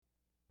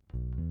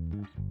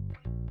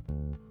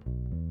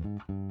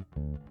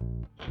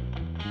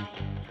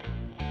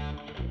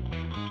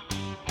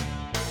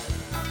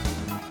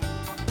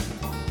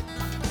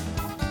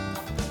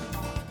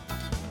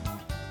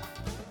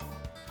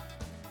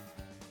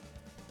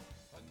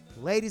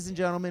Ladies and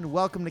gentlemen,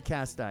 welcome to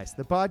Cast Dice,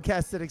 the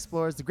podcast that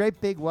explores the great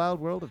big wild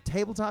world of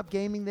tabletop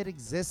gaming that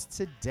exists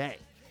today.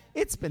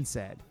 It's been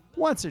said,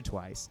 once or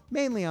twice,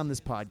 mainly on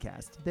this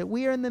podcast, that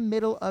we are in the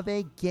middle of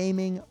a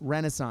gaming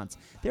renaissance.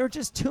 There are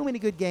just too many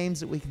good games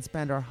that we can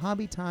spend our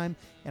hobby time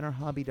and our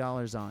hobby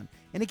dollars on,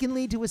 and it can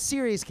lead to a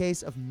serious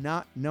case of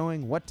not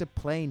knowing what to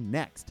play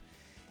next.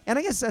 And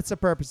I guess that's the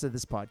purpose of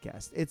this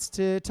podcast. It's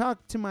to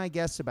talk to my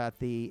guests about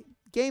the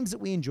games that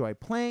we enjoy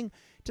playing,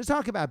 to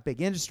talk about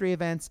big industry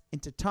events,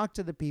 and to talk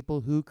to the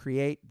people who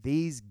create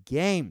these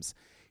games.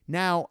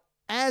 Now,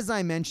 as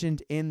I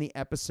mentioned in the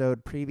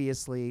episode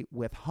previously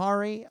with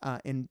Hari,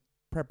 in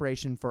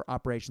preparation for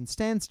Operation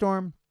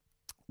Sandstorm,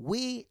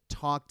 we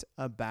talked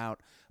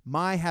about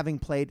my having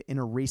played in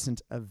a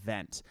recent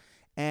event.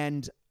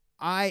 And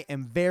I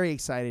am very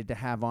excited to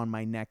have on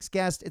my next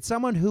guest. It's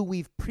someone who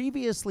we've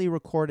previously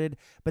recorded,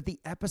 but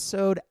the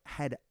episode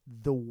had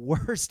the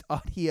worst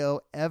audio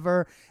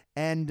ever.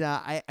 And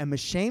I am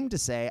ashamed to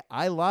say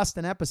I lost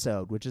an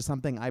episode, which is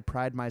something I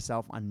pride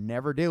myself on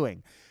never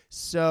doing.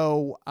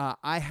 So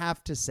I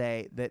have to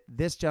say that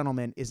this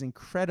gentleman is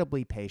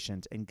incredibly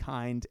patient and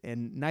kind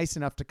and nice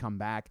enough to come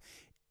back.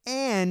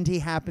 And he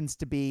happens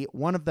to be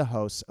one of the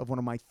hosts of one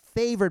of my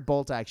favorite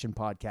bolt action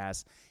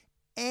podcasts.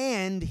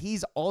 And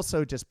he's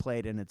also just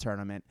played in a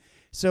tournament.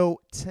 So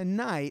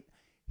tonight,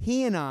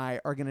 he and I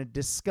are going to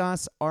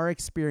discuss our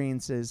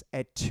experiences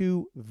at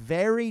two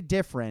very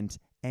different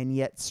and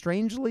yet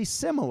strangely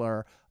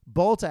similar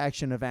bolt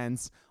action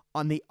events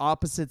on the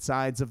opposite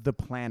sides of the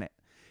planet.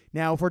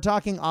 Now, if we're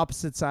talking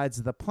opposite sides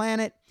of the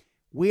planet,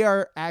 we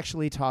are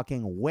actually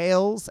talking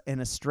Wales and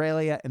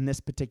Australia, in this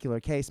particular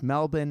case,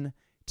 Melbourne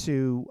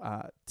to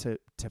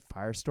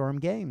Firestorm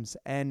Games.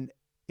 And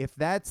if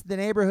that's the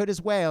neighborhood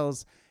is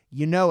Wales,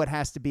 you know it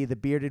has to be the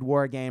bearded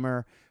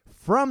wargamer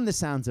from the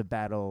Sounds of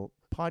Battle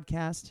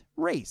podcast,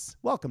 Race.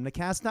 Welcome to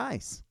Cast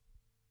Dice.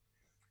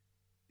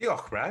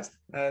 Yoch, Brad.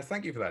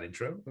 Thank you for that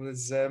intro. It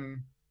was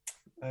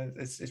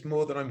it's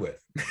more than I'm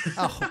worth.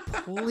 Oh,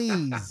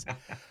 please.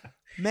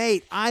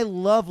 Mate, I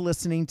love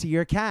listening to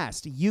your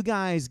cast. You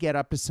guys get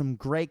up to some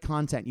great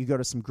content. You go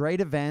to some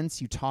great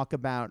events. You talk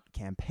about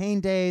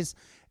campaign days.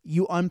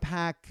 You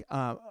unpack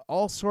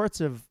all sorts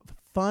of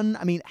fun.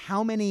 I mean,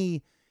 how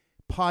many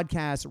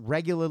podcasts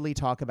regularly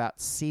talk about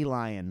sea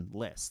lion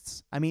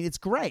lists? I mean, it's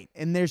great.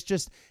 And there's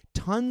just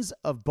tons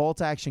of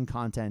bolt action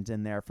content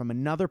in there from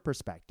another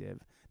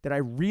perspective that I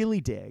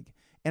really dig.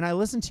 And I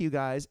listen to you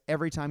guys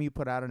every time you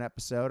put out an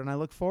episode, and I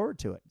look forward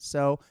to it.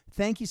 So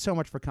thank you so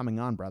much for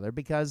coming on, brother,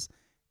 because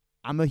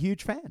I'm a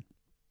huge fan.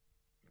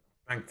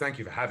 Thank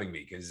you for having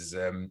me, because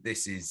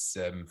this is,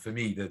 for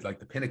me,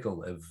 the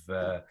pinnacle of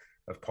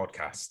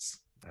podcasts.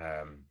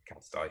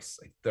 Cast Dice.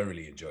 I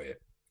thoroughly enjoy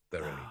it.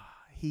 Thoroughly.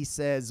 He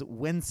says,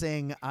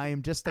 wincing, I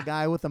am just a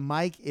guy with a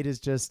mic. It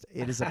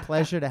is a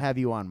pleasure to have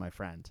you on, my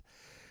friend.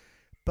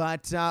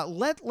 But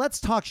let's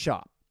talk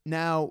shop.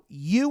 Now,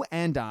 you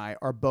and I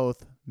are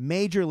both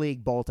Major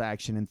League bolt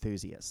action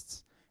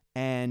enthusiasts,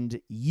 and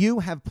you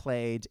have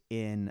played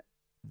in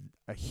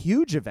a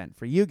huge event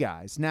for you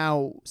guys.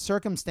 Now,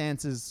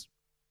 circumstances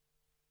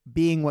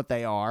being what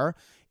they are,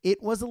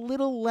 it was a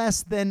little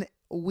less than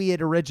we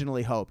had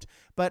originally hoped.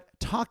 But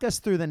talk us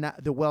through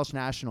the Welsh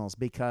Nationals,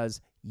 because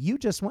you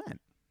just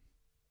went.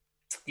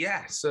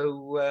 Yeah,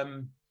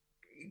 so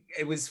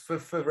it was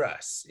for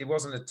us. It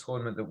wasn't a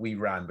tournament that we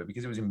ran, but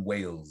because it was in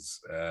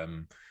Wales,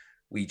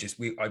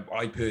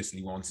 I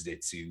personally wanted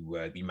it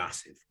to be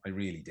massive. I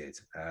really did.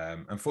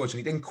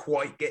 Unfortunately, didn't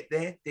quite get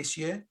there this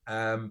year.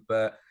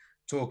 But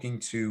talking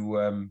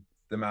to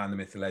the man, the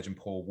myth, the legend,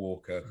 Paul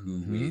Walker,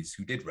 who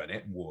did run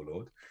it,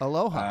 Warlord.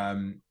 Aloha.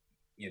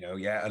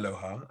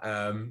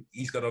 Aloha.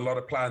 He's got a lot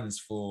of plans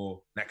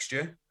for next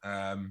year.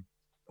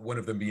 One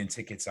of them being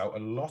tickets out a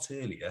lot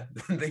earlier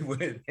than they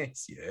were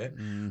this year.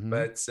 Mm-hmm.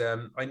 But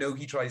I know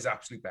he tried his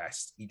absolute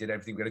best. He did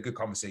everything. We had a good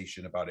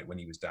conversation about it when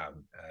he was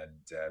down,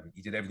 and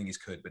he did everything he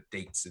could, but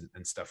dates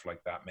and stuff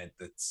like that meant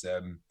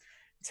that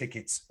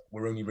tickets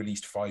were only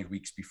released 5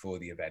 weeks before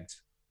the event,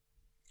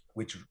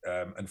 which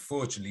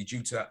unfortunately,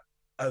 due to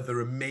other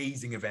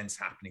amazing events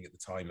happening at the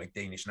time, like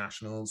Danish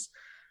Nationals,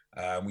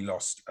 we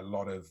lost a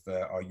lot of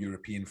our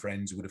European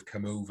friends who would have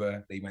come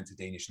over. They went to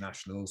Danish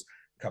Nationals.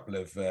 Couple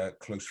of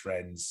close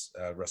friends,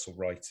 Russell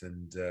Wright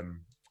and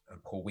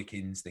Paul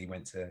Wickens, they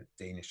went to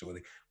Danish.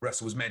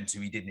 Russell was meant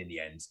to, he didn't in the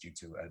end due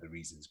to other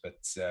reasons. But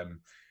and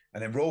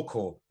then Roll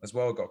Call as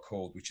well got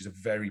called, which is a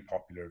very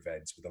popular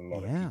event with a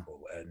lot of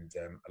people, and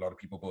a lot of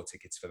people bought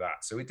tickets for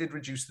that. So it did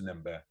reduce the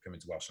number coming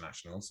to Welsh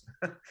Nationals.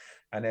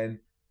 And then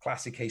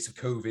classic case of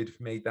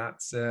COVID made that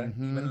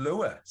even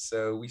lower.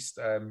 So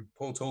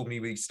Paul told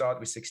me we started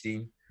with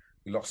 16,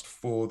 we lost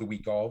 4 the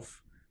week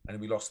of, and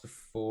we lost the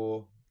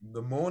 4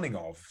 the morning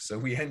of. So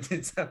we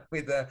ended up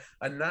with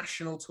a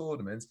national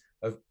tournament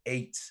of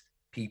 8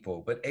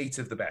 people, but 8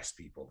 of the best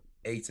people,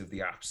 8 of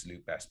the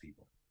absolute best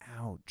people.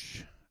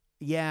 Ouch.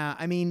 Yeah,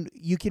 I mean,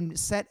 you can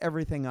set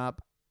everything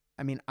up.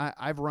 I mean,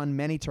 I've run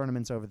many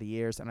tournaments over the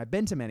years, and I've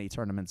been to many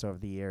tournaments over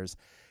the years,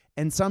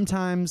 And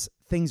sometimes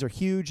things are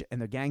huge and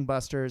they're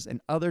gangbusters,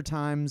 and other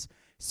times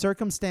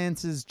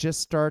circumstances just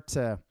start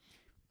to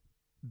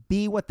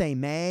be what they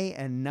may,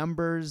 and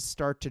numbers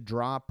start to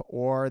drop,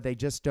 or they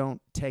just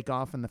don't take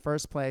off in the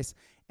first place.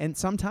 And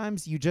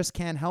sometimes you just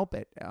can't help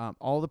it.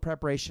 All the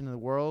preparation in the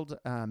world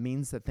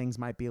means that things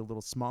might be a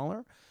little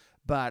smaller.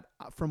 But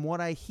from what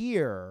I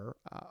hear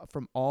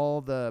from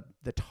all the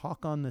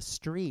talk on the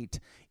street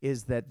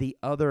is that the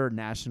other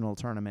national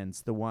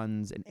tournaments, the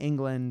ones in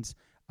England,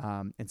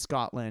 in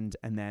Scotland,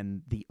 and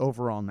then the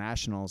overall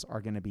nationals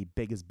are going to be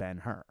big as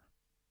Ben-Hur.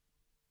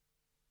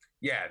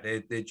 Yeah,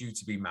 they're due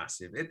to be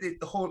massive.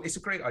 It's a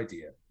great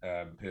idea.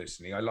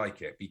 Personally, I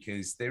like it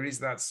because there is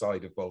that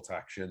side of bolt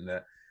action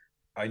that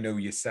I know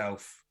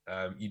yourself,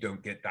 you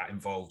don't get that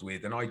involved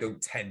with, and I don't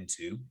tend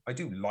to. I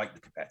do like the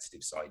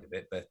competitive side of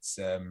it, but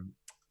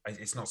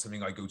it's not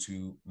something I go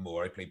to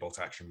more. I play bolt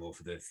action more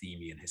for the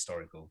themey and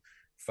historical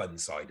fun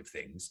side of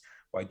things.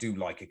 But I do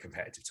like a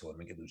competitive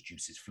tournament, get those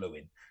juices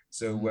flowing.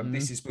 So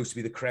this is supposed to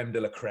be the creme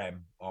de la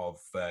creme of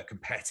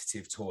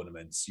competitive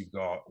tournaments. You've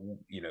got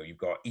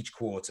each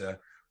quarter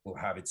will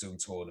have its own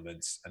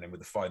tournaments, and then with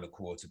the final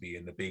quarter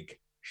being the big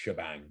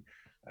shebang,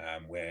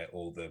 where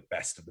all the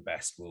best of the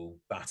best will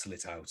battle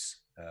it out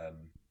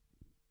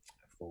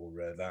for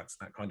that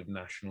kind of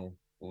national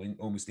or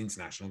almost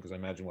international, because I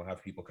imagine we'll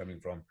have people coming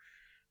from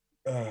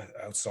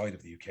outside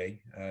of the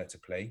UK to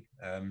play.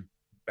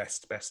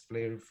 Best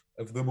player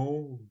of them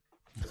all.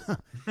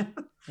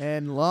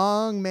 And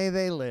long may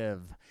they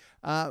live.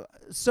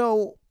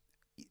 So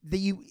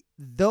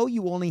though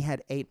you only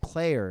had 8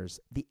 players,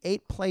 the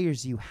 8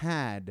 players you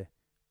had,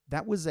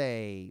 that was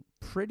a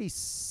pretty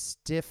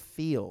stiff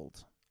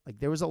field. Like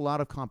there was a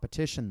lot of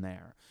competition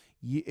there.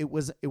 It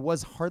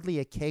was hardly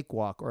a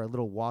cakewalk or a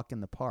little walk in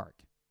the park.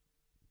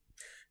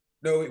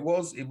 No, it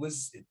was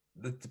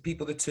the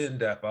people that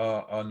turned up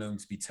are known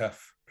to be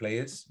tough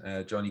players.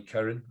 Johnny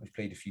Curran, I've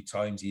played a few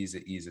times. He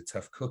is a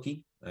tough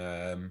cookie.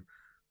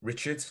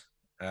 Richard,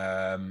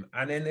 and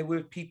then there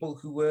were people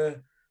who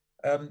were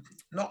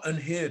not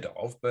unheard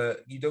of,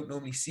 but you don't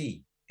normally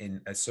see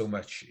in so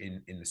much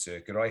in the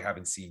circuit. I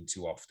haven't seen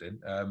too often.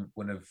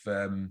 One of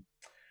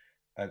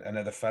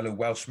another fellow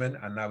Welshman,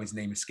 and now his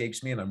name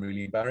escapes me, and I'm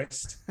really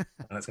embarrassed. And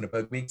that's going to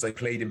bug me because I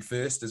played him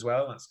first as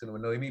well. That's going to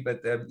annoy me.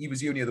 But he was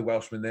the only other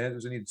Welshman there. There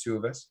was only the 2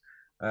 of us.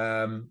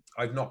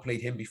 I've not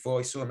played him before.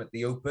 I saw him at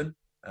the Open,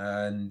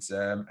 and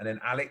then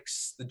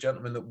Alex, the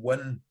gentleman that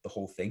won the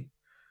whole thing.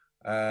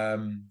 I've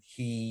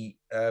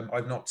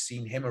not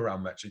seen him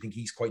around much. I think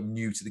he's quite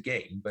new to the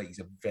game, but he's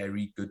a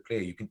very good player.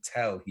 You can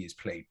tell he has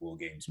played war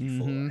games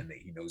before, and that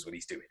he knows what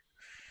he's doing.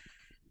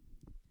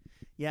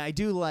 Yeah, I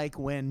do like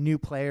when new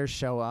players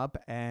show up,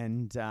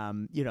 and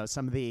some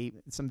of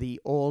the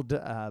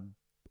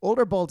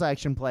older bolt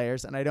action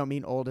players, and I don't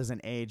mean old as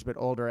in age, but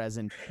older as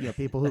in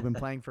people who've been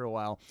playing for a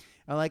while,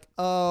 are like,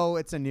 oh,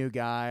 it's a new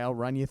guy, I'll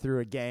run you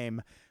through a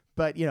game.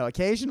 But,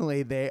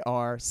 occasionally they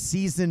are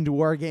seasoned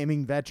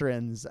wargaming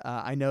veterans.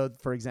 I know,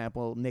 for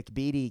example, Nick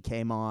Beattie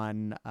came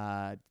on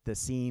the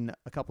scene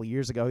a couple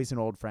years ago. He's an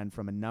old friend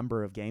from a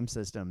number of game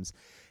systems,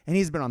 and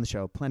he's been on the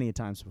show plenty of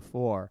times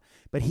before.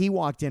 But he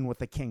walked in with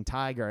the King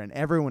Tiger, and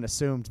everyone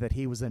assumed that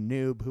he was a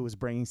noob who was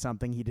bringing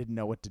something he didn't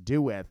know what to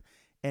do with.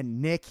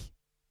 And Nick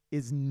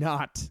is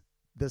not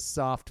the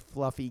soft,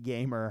 fluffy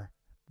gamer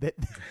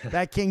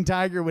that King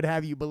Tiger would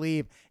have you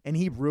believe, and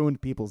he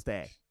ruined people's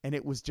day. And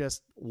it was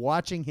just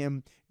watching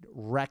him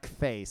wreck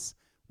face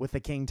with the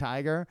King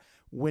Tiger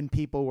when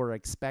people were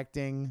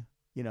expecting,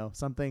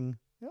 something,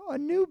 a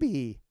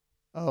newbie.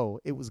 Oh,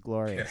 it was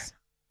glorious.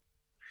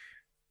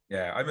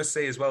 Yeah, I must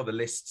say as well, the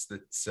lists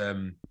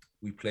that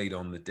we played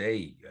on the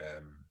day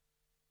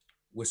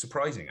were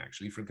surprising,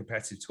 actually. For a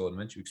competitive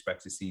tournament, you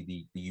expect to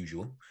see the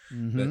usual.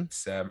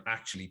 But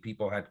actually,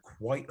 people had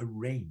quite a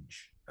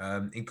range,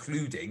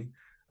 including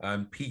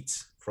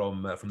Pete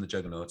from the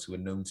Juggernauts, who are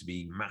known to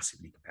be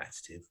massively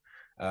competitive.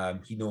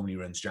 He normally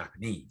runs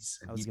Japanese,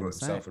 and he wrote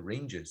himself a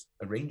Rangers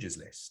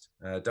list.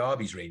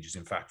 Derby's Rangers,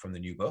 in fact, from the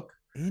new book.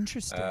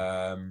 Interesting.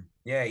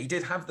 Yeah, he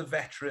did have the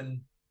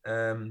veteran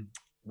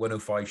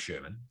 105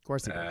 Sherman. Of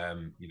course he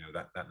did.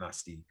 That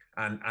nasty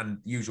and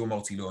usual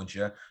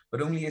multi-launcher,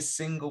 but only a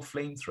single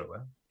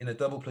flamethrower in a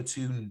double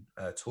platoon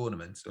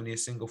tournament. Only a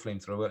single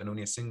flamethrower and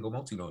only a single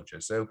multi-launcher.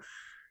 So,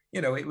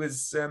 it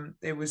was a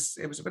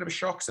bit of a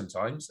shock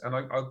sometimes. And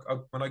I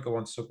when I go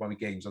on to talk about my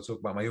games, I'll talk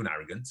about my own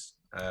arrogance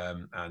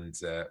and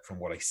from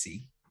what I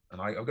see. And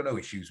I've got no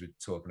issues with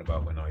talking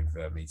about when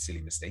I've made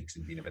silly mistakes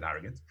and been a bit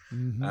arrogant.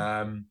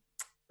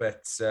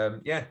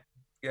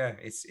 Yeah,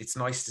 it's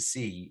nice to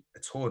see a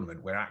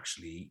tournament where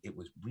actually it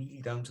was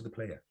really down to the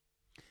player.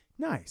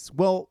 Nice.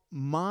 Well,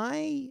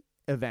 my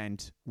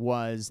event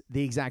was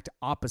the exact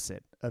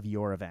opposite of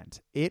your event.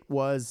 It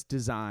was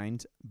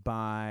designed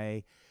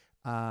by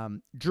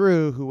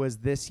Drew, who was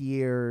this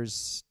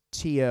year's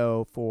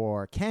TO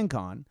for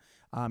CanCon.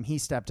 He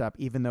stepped up,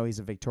 even though he's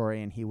a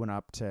Victorian. He went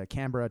up to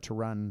Canberra to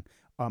run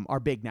our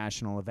big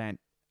national event.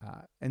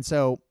 And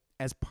so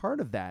as part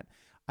of that,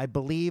 I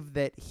believe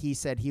that he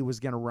said he was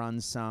going to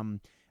run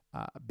some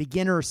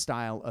beginner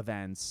style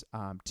events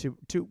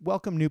to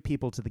welcome new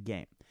people to the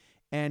game.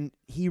 And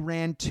he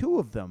ran 2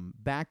 of them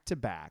back to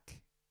back,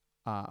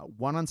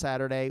 one on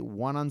Saturday,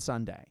 one on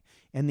Sunday.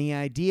 And the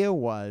idea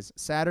was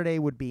Saturday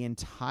would be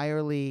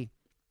entirely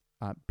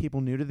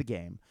people new to the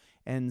game,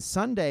 and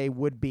Sunday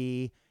would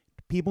be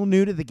people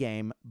new to the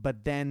game,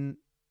 but then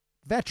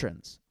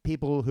veterans,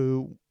 people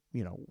who,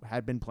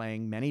 had been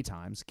playing many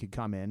times, could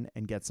come in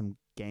and get some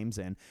games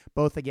in,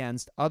 both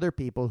against other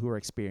people who are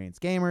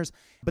experienced gamers.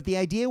 But the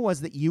idea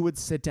was that you would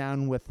sit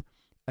down with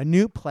a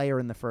new player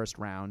in the first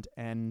round,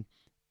 and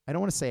I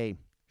don't want to say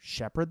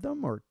shepherd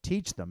them or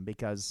teach them,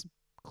 because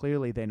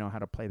clearly they know how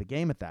to play the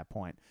game at that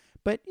point,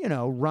 but,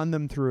 run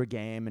them through a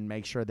game and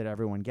make sure that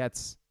everyone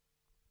gets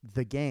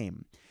the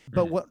game.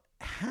 But what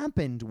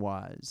happened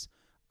was,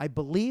 I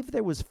believe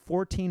there was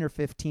 14 or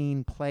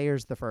 15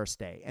 players the first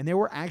day, and there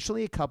were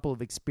actually a couple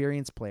of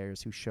experienced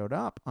players who showed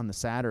up on the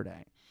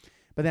Saturday.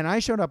 But then I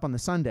showed up on the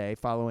Sunday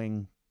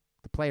following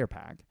the player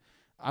pack.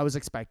 I was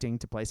expecting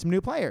to play some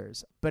new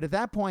players, but at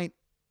that point,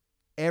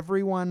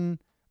 everyone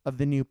of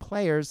the new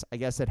players, I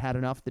guess, had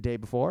enough the day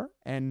before,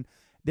 and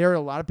there are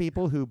a lot of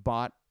people who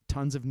bought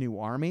tons of new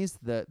armies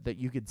that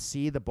you could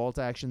see the bolt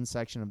action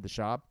section of the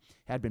shop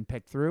had been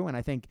picked through, and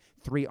I think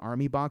 3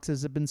 army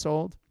boxes had been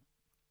sold.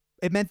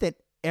 It meant that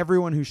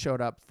everyone who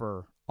showed up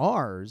for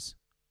ours,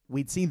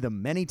 we'd seen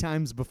them many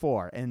times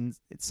before, and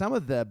some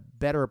of the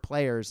better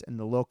players in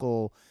the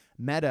local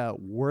meta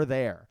were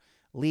there.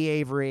 Lee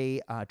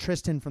Avery,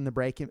 Tristan from the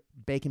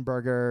Bacon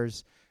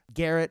Burgers,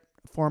 Garrett,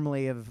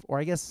 formerly of, or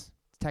I guess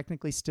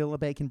technically still a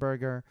Bacon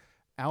Burger,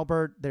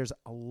 Albert. There's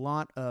a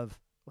lot of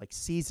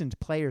seasoned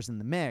players in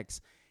the mix.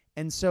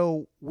 And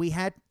so we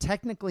had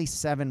technically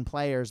 7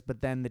 players,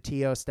 but then the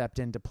TO stepped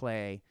into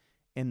play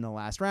in the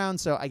last round.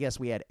 So I guess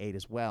we had 8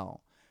 as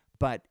well.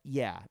 But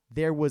yeah,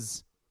 there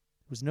was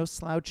no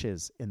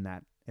slouches in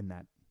that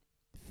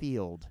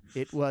field.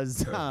 It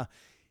was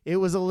it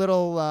was a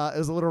little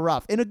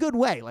rough in a good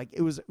way.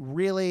 It was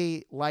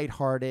really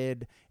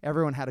lighthearted.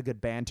 Everyone had a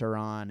good banter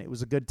on. It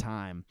was a good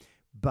time.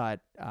 But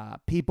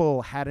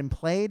people hadn't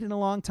played in a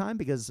long time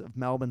because of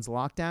Melbourne's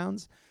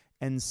lockdowns.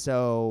 And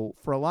so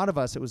for a lot of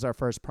us, it was our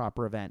first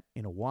proper event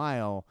in a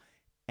while.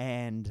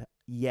 And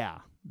yeah,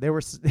 there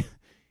were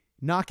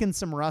knocking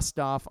some rust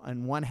off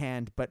on one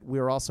hand, but we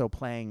were also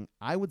playing,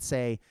 I would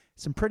say,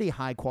 some pretty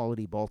high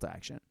quality bolt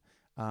action.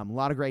 A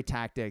lot of great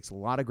tactics, a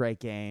lot of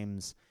great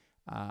games,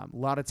 a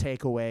lot of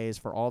takeaways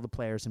for all the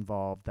players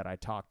involved that I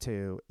talked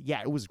to.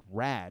 Yeah, it was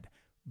rad,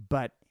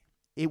 but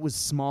it was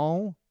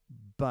small,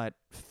 but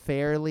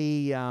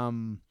fairly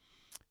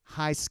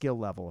high skill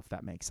level, if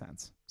that makes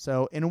sense.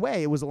 So in a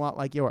way, it was a lot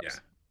like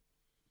yours.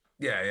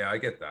 Yeah, I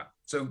get that.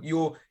 So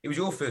it was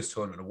your first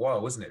tournament in a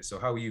while, wasn't it? So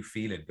how were you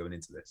feeling going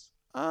into this?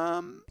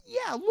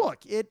 Yeah, look,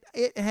 it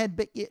had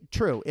been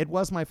true. It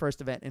was my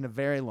first event in a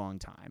very long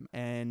time,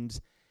 and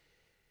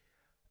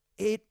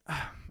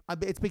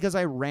it's because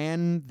I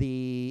ran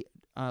the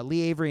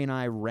Lee Avery and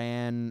I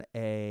ran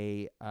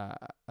a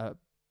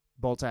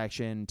bolt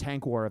action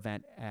tank war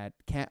event at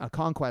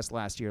Conquest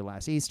last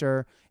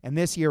Easter, and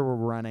this year we're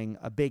running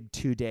a big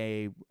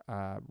 2-day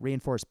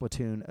reinforced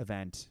platoon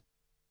event.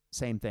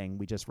 Same thing,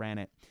 we just ran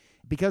it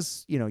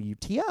because you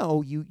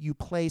TO, you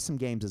play some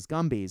games as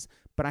Gumbies,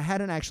 but I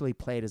hadn't actually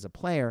played as a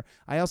player.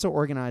 I also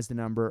organized a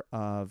number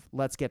of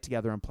let's get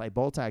together and play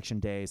bolt action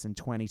days in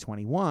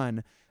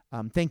 2021,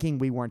 thinking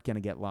we weren't going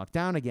to get locked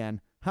down again.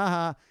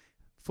 Haha,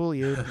 fool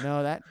you.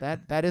 No,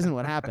 that isn't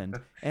what happened.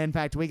 In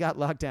fact, we got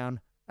locked down,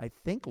 I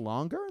think,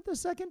 longer the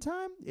second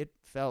time. It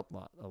felt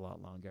a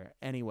lot longer.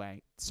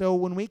 Anyway, so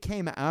when we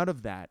came out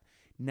of that,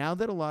 now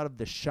that a lot of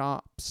the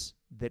shops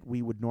that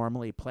we would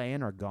normally play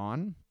in are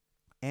gone,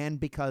 and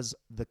because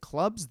the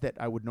clubs that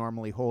I would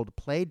normally hold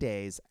play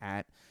days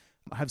at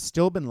have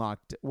still been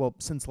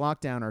since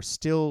lockdown are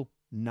still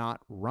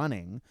not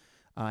running.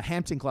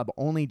 Hampton Club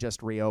only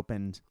just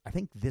reopened, I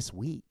think, this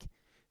week.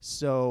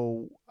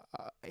 So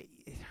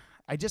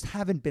I just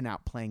haven't been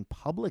out playing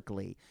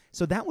publicly.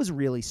 So that was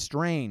really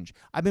strange.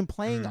 I've been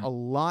playing a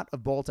lot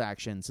of bolt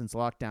action since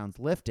lockdowns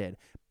lifted,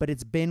 but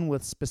it's been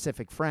with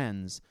specific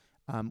friends.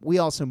 We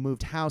also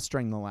moved house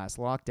during the last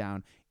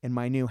lockdown, and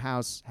my new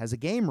house has a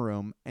game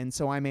room, and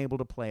so I'm able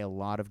to play a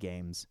lot of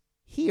games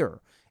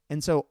here.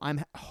 And so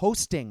I'm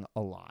hosting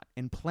a lot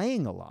and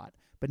playing a lot,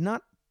 but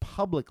not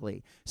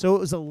publicly. So it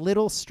was a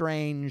little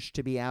strange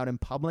to be out in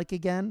public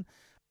again.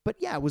 But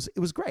yeah, it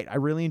was great. I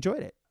really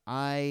enjoyed it.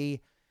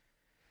 I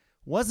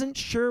wasn't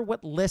sure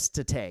what list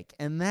to take,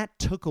 and that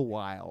took a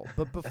while.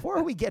 But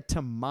before we get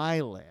to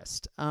my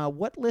list,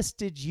 what list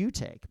did you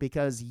take?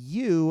 Because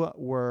you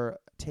were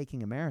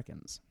taking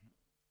Americans.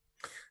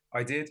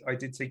 I did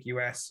take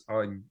US.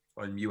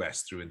 I'm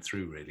US through and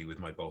through, really, with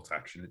my bolt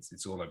action.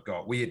 It's all I've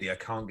got. Weirdly, I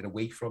can't get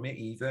away from it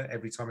either.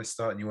 Every time I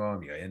start a new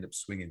army, I end up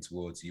swinging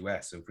towards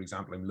US. So, for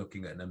example, I'm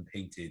looking at an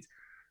unpainted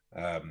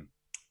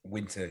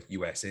winter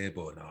US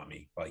airborne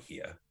army by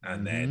here,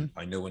 and then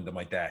I know under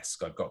my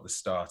desk I've got the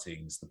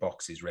startings, the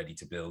boxes ready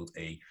to build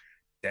a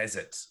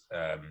desert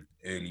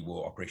early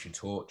war Operation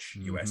Torch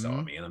US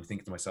Army, and I'm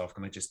thinking to myself,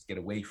 can I just get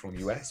away from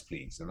US,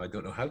 please? And I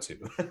don't know how to.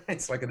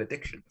 It's like an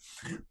addiction.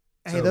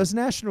 Hey, those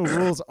national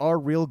rules are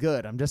real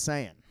good. I'm just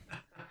saying.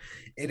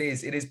 It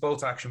is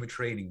bolt action with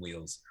training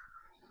wheels.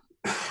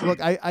 Look,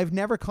 I've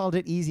never called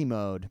it easy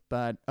mode,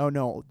 but oh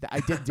no, I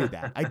did do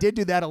that. I did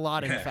do that a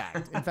lot. In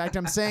fact,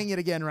 I'm saying it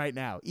again right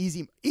now.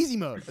 Easy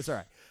mode. That's all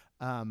right.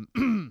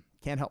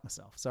 Can't help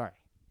myself. Sorry.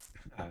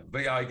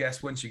 But yeah, I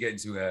guess once you get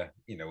into a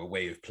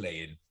way of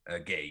playing a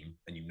game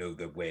and you know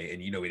the way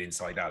and you know it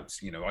inside out,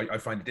 I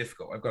find it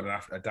difficult. I've got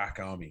a DAC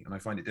army and I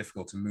find it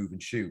difficult to move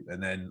and shoot.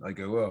 And then I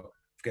go, oh,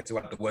 forget to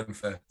add the one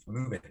for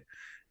moving.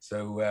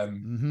 So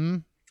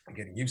I'm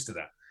getting used to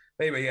that.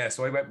 But anyway, yeah.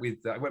 So I went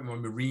with my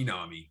Marine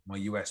Army, my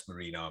US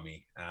Marine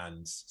Army,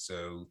 and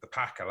so the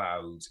pack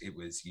allowed. It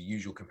was your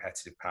usual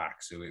competitive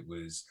pack, so it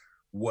was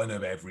one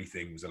of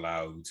everything was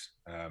allowed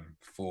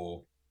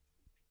for.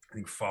 I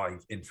think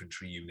 5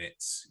 infantry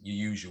units, your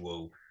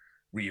usual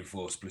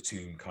reinforced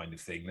platoon kind of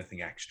thing,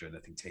 nothing extra,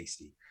 nothing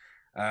tasty.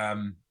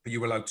 But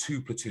you were allowed 2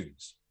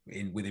 platoons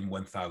within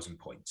 1,000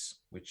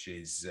 points, which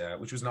was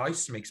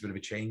nice. Makes a bit of a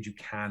change. You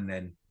can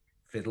then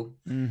fiddle.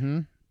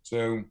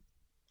 So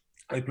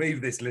I played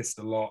with this list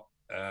a lot.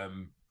 I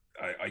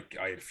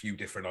had a few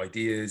different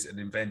ideas,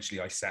 and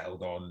eventually I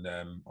settled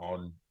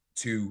on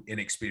 2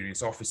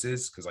 inexperienced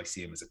officers because I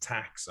see them as a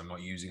tax. I'm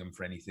not using them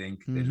for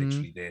anything. They're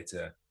literally there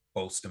to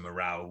bolster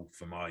morale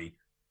for my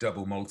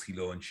double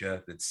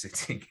multi-launcher that's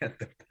sitting at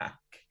the back.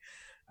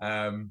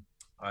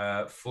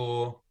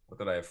 4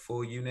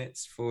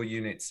 units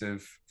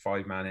of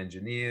 5-man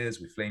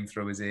engineers with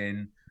flamethrowers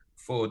in,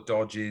 4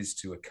 Dodges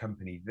to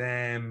accompany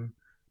them.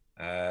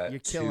 You're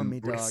killing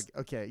me, dog.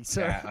 Okay,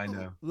 sorry. Yeah, I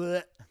know.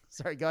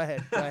 Sorry, go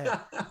ahead.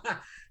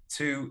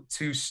 2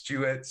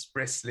 Stuarts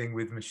bristling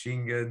with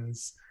machine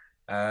guns.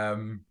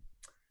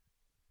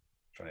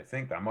 I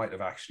think that might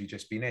have actually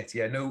just been it.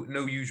 Yeah,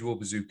 no usual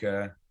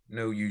bazooka,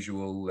 no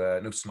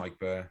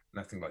sniper,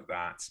 nothing like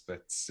that.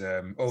 But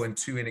and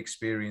 2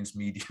 inexperienced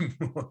medium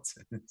mortars.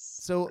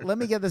 So let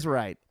me get this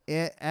right.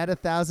 At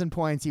 1,000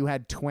 points, you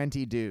had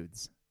 20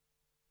 dudes.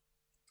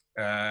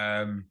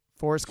 4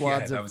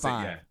 squads of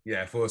 5.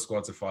 Yeah, 4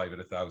 squads of 5 at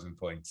 1,000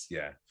 points.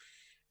 Yeah,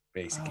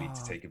 basically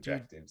to take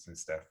objectives and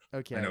stuff.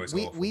 Okay, I know it's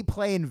we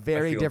play in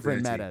very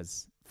different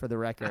metas. For the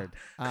record,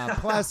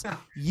 plus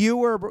you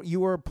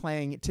were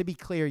playing. To be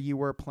clear, you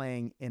were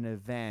playing an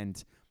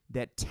event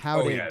that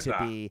touted to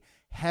be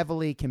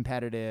heavily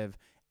competitive,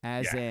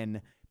 as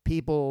in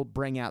people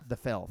bring out the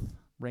filth,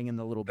 ringing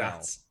the little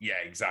bell. Yeah,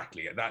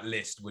 exactly. That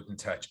list wouldn't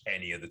touch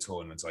any of the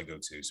tournaments I go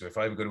to. So if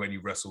I ever go to any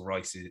Russell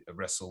Wright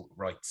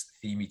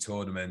themey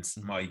tournaments,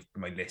 my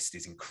list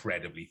is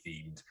incredibly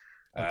themed.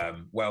 Okay.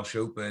 Welsh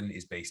Open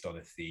is based on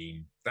a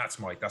theme. That's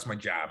my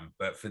jam.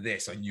 But for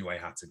this, I knew I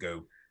had to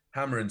go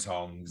hammer and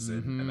tongs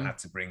and I had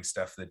to bring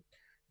stuff that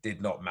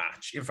did not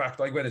match. In fact,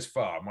 I went as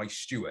far. My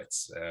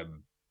Stuarts,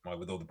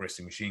 with all the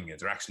bristling machine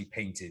guns, are actually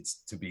painted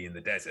to be in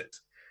the desert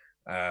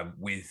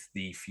with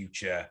the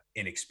future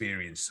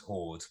inexperienced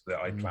horde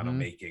that I plan on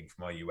making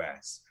for my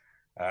US.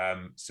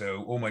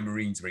 So all my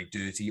Marines are very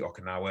dirty.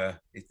 Okinawa,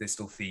 they're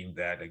still themed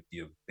there. Like,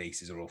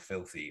 bases are all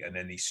filthy. And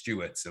then these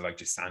Stuarts are like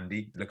just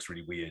sandy. It looks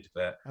really weird.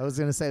 But I was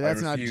going to say,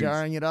 that's not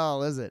jarring at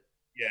all, is it?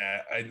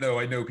 Yeah, I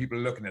know people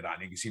are looking at that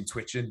and you can see them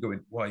twitching, going,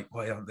 why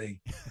aren't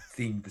they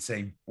themed the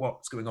same?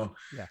 What's going on?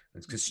 Yeah.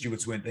 It's because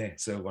Stuarts weren't there,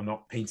 so I'm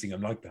not painting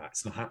them like that.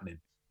 It's not happening.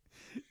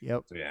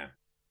 Yep. So yeah.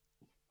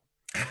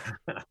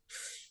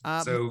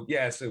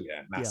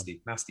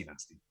 Nasty.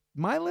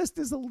 My list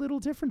is a little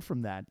different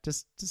from that,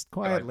 just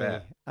quietly.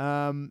 Wait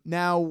there.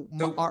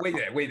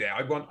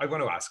 I want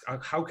to ask,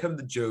 how come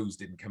the Joes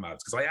didn't come out?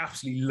 Because I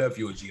absolutely love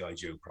your G.I.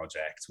 Joe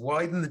project.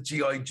 Why didn't the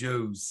G.I.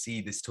 Joes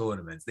see this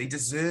tournament? They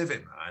deserve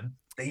it, man.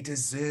 They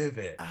deserve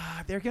it.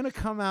 They're going to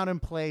come out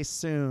and play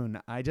soon.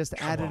 I just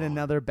added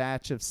another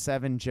batch of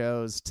 7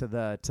 Joes to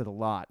the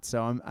lot.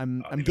 So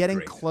I'm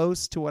getting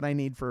close to what I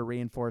need for a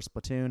reinforced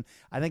platoon.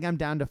 I think I'm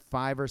down to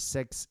 5 or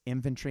 6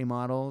 infantry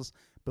models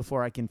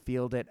before I can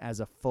field it as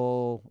a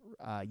full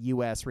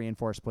U.S.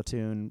 reinforced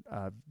platoon,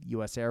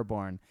 U.S.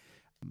 Airborne,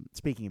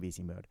 speaking of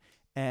easy mode.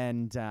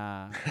 And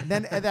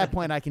then at that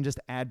point, I can just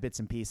add bits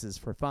and pieces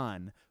for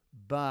fun.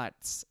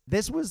 But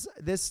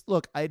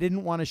look, I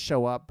didn't want to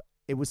show up.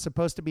 It was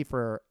supposed to be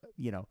for,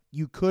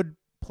 you could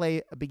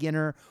play a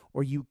beginner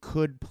or you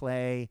could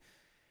play.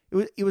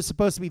 It was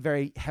supposed to be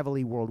very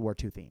heavily World War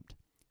II themed.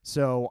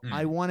 So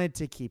I wanted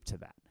to keep to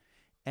that.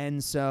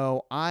 And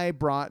so I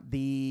brought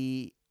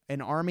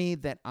an army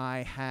that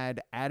I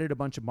had added a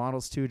bunch of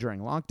models to during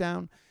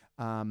lockdown,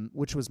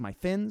 which was my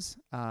Finns,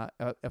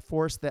 a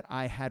force that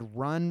I had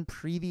run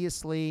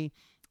previously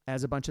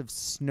as a bunch of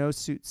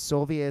snowsuit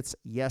Soviets.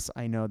 Yes,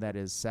 I know that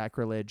is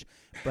sacrilege,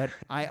 but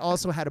I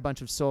also had a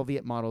bunch of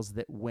Soviet models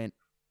that went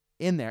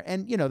in there.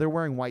 And, they're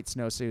wearing white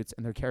snowsuits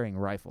and they're carrying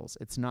rifles.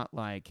 It's not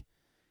like,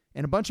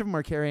 and a bunch of them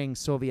are carrying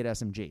Soviet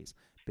SMGs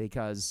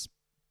because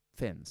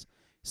Finns.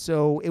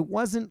 So it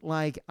wasn't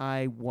like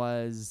I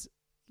was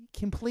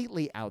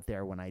completely out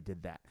there when I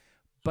did that.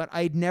 but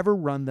I'd never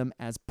run them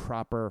as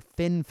proper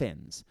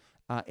fins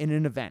in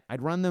an event.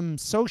 I'd run them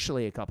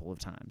socially a couple of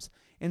times.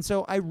 And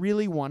so I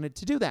really wanted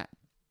to do that.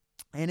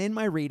 And in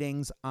my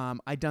readings,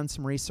 I'd done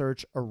some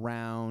research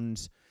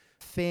around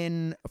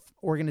Finn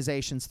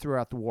organizations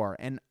throughout the war.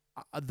 And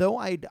though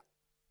I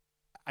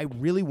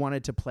really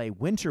wanted to play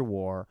Winter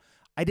War,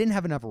 I didn't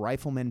have enough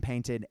riflemen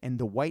painted, and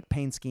the white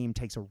paint scheme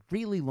takes a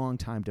really long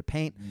time to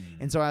paint.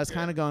 And so I was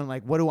kind of going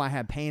like, what do I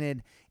have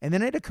painted? And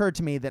then it occurred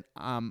to me that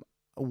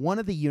one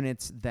of the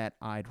units that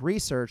I'd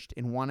researched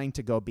in wanting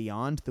to go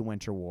beyond the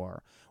Winter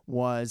War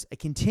was a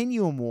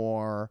Continuum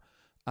War,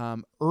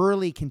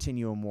 early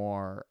Continuum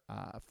War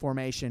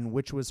formation,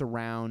 which was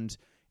around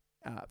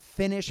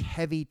Finnish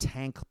heavy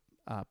tank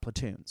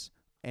platoons.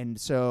 And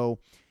so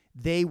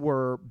they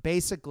were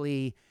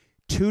basically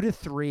 2 to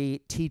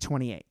 3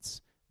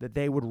 T-28s that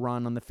they would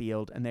run on the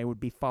field, and they would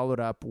be followed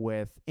up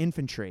with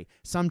infantry,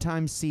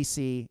 sometimes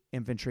CC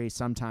infantry,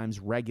 sometimes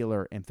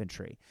regular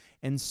infantry.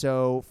 And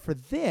so for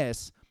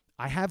this,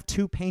 I have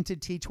 2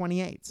 painted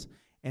T-28s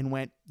and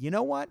went, you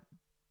know what?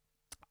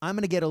 I'm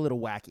going to get a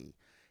little wacky.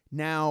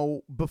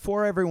 Now,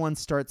 before everyone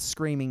starts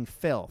screaming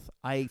filth,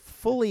 I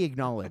fully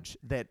acknowledge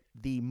that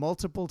the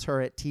multiple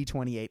turret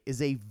T-28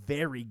 is a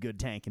very good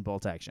tank in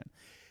bolt action.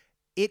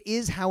 It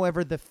is,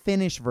 however, the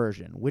Finnish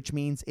version, which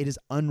means it is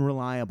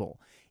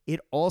unreliable. It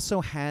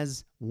also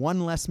has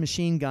one less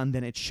machine gun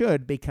than it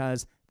should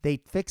because they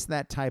fixed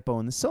that typo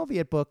in the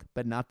Soviet book,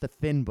 but not the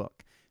Finn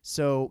book.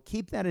 So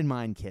keep that in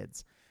mind,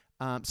 kids.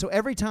 So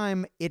every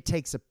time it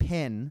takes a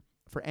pin,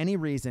 for any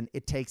reason,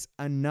 it takes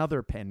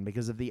another pin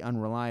because of the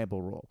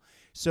unreliable rule.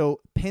 So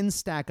pins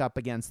stack up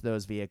against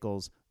those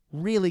vehicles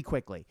really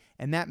quickly,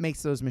 and that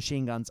makes those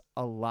machine guns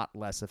a lot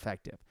less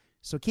effective.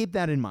 So keep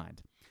that in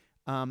mind.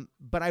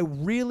 But I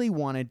really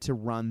wanted to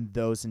run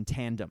those in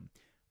tandem.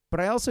 But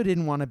I also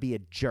didn't want to be a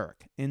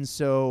jerk. And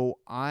so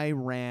I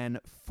ran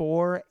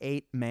 4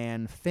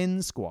 8-man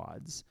Finn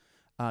squads,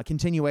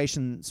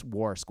 continuations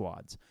war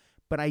squads.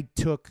 But I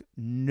took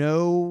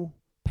no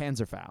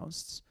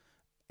Panzerfausts,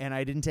 and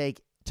I didn't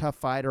take Tough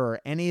Fighter or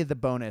any of the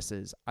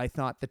bonuses. I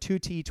thought the 2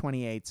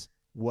 T-28s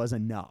was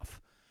enough.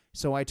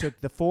 So I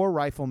took the 4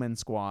 rifleman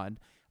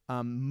squad.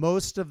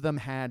 Most of them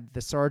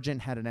the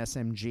sergeant had an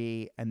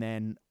SMG, and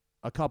then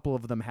a couple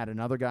of them had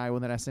another guy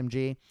with an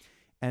SMG.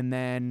 And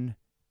then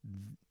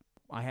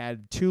I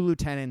had 2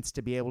 lieutenants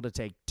to be able to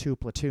take 2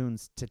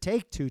 platoons to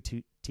take 2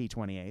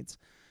 T-28s.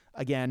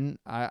 Again,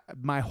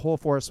 my whole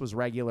force was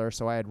regular,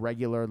 so I had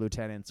regular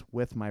lieutenants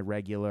with my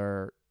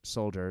regular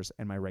soldiers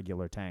and my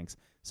regular tanks.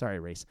 Sorry,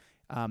 Reese.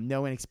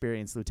 No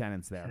inexperienced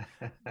lieutenants there.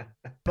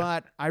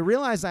 But I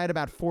realized I had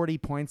about 40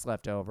 points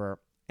left over,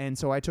 and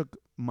so I took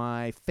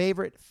my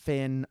favorite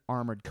Finn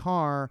armored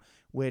car,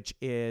 which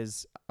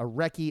is a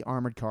Recce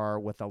armored car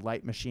with a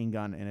light machine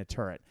gun and a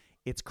turret.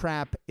 It's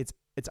crap. It's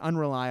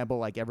unreliable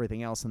like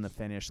everything else in the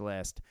Finnish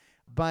list,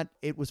 but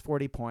it was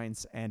 40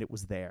 points, and it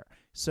was there.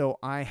 So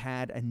I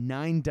had a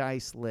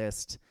 9-dice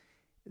list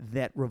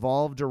that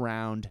revolved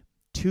around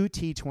 2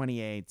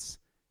 T-28s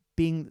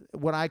being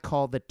what I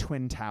call the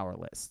twin tower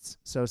lists.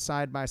 So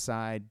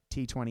side-by-side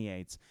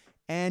T-28s.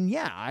 And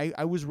yeah,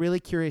 I was really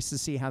curious to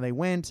see how they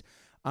went.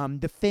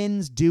 The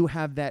Finns do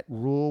have that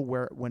rule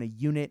where when a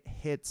unit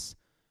hits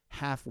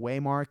halfway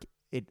mark,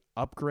 it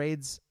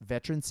upgrades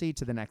veterancy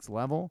to the next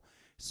level.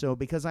 So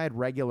because I had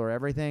regular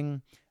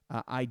everything,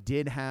 I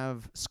did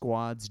have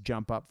squads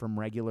jump up from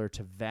regular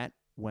to vet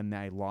when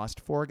I lost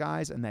 4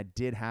 guys, and that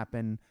did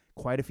happen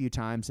quite a few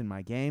times in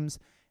my games.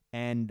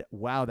 And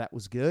wow, that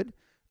was good.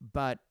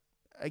 But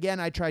again,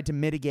 I tried to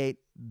mitigate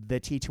the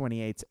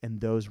T-28s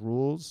and those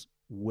rules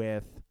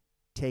with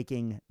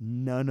taking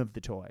none of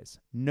the toys.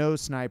 No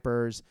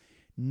snipers,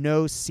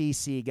 no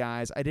CC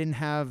guys. I didn't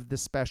have the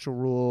special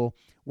rule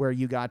where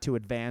you got to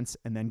advance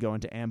and then go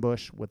into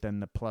ambush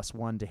within the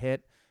 +1 to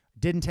hit.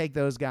 Didn't take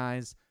those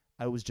guys.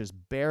 I was just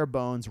bare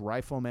bones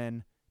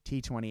riflemen,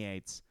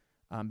 T-28s,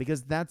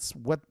 because that's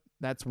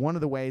one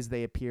of the ways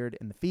they appeared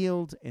in the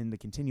field in the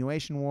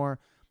continuation war.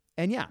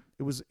 And yeah,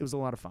 it was a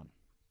lot of fun.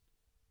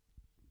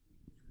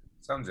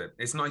 Sounds it.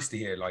 It's nice to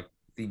hear like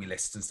themey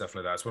lists and stuff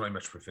like that. That's what I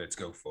much prefer to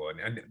go for.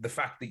 And the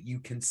fact that you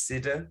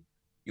consider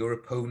your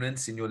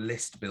opponents in your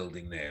list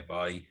building there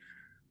by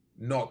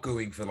not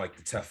going for like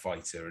the tough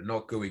fighter and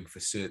not going for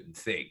certain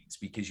things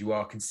because you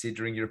are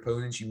considering your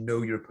opponents. You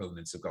know your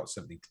opponents have got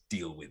something to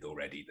deal with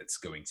already that's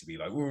going to be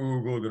like, oh,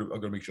 I've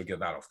got to make sure I get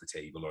that off the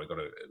table, or I've got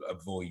to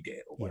avoid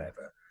it or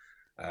whatever.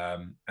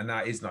 And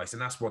that is nice.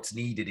 And that's what's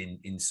needed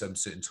in some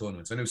certain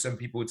tournaments. I know some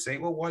people would say,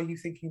 well, why are you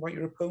thinking about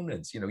your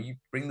opponents? You know, you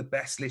bring the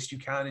best list you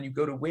can and you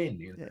go to win.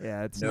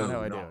 Yeah, it's not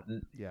how I do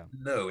it. Yeah.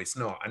 No, it's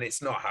not. And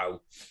it's not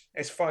how,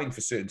 it's fine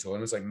for certain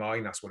tournaments like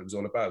mine. That's what it was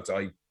all about.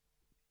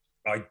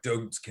 I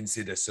don't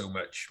consider so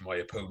much my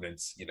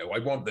opponents, you know, I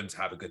want them to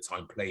have a good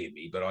time playing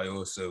me, but I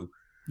also,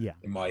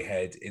 in my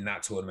head, in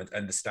that tournament,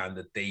 understand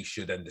that they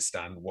should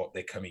understand what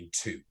they're coming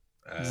to.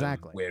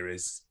 Exactly.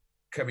 Whereas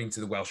coming to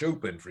the Welsh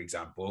Open, for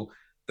example,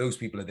 those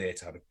people are there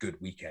to have a good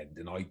weekend,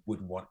 and I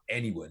wouldn't want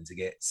anyone to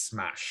get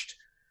smashed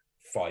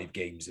 5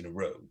 games in a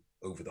row.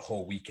 over the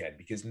whole weekend,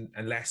 because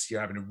unless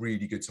you're having a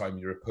really good time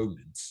with your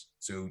opponents,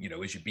 so, you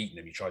know, as you're beating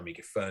them, you try and make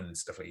it fun and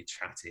stuff like you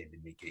chat in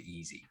and make it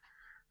easy.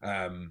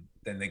 Then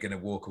they're going to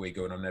walk away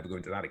going, I'm never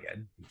going to that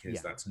again,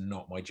 because that's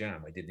not my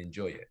jam. I didn't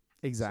enjoy it.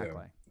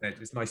 Exactly. So,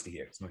 it's nice to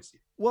hear. It's nice to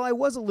hear. Well, I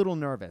was a little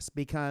nervous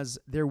because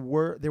there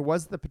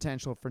was the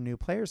potential for new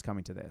players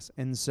coming to this.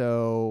 And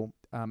so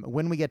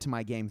when we get to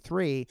my game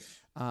 3,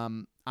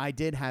 I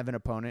did have an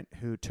opponent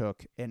who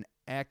took an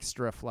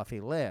extra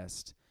fluffy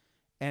list.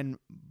 And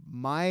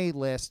my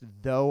list,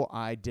 though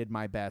I did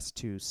my best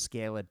to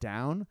scale it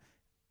down,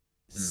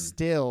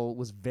 still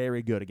was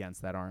very good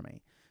against that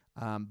army.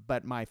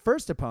 But my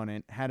first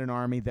opponent had an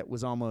army that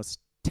was almost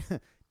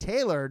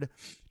tailored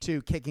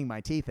to kicking my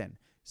teeth in.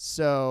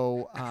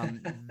 So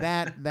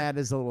that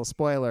is a little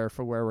spoiler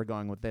for where we're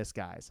going with this,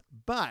 guys.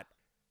 But,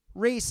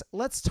 Reese,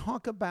 let's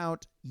talk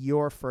about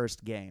your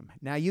first game.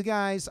 Now, you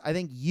guys, I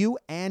think you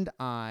and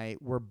I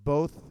were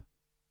both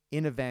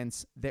in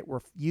events that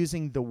were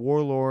using the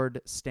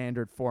Warlord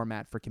standard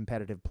format for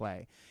competitive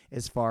play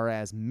as far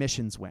as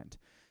missions went,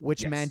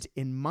 which meant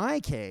in my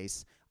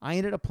case, I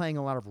ended up playing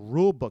a lot of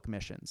rule book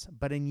missions.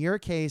 But in your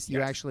case,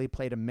 you actually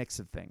played a mix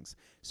of things.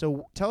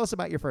 So tell us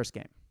about your first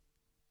game.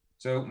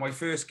 So my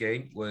first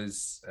game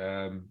was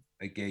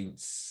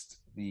against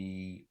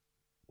the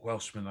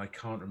Welshman. I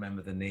can't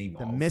remember the name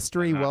of. The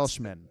Mystery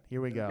Welshman.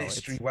 Here we go.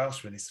 Mystery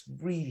Welshman. It's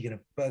really going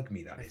to bug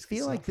me, that I is.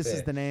 feel like this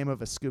is the name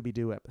of a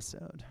Scooby-Doo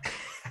episode.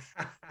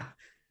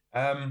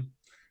 So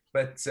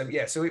it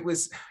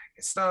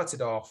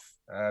started off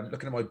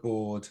looking at my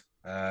board.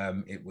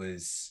 It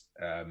was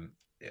a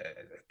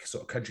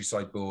sort of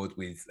countryside board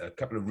with a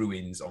couple of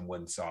ruins on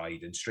one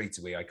side. And straight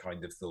away, I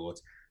kind of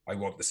thought, I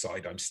want the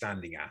side I'm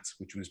standing at,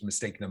 which was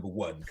mistake number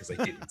 1, because I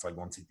didn't. I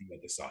wanted the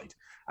other side.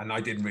 And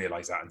I didn't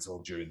realize that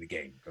until during the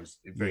game. I was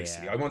very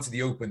silly. I wanted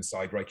the open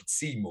side where I could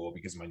see more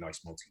because of my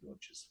nice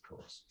multi-launchers, of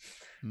course.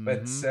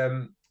 But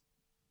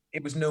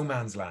it was no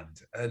man's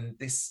land. And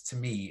this, to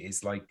me,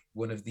 is like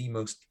one of the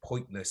most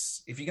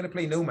pointless. If you're going to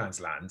play no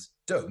man's land,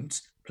 don't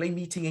play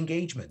meeting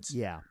engagement.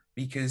 Yeah.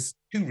 Because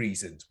 2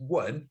 reasons.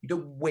 1, you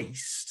don't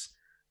waste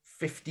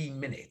 15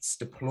 minutes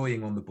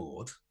deploying on the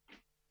board.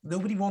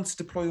 Nobody wants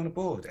to deploy on a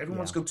board. Everyone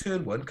wants to go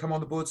turn 1, come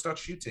on the board, start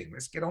shooting.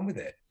 Let's get on with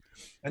it.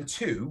 And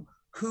 2,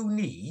 who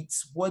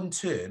needs 1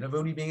 turn of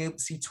only being able to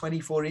see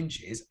 24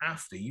 inches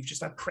after you've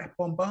just had prep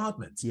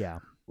bombardment? Yeah.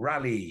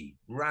 Rally.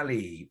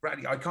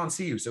 I can't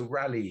see you, so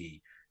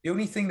rally. The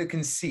only thing that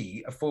can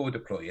see are forward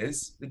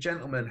deployers. The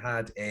gentleman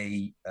had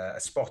a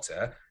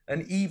spotter,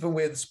 and even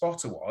where the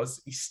spotter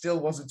was, he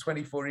still wasn't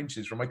 24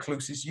 inches from my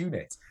closest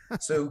unit.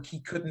 So he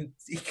couldn't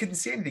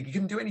see anything. He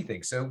couldn't do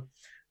anything. So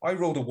I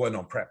rolled a 1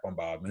 on prep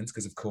bombardment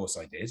because, of course,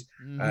 I did,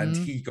 and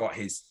he got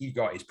his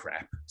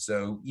prep.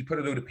 So he put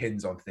a load of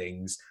pins on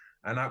things,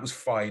 and that was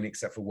fine,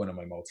 except for one of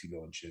my multi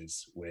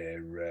launchers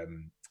where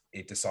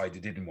it decided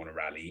it didn't want to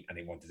rally and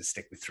it wanted to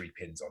stick with 3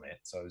 pins on it.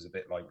 So I was a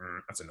bit like,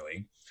 that's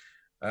annoying.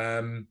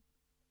 I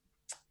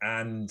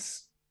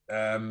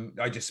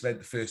just spent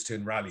the first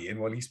turn rallying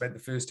while he spent the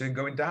first turn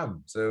going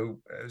down. So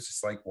it was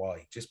just like,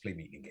 why? Just play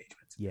meeting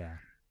engagement. Yeah.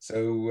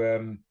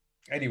 So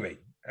anyway,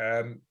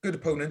 good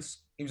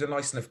opponents. He was a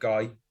nice enough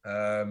guy.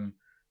 I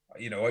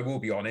will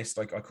be honest,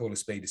 like, I call a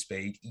spade a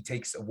spade. He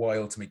takes a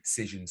while to make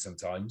decisions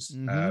sometimes.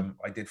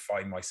 I did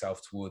find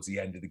myself towards the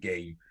end of the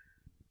game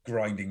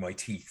grinding my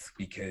teeth,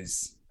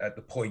 because at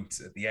the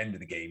end of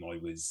the game, I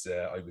was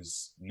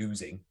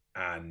losing,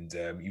 and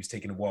he was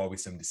taking a while with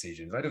some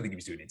decisions. I don't think he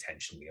was doing it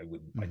intentionally. I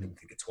don't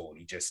think at all.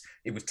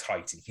 It was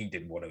tight, and he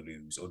didn't want to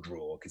lose or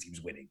draw because he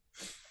was winning.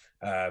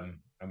 And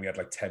we had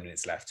like 10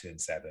 minutes left, turn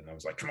 7. I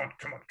was like, come on.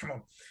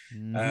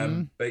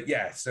 But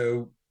yeah,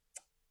 so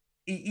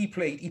he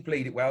played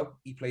it well.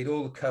 He played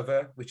all the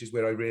cover, which is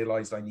where I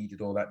realized I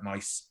needed all that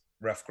nice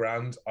rough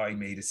ground. I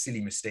made a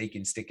silly mistake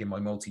in sticking my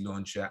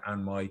multi-launcher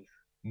and my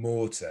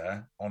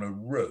mortar on a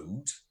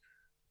road,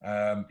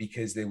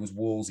 because there was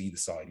walls either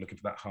side looking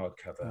for that hard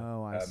cover.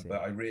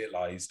 But I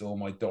realized all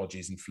my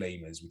dodges and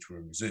flamers, which were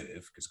in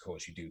reserve, because of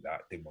course you do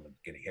that, didn't want to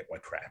get hit by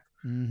prep,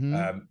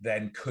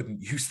 then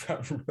couldn't use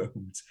that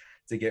road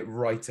to get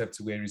right up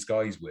to where his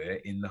guys were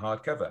in the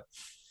hard cover.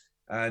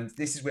 And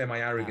this is where my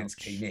arrogance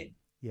came in.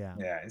 Yeah,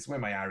 it's where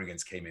my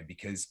arrogance came in,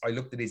 because I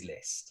looked at his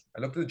list.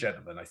 I looked at the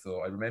gentleman. I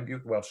thought, I remember you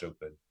at the Welsh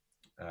Open.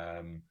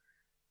 I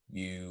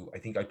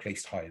think I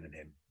placed higher than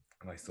him.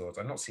 And I thought,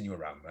 I've not seen you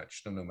around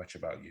much, don't know much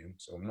about you,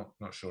 so I'm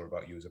not sure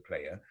about you as a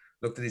player.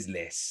 Looked at his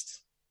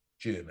list,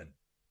 German,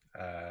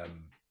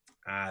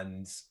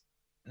 and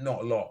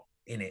not a lot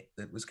in it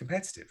that was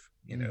competitive.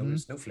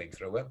 There's no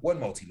flamethrower, 1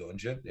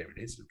 multi-launcher, there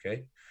it is,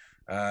 okay.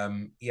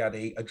 He had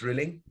a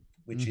drilling,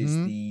 which is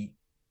the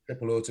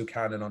triple auto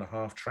cannon on a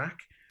half track.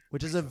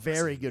 Which is a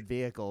very good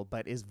vehicle,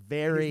 but is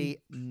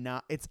very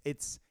not,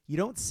 it's you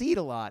don't see it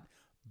a lot,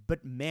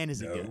 but man,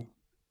 is it good.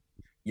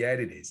 Yeah,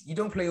 it is. You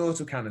don't play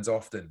autocannons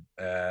often,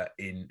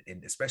 in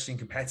especially in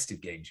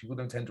competitive games. People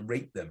don't tend to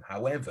rate them.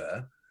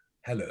 However,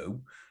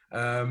 hello.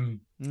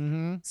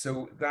 Mm-hmm.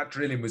 So that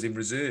drilling was in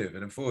reserve,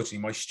 and unfortunately,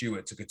 my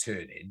steward took a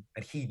turn in,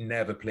 and he'd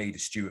never played a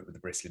steward with the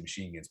bristling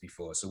machine guns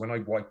before. So when I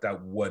wiped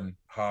out one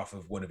half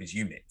of one of his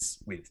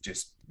units with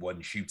just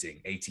one shooting,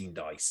 18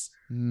 dice,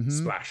 Mm-hmm.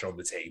 splash on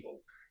the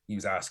table, he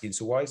was asking,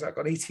 "So why has that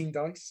got 18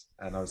 dice?"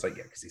 And I was like,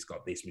 "Yeah, because it's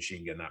got this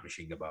machine gun, that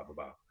machine gun, blah blah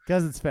blah."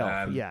 Because it's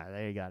filth. Yeah,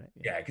 there you got it.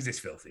 Yeah, because it's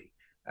filthy.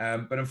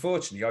 But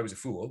unfortunately, I was a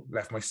fool,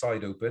 left my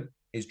side open.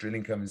 His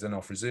drilling comes in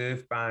off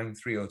reserve, bang,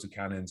 3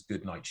 autocannons,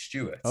 good night,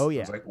 Stuart. Oh, yeah.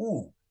 I was like,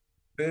 ooh,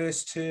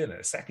 first turn,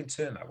 a second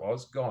turn that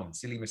was, gone.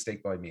 Silly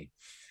mistake by me.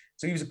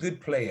 So he was a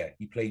good player.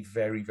 He played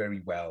very,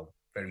 very well,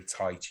 very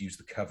tight, used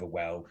the cover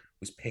well,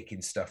 was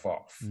picking stuff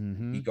off.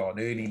 Mm-hmm. He got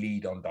an early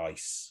lead on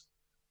dice.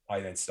 I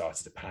then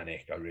started to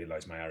panic. I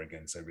realized my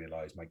arrogance. I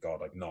realized, my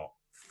God, I've not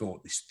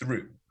thought this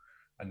through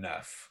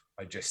enough.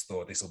 I just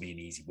thought this will be an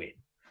easy win.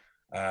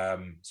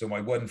 So my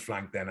one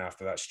flank then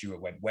after that,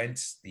 Stuart went.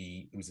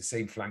 It was the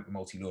same flank, the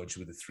multi-launcher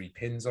with the 3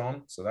 pins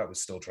on. So that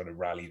was still trying to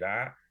rally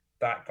that.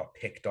 That got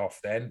picked off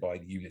then by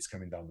the units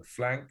coming down the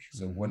flank.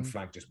 So one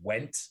flank just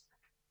went,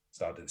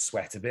 started to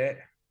sweat a bit,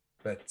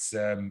 but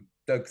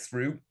dug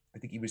through. I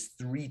think he was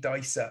 3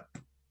 dice up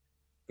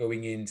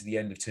going into the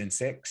end of turn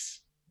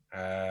 6.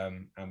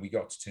 And we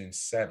got to turn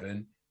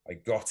 7. I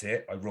got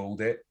it. I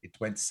rolled it. It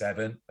went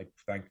 7. I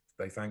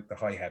thanked the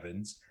high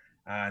heavens.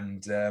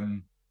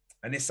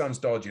 And this sounds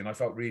dodgy, and I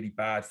felt really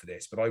bad for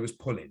this, but I was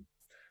pulling,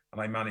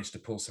 and I managed to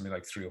pull something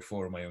like 3 or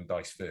 4 of my own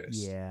dice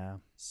first. Yeah.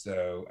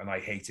 So, and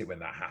I hate it when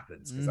that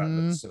happens, because that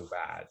looks so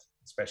bad,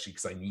 especially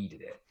because I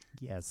needed it.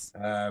 Yes.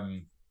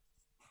 And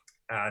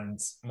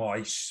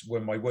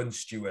when my one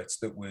Stuart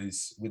that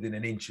was within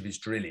an inch of his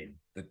drilling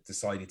that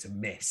decided to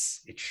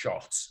miss its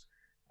shot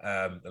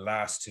the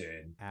last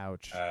turn.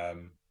 Ouch.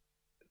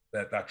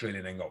 That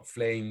drilling then got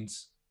flamed.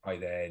 I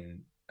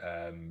then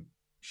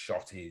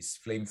shot his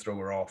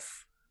flamethrower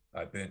off.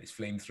 I burnt his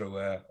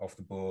flamethrower off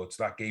the board.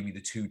 So that gave me the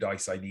 2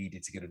 dice I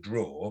needed to get a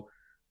draw.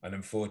 And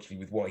unfortunately,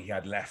 with what he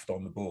had left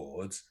on the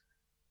board,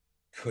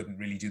 couldn't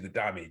really do the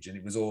damage. And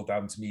it was all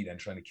down to me then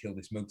trying to kill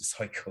this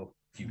motorcycle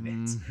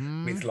unit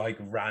with like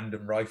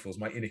random rifles,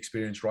 my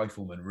inexperienced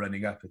rifleman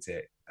running up at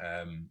it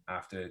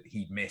after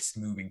he'd missed,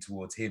 moving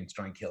towards him to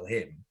try and kill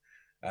him,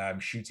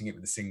 shooting it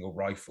with a single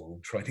rifle,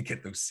 trying to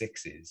get those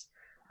 6s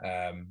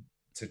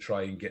to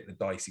try and get the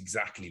dice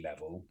exactly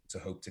level to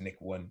hope to nick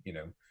one,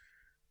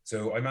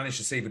 So I managed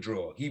to save a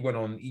draw. He went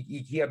on,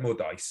 he had more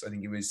dice. I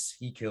think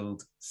he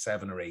killed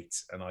 7 or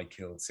 8 and I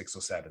killed 6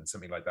 or 7,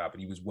 something like that. But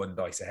he was 1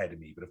 dice ahead of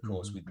me. But of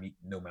course, with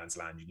no man's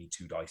land, you need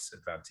 2 dice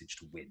advantage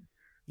to win.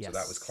 Yes. So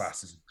that was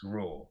classed as a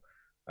draw.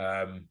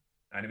 And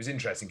it was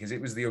interesting because it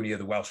was the only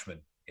other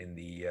Welshman in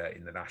the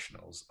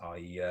Nationals.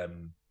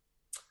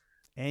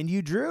 And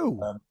you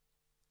drew.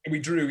 We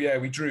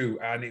drew.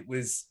 And it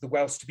was the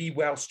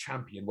Welsh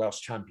champion,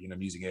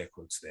 I'm using air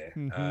quotes there.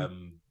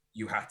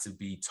 You had to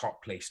be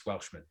top placed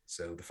Welshman.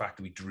 So the fact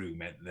that we drew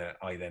meant that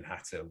I then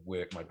had to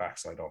work my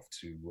backside off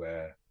to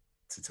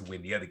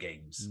win the other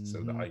games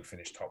so that I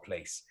finished top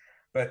place.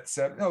 But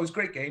no, it was a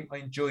great game. I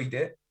enjoyed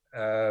it.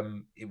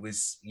 It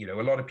was, a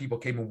lot of people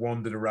came and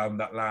wandered around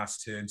that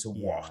last turn to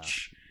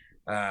watch.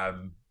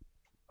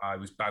 I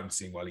was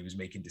bouncing while he was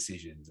making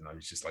decisions and I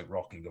was just like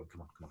rocking, going,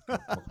 come on.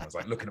 I was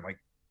like looking at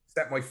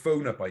set my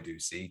phone up, I do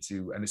see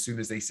and as soon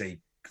as they say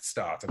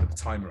start, I put the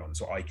timer on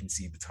so I can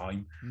see the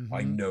time.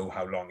 I know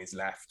how long is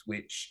left,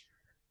 which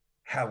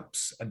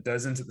helps and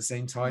doesn't at the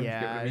same time. Yeah, you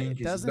get what I mean?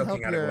 it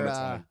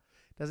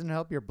doesn't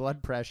help your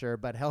blood pressure,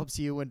 but helps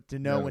you when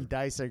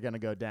dice are going to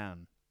go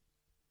down.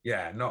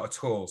 Yeah, not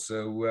at all.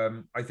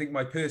 So I think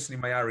my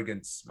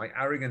arrogance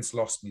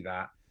lost me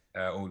that,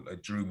 or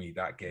drew me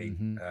that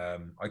game.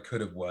 I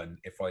could have won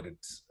if I'd had,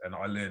 and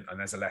I learned, and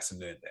there's a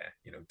lesson learned there.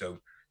 Don't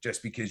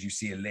just because you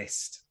see a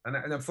list, and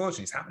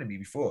unfortunately, it's happened to me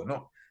before.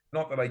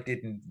 Not that I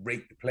didn't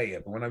rate the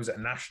player, but when I was at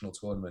a national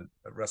tournament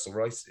at Russell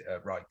Wrights,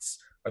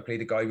 I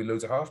played a guy with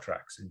loads of half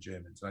tracks in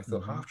Germans, and I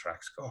thought half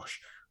tracks, gosh,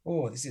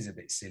 this is a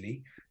bit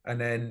silly. And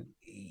then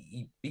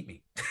he beat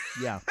me.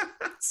 Yeah.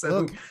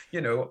 So Look,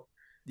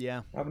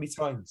 yeah. How many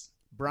times?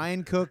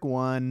 Brian Cook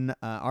won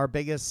our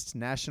biggest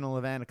national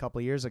event a couple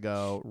of years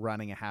ago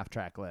running a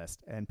half-track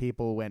list. And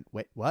people went,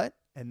 wait, what?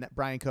 And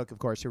Brian Cook, of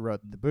course, who wrote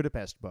the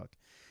Budapest book.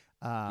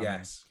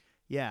 Yes.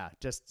 Yeah,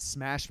 just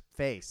smashed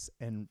face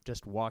and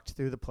just walked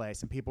through the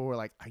place. And people were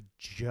like, I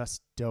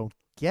just don't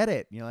get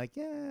it. And you're like,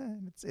 yeah,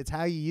 it's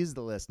how you use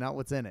the list, not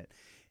what's in it.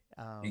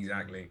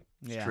 Exactly.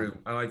 It's true.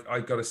 And I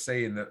got to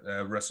say in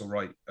that Russell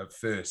Wright at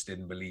first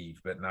didn't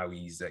believe, but now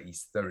he's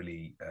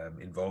thoroughly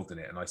involved in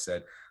it. And I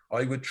said,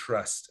 I would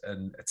trust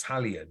an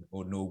Italian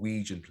or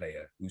Norwegian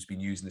player who's been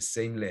using the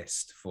same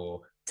list for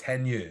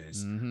 10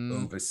 years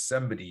over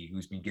somebody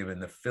who's been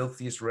given the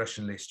filthiest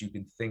Russian list you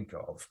can think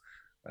of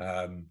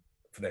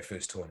for their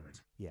first tournament.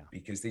 Yeah.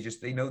 Because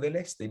they know their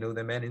list. They know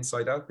their men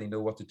inside out. They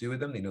know what to do with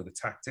them. They know the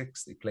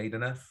tactics. They played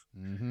enough.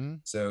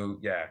 So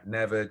yeah,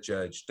 never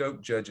judge.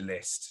 Don't judge a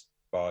list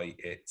by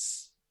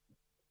its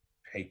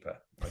paper.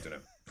 I don't know.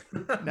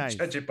 Nice.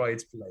 Judge it by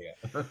its player.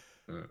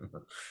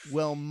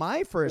 Well,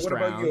 my first What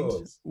about round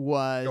yours? Go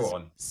was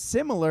on.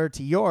 similar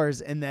to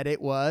yours in that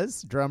it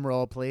was, drum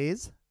roll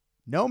please,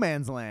 No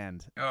Man's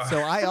Land. Oh. So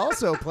I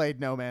also played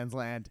No Man's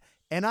Land,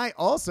 and I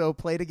also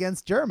played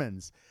against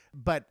Germans.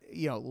 But,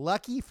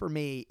 lucky for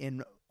me,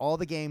 in all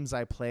the games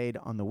I played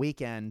on the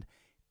weekend,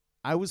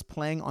 I was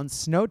playing on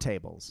snow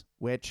tables,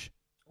 which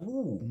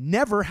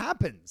never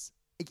happens.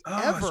 It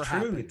ever it's true.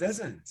 happens. It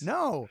doesn't.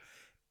 No.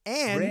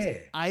 And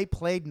Rare. I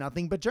played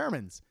nothing but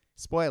Germans.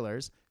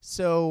 Spoilers.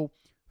 So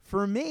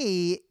for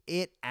me,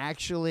 it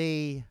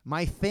actually,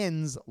 my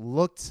Finns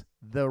looked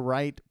the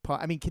right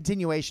part. I mean,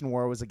 continuation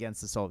war was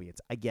against the Soviets.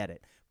 I get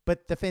it.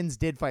 But the Finns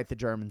did fight the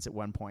Germans at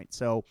one point.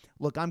 So,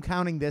 look, I'm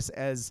counting this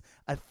as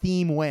a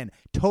theme win.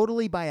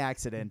 Totally by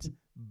accident,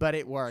 but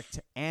it worked.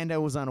 And I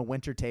was on a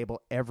winter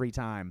table every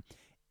time.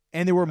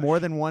 And there were more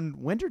than one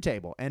winter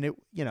table. And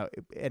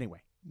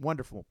anyway,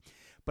 wonderful.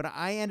 But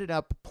I ended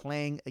up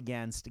playing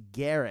against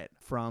Garrett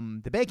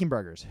from the Bacon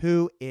Burgers,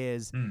 who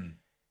is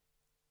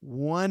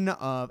one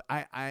of,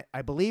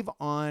 I believe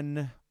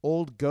on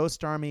old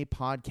Ghost Army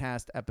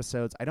podcast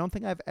episodes, I don't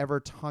think I've ever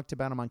talked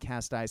about him on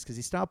Cast Ice because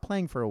he stopped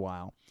playing for a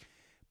while.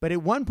 But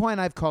at one point,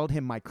 I've called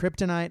him my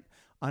kryptonite.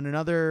 On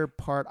another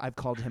part, I've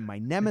called him my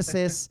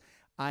nemesis.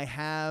 I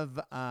have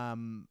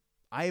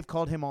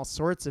called him all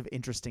sorts of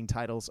interesting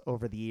titles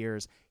over the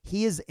years.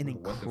 He is an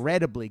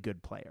incredibly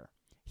good player.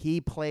 He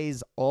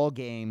plays all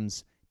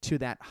games to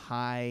that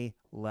high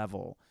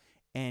level,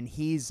 and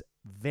he's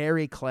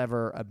very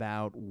clever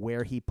about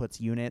where he puts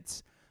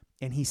units,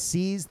 and he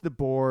sees the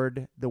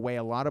board the way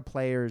a lot of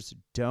players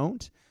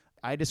don't.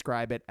 I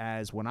describe it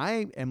as when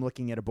I am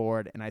looking at a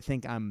board and I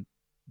think I'm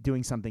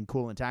doing something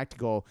cool and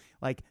tactical,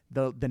 like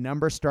the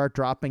numbers start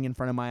dropping in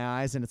front of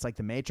my eyes and it's like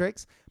the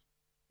Matrix.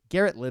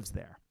 Garrett lives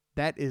there.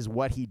 That is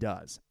what he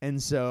does.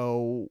 And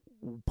so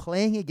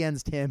playing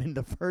against him in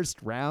the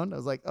first round, I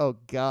was like, oh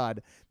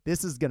God,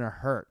 this is going to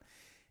hurt.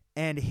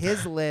 And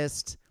his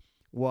list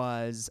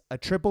was a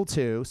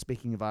 222,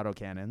 speaking of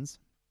autocannons,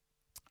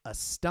 a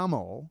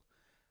Stummel,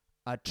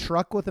 a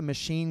truck with a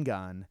machine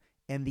gun,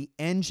 and the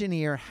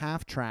engineer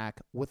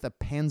half-track with a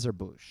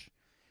Panzerbusch.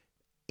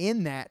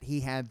 In that, he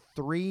had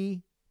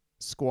 3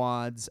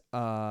 squads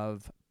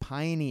of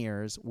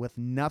pioneers with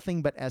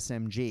nothing but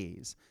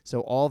SMGs,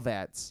 so all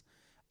vets,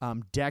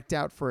 decked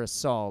out for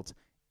assault,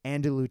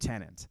 and a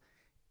lieutenant,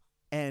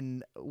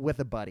 and with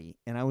a buddy.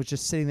 And I was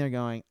just sitting there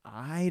going,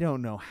 I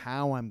don't know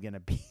how I'm going to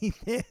beat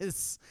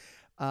this,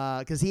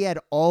 because he had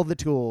all the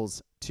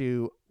tools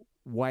to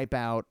wipe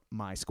out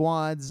my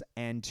squads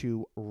and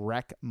to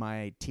wreck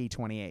my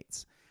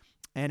T-28s.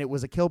 And it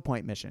was a kill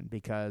point mission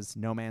because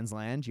No Man's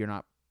Land,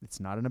 it's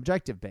not an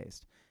objective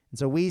based. And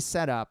so we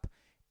set up,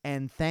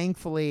 and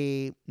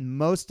thankfully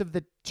most of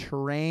the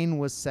terrain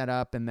was set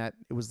up in that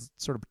it was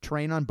sort of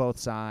terrain on both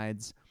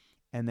sides.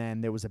 And then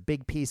there was a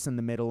big piece in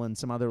the middle and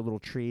some other little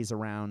trees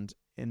around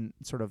in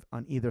sort of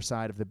on either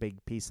side of the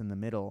big piece in the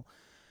middle.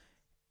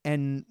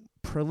 And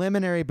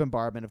preliminary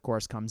bombardment, of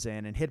course, comes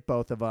in and hit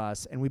both of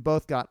us, and we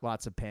both got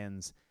lots of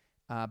pins.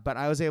 But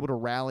I was able to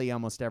rally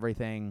almost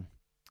everything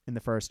in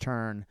the first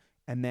turn,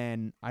 and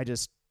then I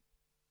just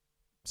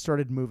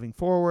started moving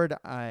forward.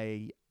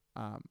 I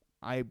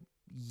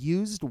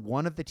used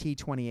one of the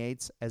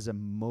T-28s as a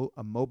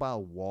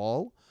mobile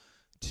wall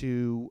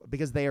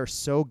because they are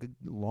so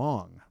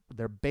long.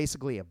 They're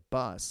basically a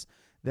bus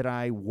that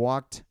I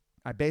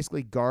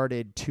basically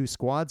guarded 2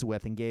 squads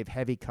with and gave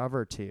heavy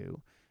cover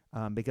to.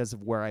 Because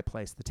of where I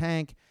placed the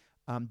tank.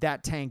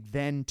 That tank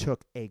then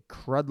took a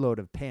crudload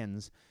of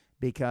pins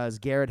because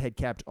Garrett had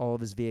kept all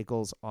of his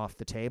vehicles off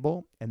the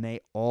table, and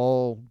they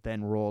all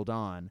then rolled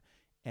on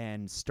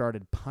and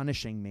started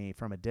punishing me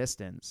from a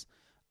distance.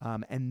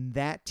 And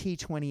that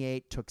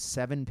T-28 took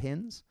 7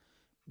 pins,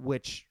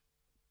 which,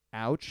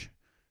 ouch.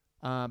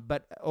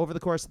 But over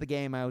the course of the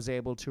game, I was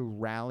able to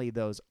rally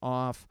those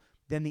off.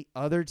 Then the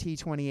other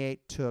T-28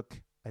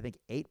 took, I think,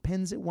 8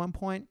 pins at one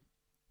point,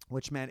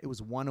 which meant it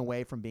was 1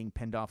 away from being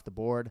pinned off the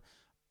board.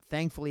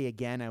 Thankfully,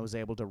 again, I was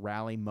able to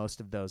rally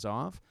most of those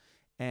off.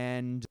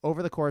 And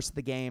over the course of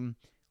the game,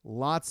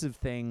 lots of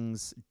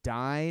things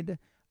died.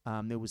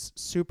 There was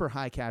super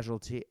high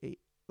casualty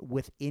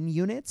within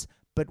units,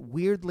 but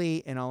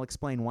weirdly, and I'll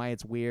explain why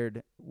it's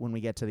weird when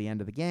we get to the end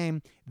of the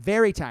game,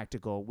 very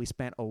tactical. We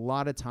spent a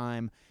lot of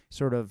time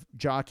sort of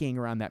jockeying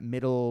around that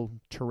middle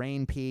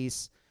terrain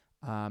piece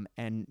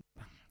and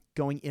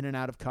going in and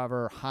out of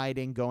cover,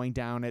 hiding, going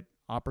down at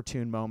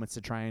opportune moments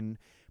to try and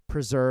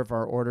preserve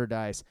our order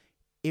dice.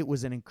 It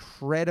was an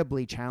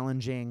incredibly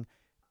challenging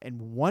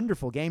and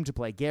wonderful game to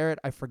play. Garrett,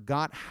 I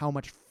forgot how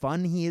much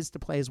fun he is to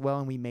play as well,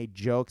 and we made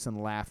jokes and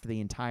laughed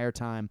the entire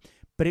time,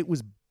 but it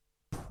was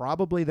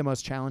probably the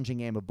most challenging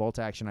game of bolt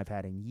action I've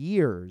had in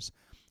years.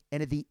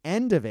 And at the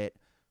end of it,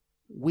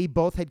 we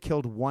both had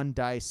killed 1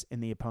 dice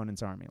in the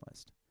opponent's army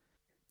list.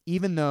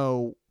 Even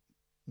though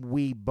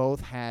we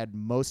both had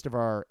most of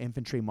our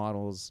infantry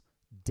models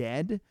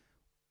dead,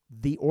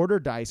 the order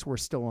dice were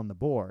still on the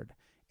board,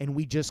 and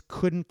we just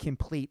couldn't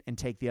complete and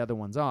take the other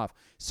ones off.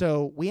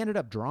 So we ended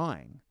up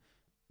drawing,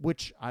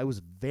 which I was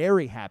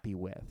very happy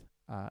with.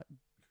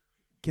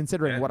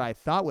 considering what I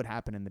thought would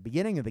happen in the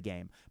beginning of the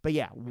game. But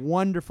yeah,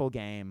 wonderful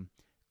game,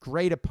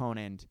 great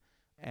opponent,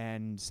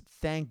 and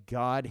thank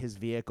God his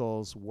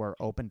vehicles were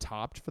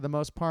open-topped for the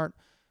most part,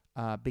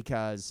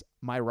 because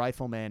my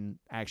riflemen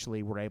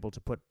actually were able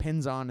to put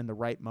pins on in the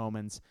right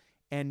moments.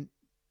 And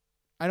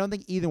I don't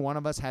think either one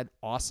of us had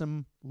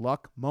awesome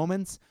luck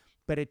moments,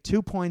 but at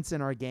 2 points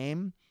in our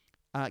game,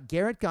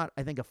 Garrett got,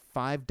 I think, a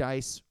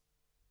 5-dice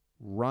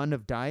run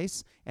of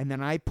dice, and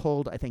then I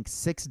pulled, I think,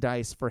 6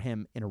 dice for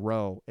him in a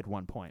row at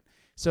one point.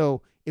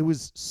 So it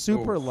was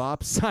super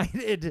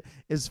lopsided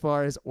as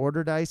far as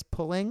order dice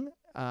pulling,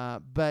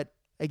 but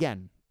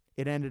again,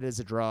 it ended as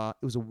a draw.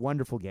 It was a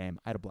wonderful game.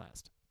 I had a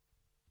blast.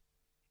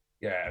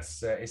 Yeah,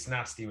 it's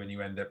nasty when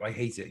you end up, I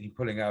hate it, you're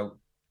pulling out,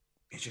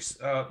 it's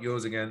just,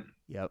 yours again.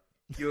 Yep.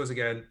 Yours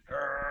again.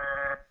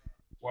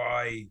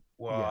 Why?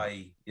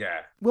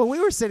 Yeah. Well, we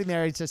were sitting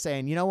there just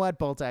saying, you know what?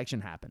 Bolt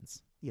action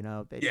happens.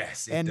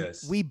 Yes, it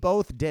does. We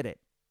both did it.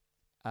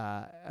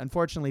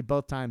 Unfortunately,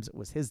 both times it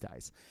was his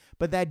dice.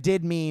 But that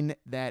did mean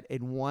that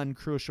in one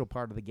crucial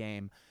part of the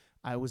game,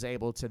 I was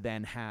able to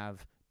then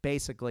have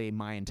basically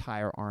my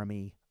entire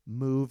army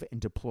move and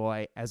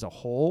deploy as a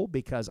whole,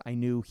 because I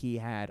knew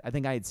I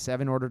think I had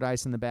 7 order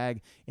dice in the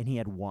bag and he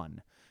had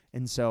 1.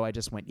 And so I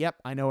just went, yep,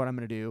 I know what I'm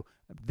going to do.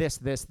 This,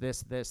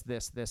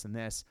 and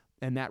this.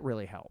 And that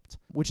really helped,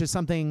 which is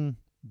something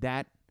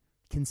that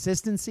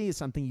consistency is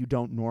something you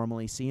don't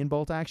normally see in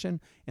bolt action.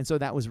 And so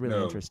that was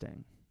really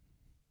interesting.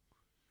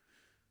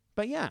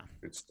 But yeah,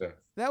 good stuff.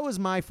 That was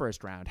my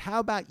first round. How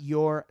about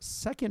your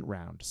second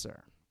round,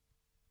 sir?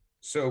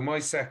 So my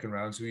second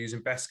round, so we're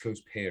using best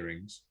coast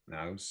pairings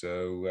now.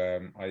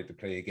 So I had to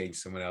play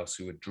against someone else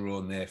who had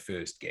drawn their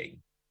first game.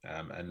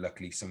 And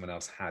luckily someone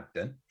else had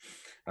done.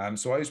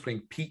 So I was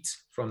playing Pete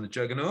from the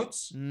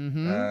Juggernauts.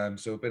 Mm-hmm.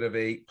 So a bit of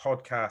a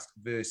podcast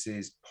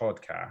versus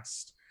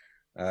podcast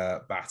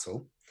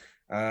battle.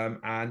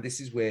 And this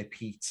is where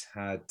Pete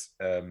had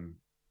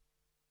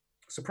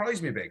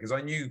surprised me a bit, because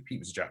I knew Pete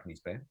was a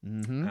Japanese player.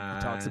 Mm-hmm.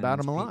 He talks about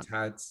him a lot.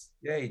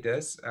 Yeah, he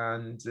does.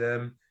 And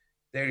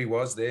there he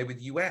was there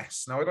with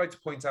US. Now, I'd like to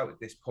point out at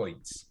this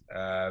point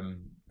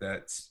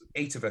that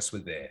 8 of us were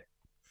there.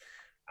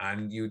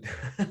 And you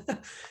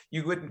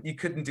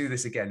couldn't do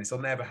this again. This will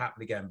never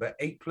happen again. But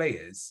 8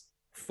 players,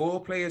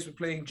 4 players were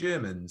playing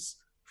Germans,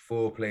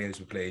 4 players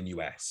were playing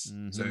US.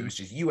 Mm-hmm. So it was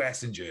just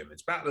US and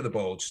Germans, Battle of the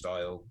Bulge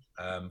style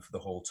for the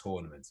whole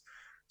tournament.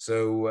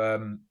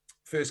 So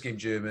first game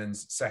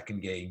Germans,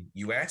 second game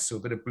US, so a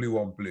bit of blue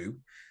on blue.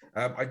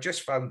 I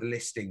just found the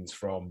listings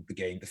from the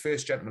game. The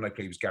first gentleman I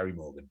played was Gary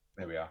Morgan.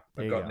 There we are.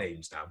 I've got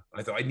names now.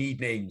 I thought I need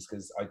names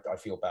because I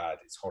feel bad.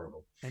 It's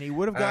horrible. And he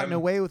would have gotten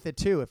away with it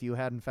too if you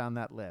hadn't found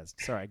that list.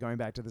 Sorry, going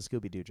back to the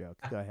Scooby-Doo joke.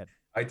 Go ahead.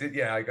 I did.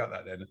 Yeah, I got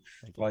that then.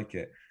 Like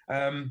it.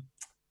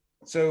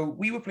 So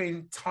we were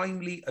playing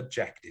timely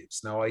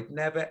objectives. Now, I'd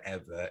never,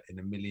 ever in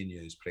a million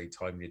years played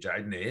timely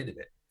objectives. I'd never heard of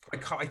it.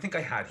 I think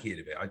I had heard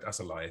of it. That's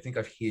a lie. I think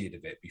I've heard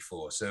of it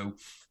before. So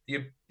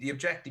the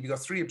objective, you've got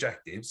 3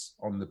 objectives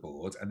on the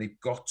board, and they've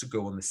got to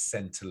go on the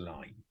center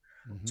line,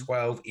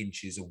 12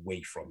 inches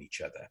away from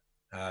each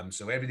other.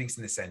 So everything's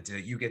in the center.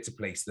 You get to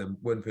place them.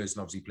 One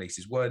person obviously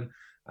places 1.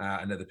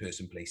 Another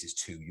person places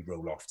 2. You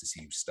roll off to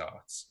see who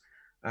starts.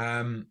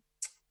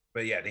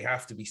 But yeah, they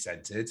have to be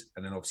centered,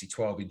 and then obviously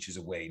 12 inches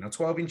away. Now,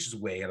 12 inches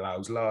away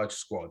allows large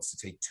squads to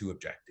take 2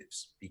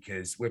 objectives,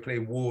 because we're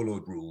playing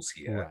warlord rules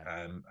here.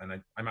 Right. And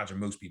I imagine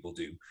most people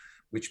do,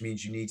 which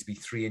means you need to be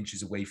 3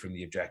 inches away from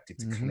the objective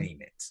to claim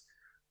it.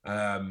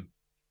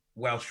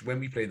 When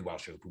we play the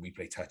Welsh Open, we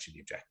play touching the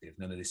objective.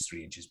 None of this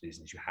 3 inches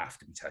business. You have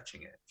to be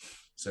touching it.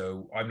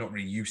 So I'm not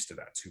really used to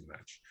that too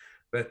much.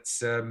 But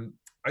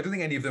I don't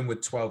think any of them were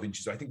 12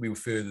 inches. I think we were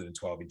further than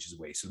 12 inches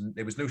away. So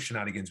there was no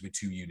shenanigans with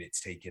 2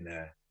 units taking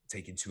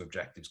 2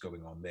 objectives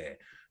going on there.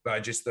 But I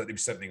just thought it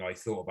was something I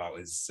thought about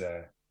as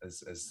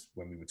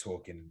when we were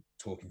talking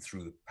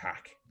through the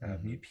pack,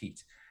 me and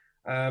Pete.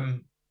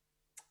 And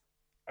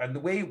the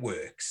way it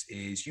works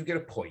is you get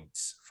a point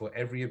for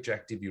every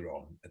objective you're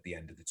on at the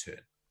end of the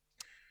turn.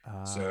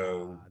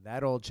 So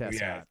that old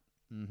chestnut.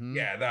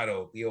 Yeah,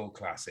 the old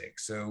classic.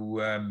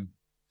 So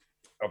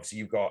obviously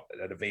you've got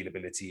an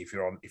availability. If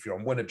you're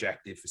on 1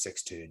 objective for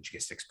 6 turns, you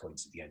get 6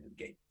 points at the end of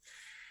the game.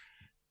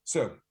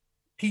 So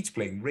Pete's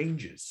playing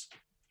Rangers.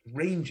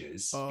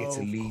 Rangers get to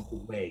lead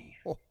the way.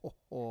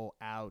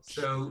 Ouch.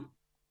 So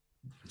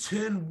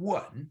turn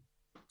one,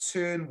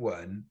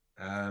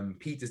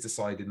 Pete has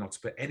decided not to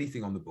put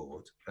anything on the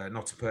board,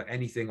 not to put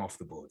anything off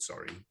the board,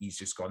 sorry. He's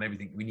just gone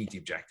everything. We need the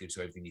objective,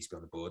 so everything needs to be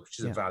on the board, which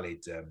is a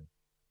valid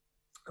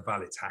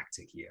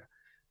tactic here.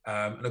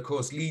 And of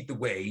course, lead the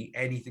way,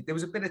 anything. There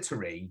was a bit of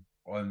terrain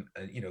on,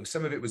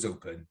 some of it was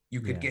open. You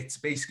could get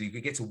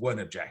to 1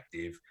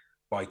 objective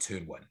by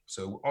turn 1.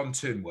 So on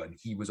turn 1,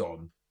 he was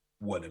on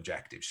 1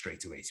 objective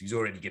straight away. So he was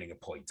already getting a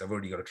point. I've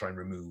already got to try and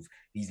remove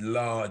these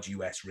large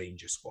US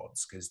Ranger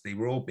squads because they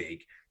were all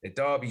big. They're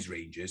Derby's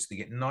Rangers. They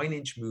get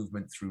 9-inch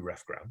movement through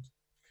rough ground.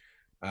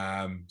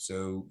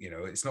 So,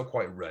 it's not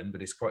quite a run,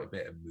 but it's quite a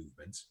bit of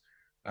movement.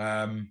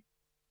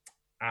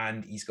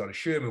 And he's got a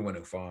Sherman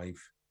 105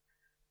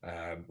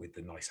 with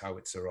the nice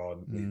howitzer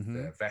on,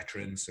 with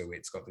veterans, so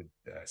it's got the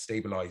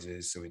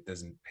stabilizers, so it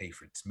doesn't pay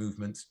for its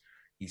movement.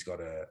 He's got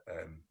a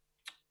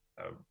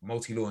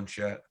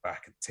multi-launcher at the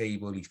back of the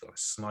table. He's got a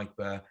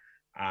sniper,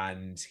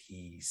 and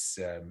he's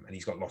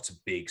got lots of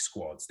big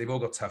squads. They've all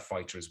got tough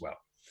fighter as well.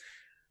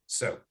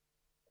 So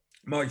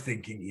my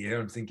thinking here,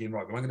 I'm thinking,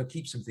 right, well, I'm going to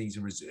keep some things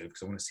in reserve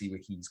because I want to see where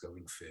he's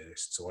going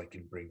first, so I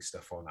can bring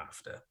stuff on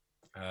after.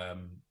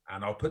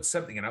 And I'll put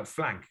something in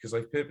outflank because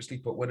I've purposely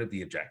put one of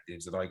the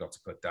objectives that I got to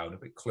put down a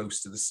bit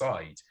close to the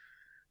side.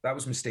 That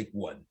was mistake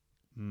one.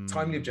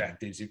 Timely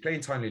objectives, if you're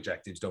playing timely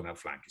objectives, don't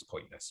outflank. It's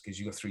pointless because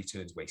you got 3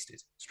 turns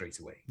wasted straight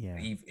away. Yeah.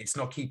 It's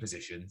not key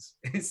positions.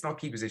 It's not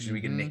key positions.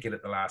 We can nick it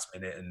at the last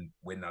minute and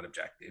win that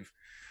objective.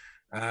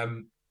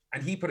 And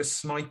he put a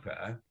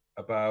sniper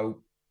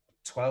about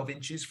 12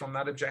 inches from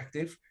that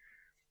objective.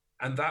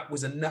 And that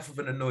was enough of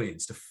an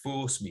annoyance to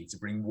force me to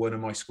bring one of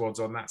my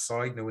squads on that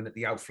side, knowing that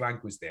the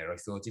outflank was there. I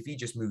thought if he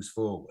just moves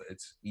forward,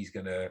 he's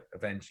going to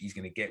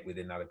get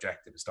within that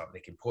objective and start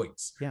nicking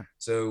points. Yeah.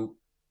 So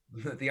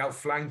the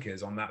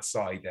outflankers on that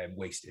side then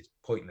wasted.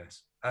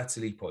 Pointless.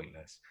 Utterly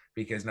pointless.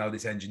 Because now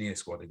this engineer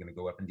squad are going to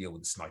go up and deal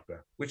with the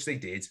sniper, which they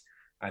did.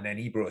 And then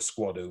he brought a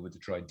squad over to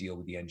try and deal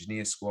with the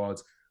engineer squad,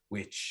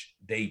 which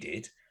they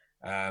did.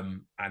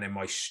 And then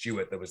my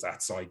Stuart that was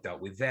that side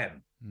dealt with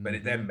them. But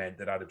it then meant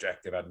that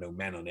objective had no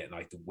men on it, and I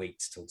had to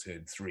wait till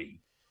turn 3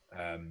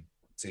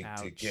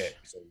 to get.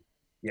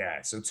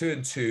 So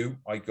turn 2,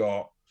 I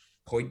got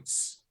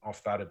points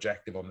off that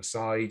objective on the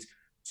side.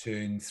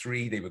 Turn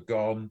 3, they were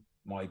gone.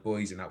 My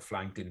boys in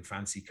outflank didn't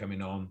fancy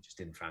coming on, just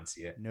didn't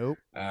fancy it. Nope.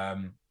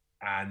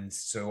 And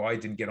so I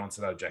didn't get onto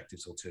that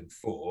objective till turn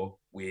 4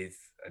 with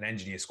an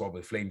engineer squad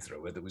with a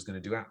flamethrower that was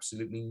going to do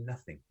absolutely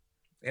nothing.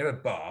 They had a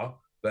bar,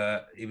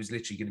 but it was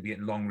literally going to be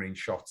getting long-range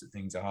shots at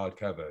things at hard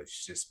cover.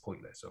 It's just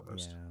pointless,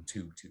 almost. Yeah.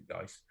 Two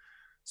dice.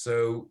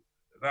 So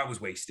that was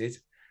wasted.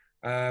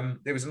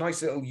 There was a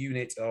nice little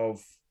unit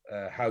of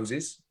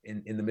houses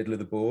in the middle of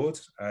the board,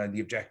 and the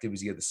objective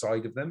was the other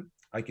side of them.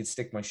 I could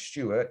stick my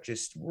Stuart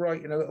just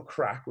right in a little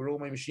crack where all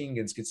my machine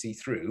guns could see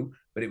through,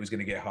 but it was going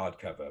to get hard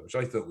cover, which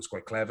I thought was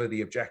quite clever.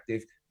 The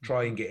objective,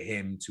 try and get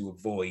him to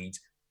avoid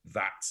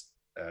that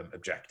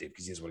objective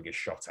because he doesn't want to get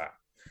shot at.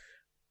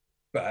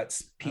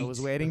 But Pete, I was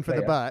waiting for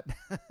the but.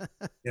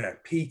 Yeah,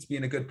 Pete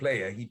being a good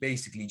player, he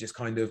basically just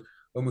kind of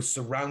almost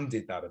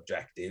surrounded that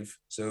objective.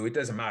 So it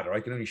doesn't matter. I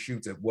can only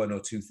shoot at 1 or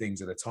 2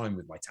 things at a time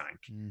with my tank.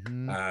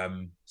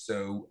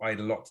 So I had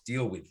a lot to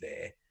deal with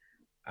there.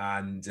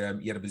 And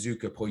he had a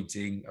bazooka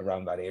pointing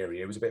around that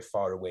area. It was a bit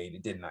far away and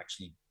it didn't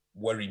actually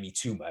worry me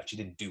too much. It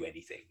didn't do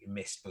anything. It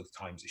missed both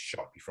times it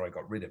shot before I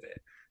got rid of it.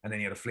 And then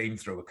he had a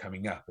flamethrower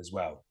coming up as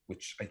well,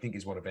 which I think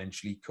is what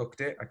eventually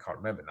cooked it. I can't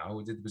remember now.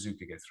 Or did the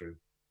bazooka get through?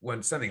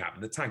 When something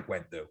happened, the tank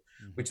went though,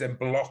 which then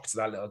blocked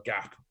that little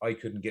gap I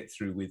couldn't get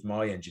through with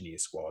my engineer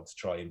squad to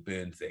try and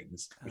burn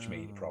things, which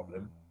made a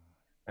problem.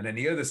 And then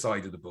the other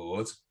side of the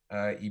board,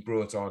 he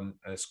brought on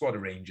a squad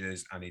of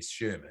Rangers and his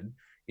Sherman.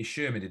 His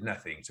Sherman did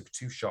nothing. He took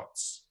 2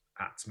 shots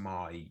at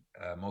my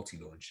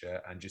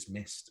multi-launcher and just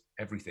missed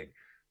everything.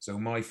 So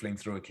my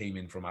flamethrower came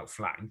in from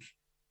outflank,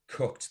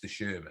 cooked the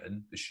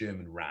Sherman. The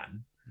Sherman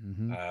ran.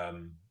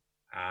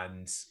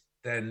 And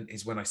then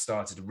is when I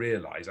started to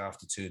realize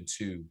after turn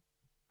 2,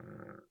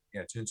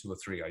 turn 2 or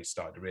 3, I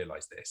started to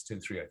realize this. Turn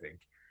 3, I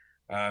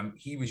think.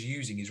 He was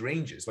using his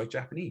Rangers like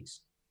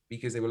Japanese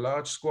because they were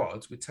large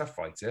squads with tough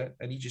fighter,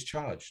 and he just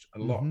charged a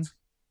lot.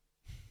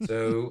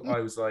 So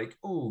I was like,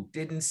 oh,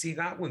 didn't see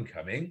that one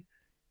coming.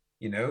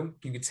 You know,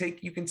 you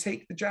can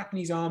take the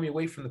Japanese army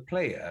away from the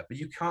player, but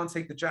you can't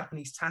take the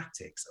Japanese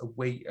tactics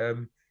away.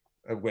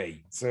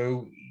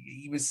 So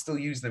he was still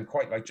using them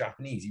quite like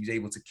Japanese. He was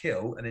able to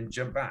kill and then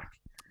jump back.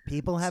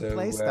 People have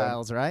play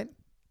styles, right?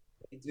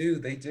 They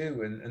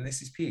do. And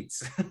this is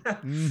Pete's.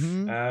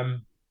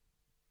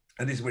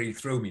 And this is where you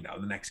throw me now.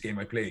 The next game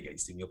I play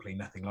against him, you'll play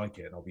nothing like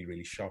it, and I'll be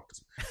really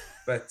shocked.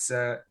 But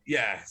so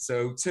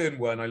turn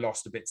 1, I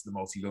lost a bit to the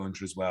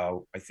multi-launcher as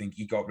well. I think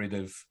he got rid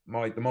of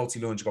the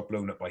multi-launcher got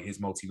blown up by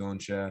his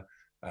multi-launcher.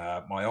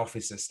 My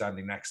officer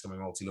standing next to my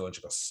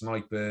multi-launcher got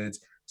sniped,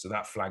 so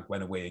that flank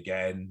went away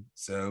again.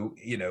 So,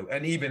 you know,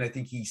 and even I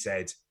think he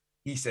said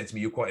to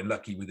me, you're quite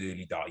unlucky with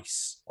early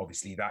dice.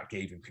 Obviously, that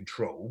gave him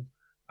control.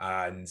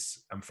 And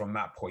from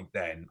that point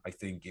then, I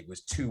think it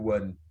was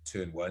 2-1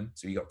 turn 1.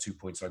 So he got 2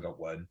 points, I got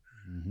 1.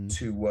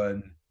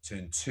 2-1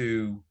 turn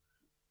 2,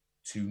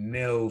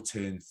 2-0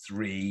 turn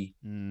 3,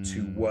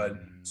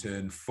 2-1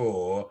 turn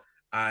 4.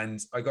 And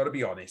I got to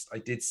be honest, I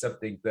did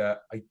something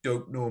that I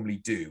don't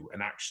normally do,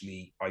 and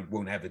actually I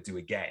won't ever do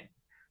again.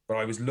 But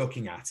I was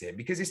looking at it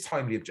because it's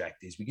timely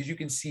objectives, because you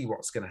can see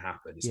what's going to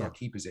happen. It's not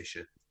key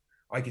position.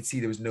 I could see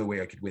there was no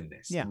way I could win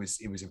this. It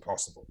was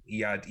impossible. He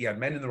had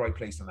men in the right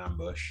place on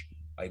ambush.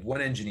 I had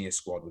 1 engineer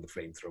squad with a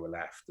flamethrower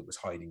left that was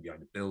hiding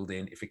behind a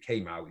building. If it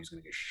came out, he was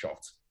going to get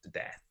shot to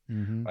death.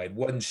 I had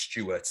 1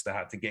 Stuart that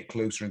had to get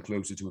closer and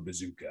closer to a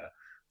bazooka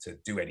to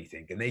do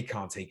anything, and they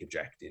can't take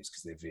objectives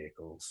because they're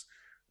vehicles.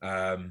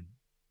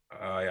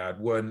 I had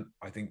one.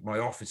 I think my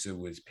officer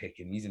was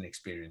picking. He's an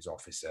experienced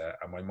officer,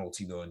 and my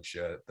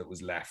multi-launcher that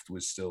was left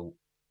was still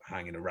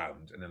hanging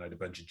around. And then I had a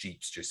bunch of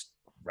jeeps just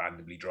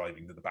randomly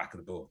driving to the back of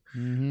the board.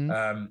 Mm-hmm.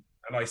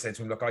 And I said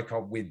to him, "Look, I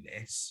can't win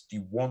this. Do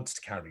you want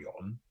to carry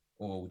on,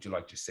 or would you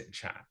like to sit and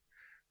chat?"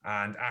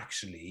 And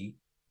actually,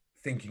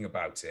 thinking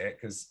about it,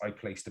 because I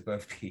placed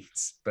above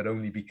Pete, but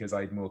only because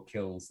I had more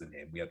kills than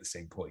him. We had the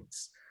same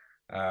points.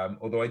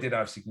 Although I did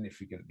have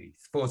significantly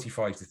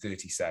 45 to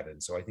 37.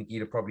 So I think he'd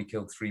have probably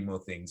killed 3 more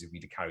things if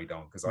we'd have carried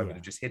on, because I would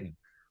have just hidden.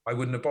 I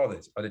wouldn't have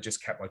bothered. I'd have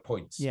just kept my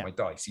points, my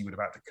dice. He would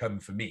have had to come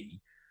for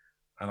me.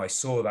 And I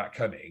saw that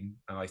coming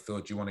and I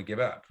thought, do you want to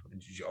give up?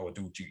 And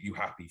you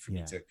happy for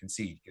me to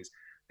concede? Because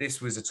this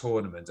was a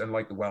tournament,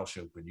 unlike the Welsh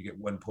Open, you get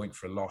 1 point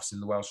for a loss in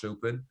the Welsh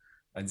Open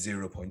and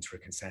 0 points for a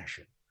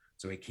concession.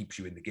 So it keeps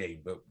you in the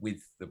game. But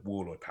with the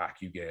Warlord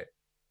pack, you get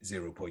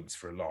 0 points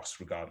for a loss,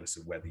 regardless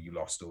of whether you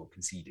lost or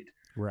conceded.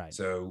 Right.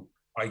 So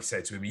I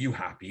said to him, "Are you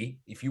happy?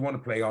 If you want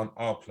to play on,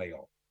 I'll play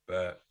on."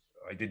 But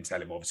I didn't tell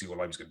him, obviously,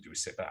 all I was going to do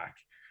was sit back.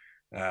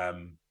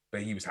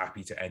 But he was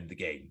happy to end the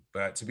game.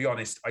 But to be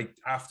honest,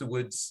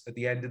 afterwards, at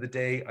the end of the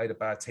day, I had a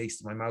bad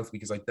taste in my mouth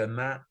because I'd done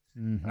that.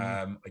 Mm-hmm.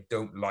 I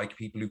don't like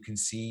people who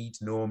concede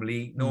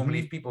normally.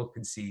 If people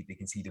concede, they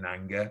concede in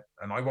anger.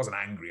 And I wasn't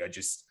angry. I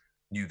just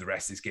knew the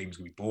rest of this game was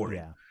going to be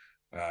boring.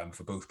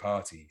 For both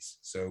parties.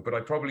 So, but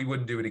I probably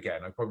wouldn't do it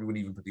again. I probably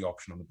wouldn't even put the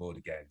option on the board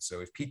again. So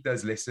if Pete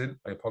does listen,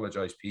 I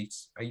apologize, Pete.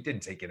 He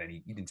didn't take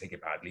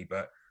it badly,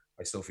 but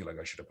I still feel like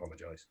I should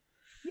apologize.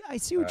 Yeah, I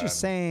see what you're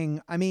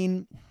saying. I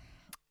mean,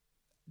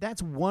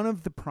 that's one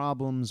of the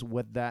problems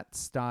with that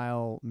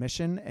style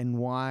mission and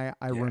why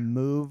I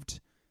removed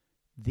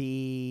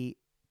the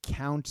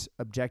count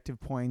objective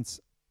points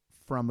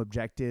from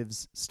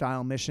objectives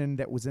style mission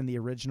that was in the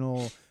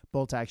original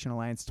Bolt Action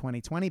Alliance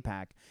 2020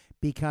 pack,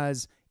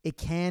 because it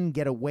can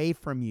get away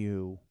from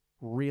you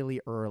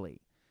really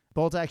early.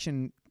 Bolt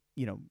Action,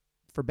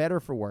 for better or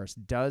for worse,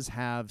 does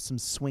have some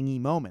swingy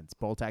moments.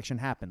 Bolt Action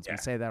happens. We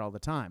say that all the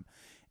time.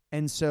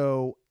 And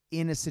so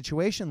in a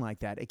situation like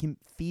that, it can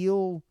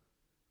feel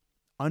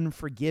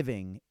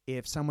unforgiving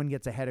if someone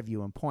gets ahead of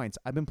you in points.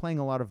 I've been playing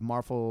a lot of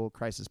Marvel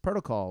Crisis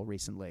Protocol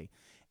recently,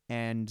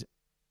 and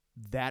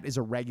that is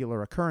a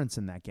regular occurrence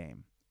in that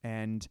game.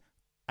 And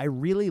I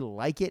really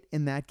like it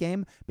in that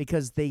game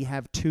because they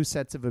have 2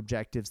 sets of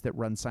objectives that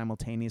run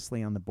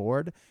simultaneously on the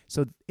board,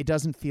 so it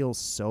doesn't feel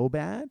so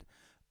bad.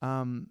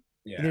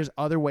 There's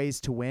other ways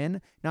to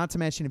win. Not to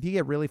mention, if you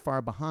get really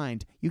far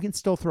behind, you can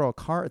still throw a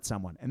car at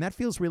someone, and that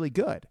feels really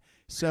good.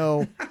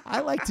 So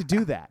I like to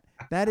do that.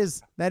 That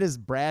is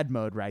Brad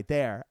mode right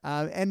there,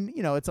 and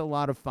it's a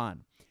lot of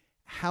fun.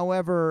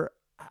 However,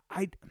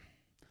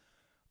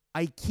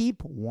 I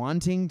keep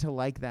wanting to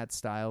like that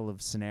style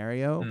of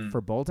scenario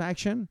for Bolt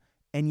Action.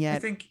 And yet, I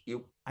think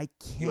you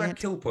add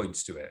kill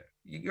points to it.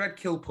 You add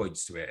kill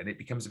points to it, and it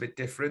becomes a bit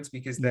different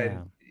because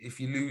then if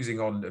you're losing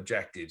on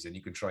objectives, and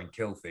you can try and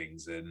kill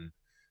things, and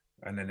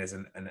then there's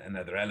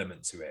another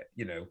element to it.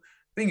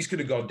 Things could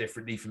have gone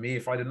differently for me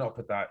if I'd have not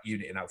put that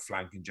unit in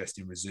outflank and just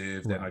in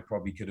reserve. Then I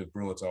probably could have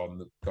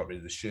got rid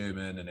of the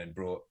Sherman, and then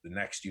brought the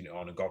next unit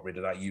on and got rid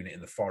of that unit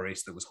in the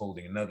forest that was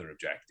holding another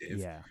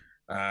objective.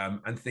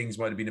 And things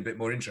might have been a bit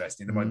more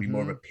interesting. There might be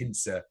more of a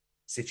pincer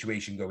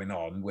situation going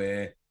on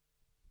where.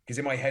 Because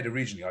in my head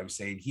originally, I was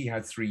saying he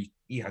had three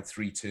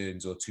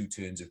turns or 2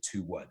 turns of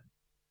 2-1.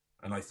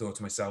 And I thought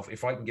to myself,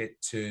 if I can get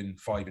turn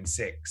 5 and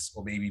 6,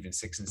 or maybe even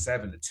 6 and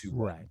 7 at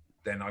 2-1,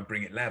 then I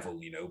bring it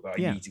level, but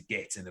I need to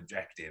get an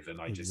objective. And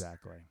it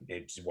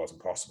just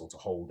wasn't possible to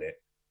hold it.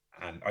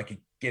 And I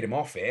could get him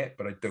off it,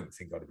 but I don't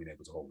think I'd have been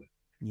able to hold it.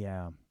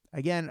 Yeah.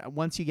 Again,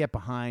 once you get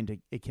behind,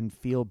 it can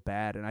feel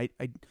bad. And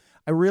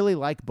I really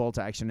like Bolt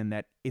Action in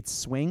that it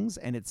swings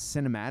and it's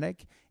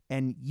cinematic,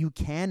 and you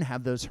can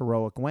have those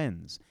heroic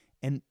wins.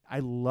 And I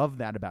love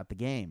that about the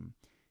game.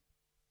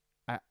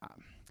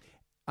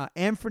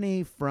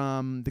 Anthony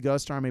from the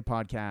Ghost Army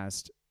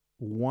podcast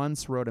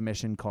once wrote a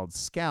mission called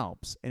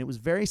Scalps, and it was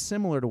very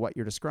similar to what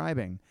you're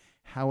describing.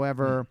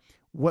 However,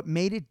 what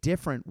made it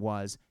different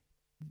was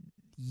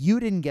you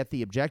didn't get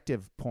the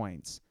objective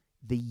points.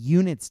 The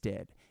units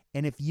did.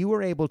 And if you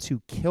were able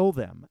to kill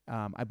them,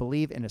 I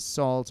believe in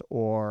assault,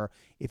 or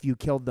if you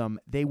killed them,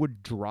 they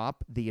would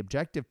drop the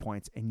objective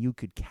points and you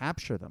could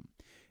capture them.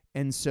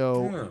 And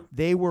so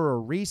they were a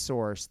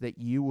resource that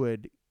you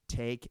would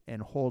take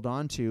and hold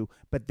on to,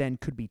 but then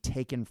could be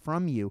taken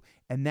from you.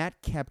 And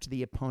that kept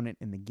the opponent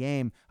in the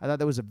game. I thought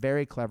that was a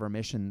very clever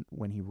mission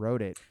when he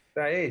wrote it.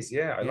 That is,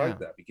 I like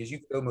that, because you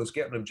could almost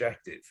get an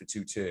objective for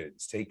 2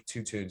 turns, take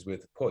 2 turns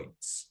worth of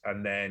points,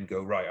 and then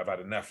go, right, I've had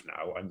enough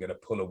now. I'm going to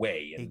pull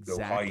away and go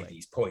hide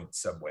these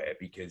points somewhere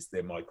because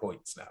they're my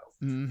points now.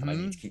 And I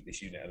need to keep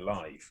this unit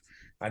alive.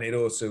 And it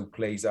also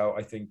plays out,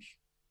 I think,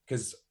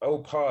 because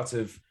part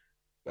of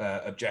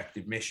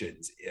objective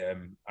missions,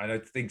 and I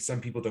think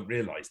some people don't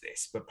realize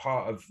this, but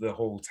part of the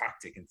whole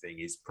tactic and thing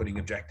is putting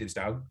objectives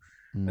down.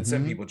 And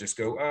some people just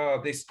go,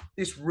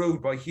 this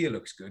road by here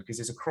looks good because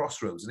there's a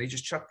crossroads, and they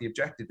just chuck the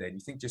objective there. And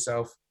you think to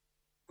yourself,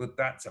 but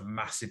that's a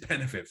massive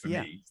benefit for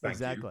me. Thank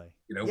exactly.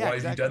 You. Yeah, Why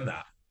exactly. have you done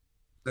that?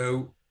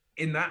 So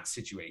in that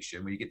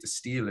situation where you get to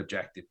steal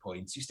objective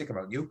points, you stick them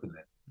out in the open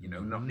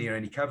then, not near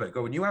any cover.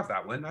 Go, and you have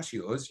that one, that's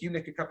yours. You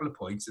nick a couple of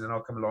points and then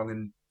I'll come along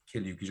and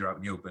kill you because you're out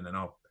in the open, and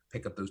I'll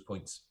pick up those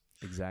points.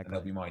 Exactly. And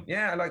they'll be mine.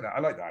 Yeah, I like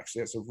that.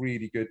 Actually. That's a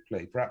really good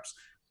play.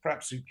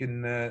 Perhaps you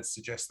can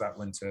suggest that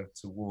one to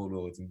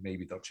Warlords, and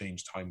maybe they'll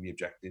change timely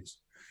objectives.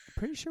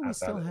 Pretty sure we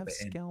still have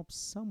scalps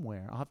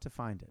somewhere. I'll have to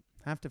find it.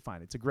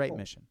 It's a great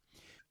mission.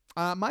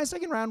 My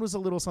second round was a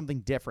little something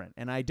different,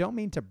 and I don't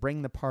mean to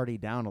bring the party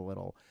down a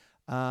little,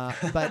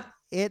 but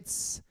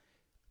it's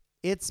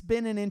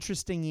been an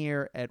interesting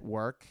year at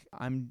work.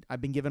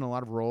 I've been given a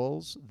lot of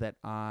roles that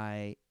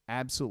I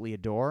absolutely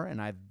adore,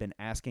 and I've been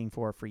asking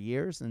for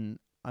years, and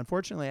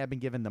unfortunately, I've been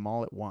given them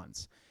all at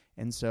once.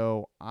 And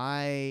so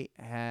I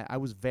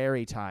was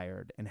very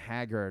tired and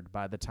haggard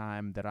by the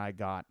time that I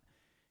got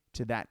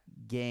to that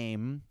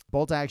game.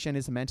 Bolt Action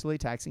is a mentally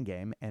taxing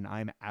game, and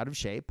I'm out of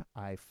shape.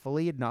 I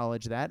fully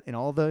acknowledge that. And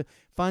all the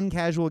fun,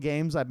 casual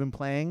games I've been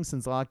playing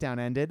since lockdown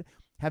ended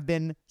have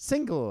been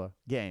single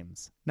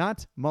games,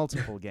 not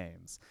multiple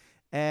games.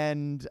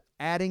 And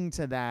adding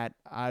to that,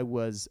 I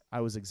was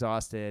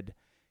exhausted,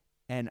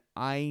 and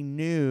I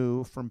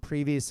knew from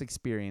previous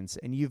experience,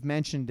 and you've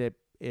mentioned it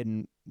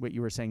in what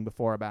you were saying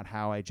before about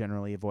how I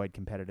generally avoid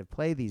competitive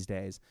play these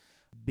days,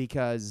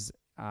 because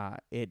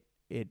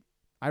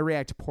I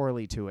react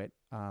poorly to it.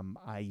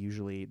 I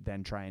usually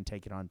then try and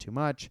take it on too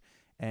much,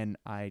 and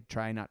I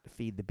try not to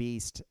feed the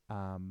beast,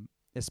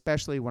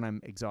 especially when I'm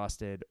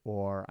exhausted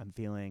or I'm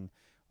feeling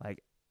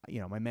like,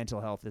 my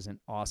mental health isn't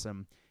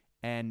awesome.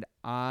 And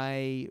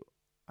I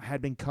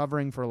had been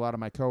covering for a lot of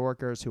my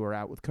coworkers who were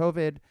out with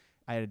COVID.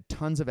 I had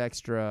tons of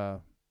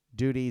extra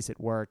duties at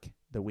work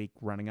the week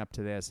running up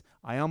to this.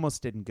 I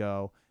almost didn't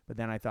go, but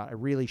then I thought I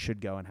really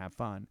should go and have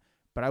fun.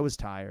 But I was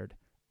tired,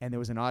 and there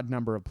was an odd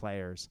number of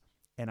players.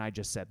 And I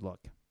just said, look,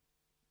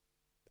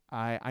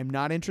 I'm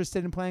not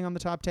interested in playing on the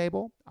top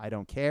table. I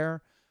don't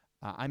care.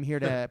 I'm here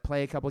to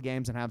play a couple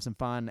games and have some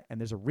fun. And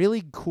there's a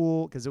really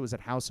cool, because it was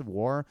at House of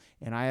War,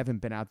 and I haven't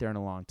been out there in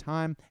a long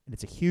time. And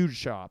it's a huge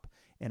shop.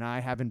 And I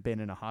haven't been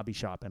in a hobby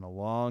shop in a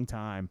long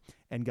time,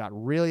 and got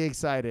really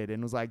excited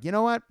and was like, you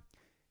know what?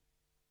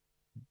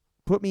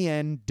 Put me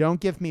in. Don't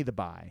give me the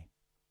bye.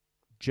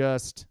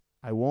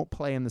 I won't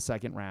play in the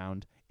second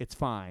round. It's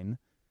fine.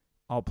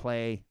 I'll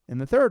play in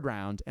the third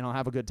round, and I'll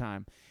have a good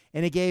time.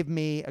 And it gave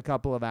me a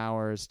couple of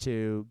hours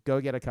to go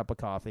get a cup of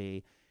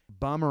coffee,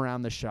 bum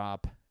around the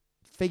shop,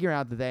 figure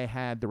out that they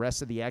had the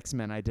rest of the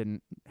X-Men I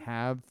didn't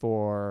have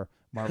for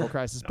Marvel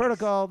Crisis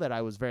Protocol that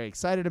I was very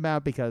excited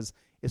about, because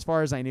as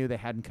far as I knew, they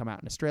hadn't come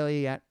out in Australia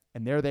yet,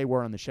 and there they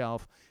were on the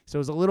shelf. So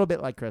it was a little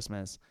bit like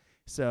Christmas.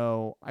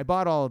 So I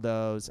bought all of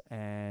those,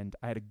 and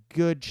I had a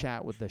good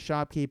chat with the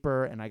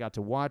shopkeeper, and I got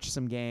to watch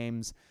some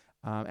games.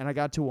 And I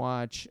got to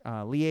watch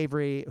Lee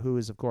Avery, who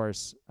is, of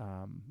course,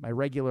 my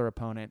regular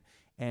opponent,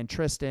 and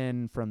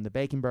Tristan from the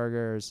Bacon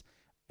Burgers,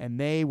 and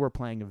they were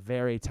playing a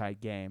very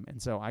tight game.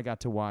 And so I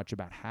got to watch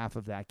about half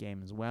of that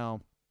game as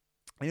well.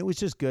 And it was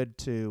just good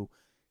to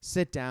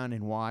sit down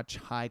and watch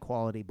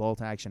high-quality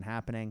Bolt Action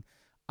happening.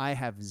 I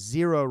have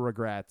zero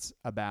regrets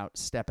about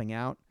stepping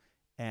out,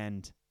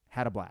 and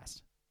had a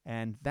blast.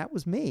 And that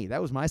was me.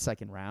 That was my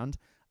second round.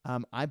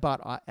 I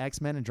bought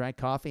X-Men and drank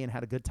coffee and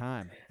had a good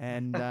time.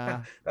 And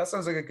that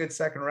sounds like a good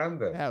second round,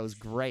 though. Yeah, it was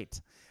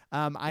great.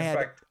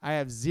 I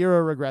have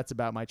zero regrets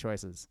about my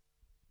choices.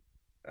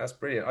 That's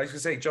brilliant. I was going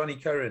to say, Johnny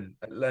Curran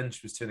at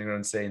lunch was turning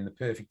around saying the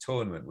perfect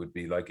tournament would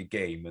be like a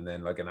game and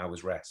then like an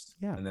hour's rest.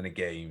 Yeah. And then a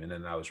game and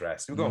then an hour's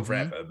rest. We're going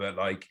forever, but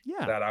like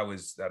that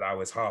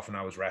hour's half an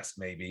hour's rest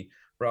maybe,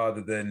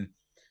 rather than,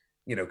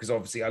 because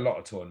obviously a lot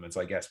of tournaments,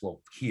 I guess,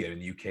 here in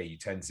the UK, you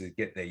tend to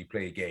get there, you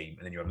play a game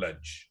and then you have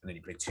lunch and then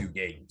you play 2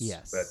 games.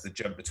 Yes. But the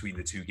jump between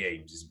the 2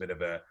 games is a bit of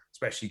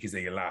especially because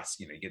they're your last,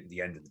 you get to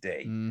the end of the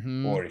day.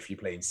 Mm-hmm. Or if you're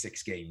playing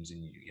 6 games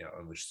and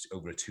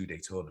over a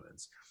 2-day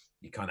tournament,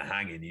 you're kind of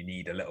hanging, you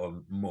need a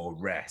little more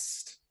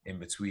rest in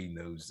between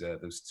those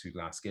 2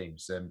 last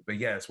games. But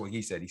yeah, that's what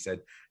he said. He said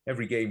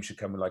every game should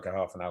come with like a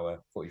half an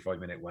hour,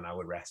 45-minute, 1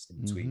 hour rest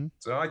in between. Mm-hmm.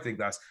 So I think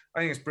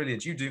it's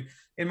brilliant. You do,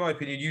 in my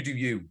opinion, you do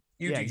you.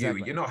 Exactly.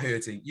 You. You're not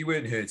hurting. You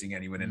weren't hurting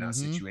anyone in that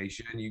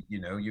situation.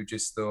 You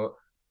just thought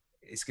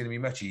it's going to be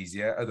much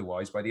easier.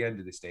 Otherwise, by the end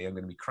of this day, I'm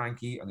going to be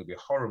cranky. I'm going to be a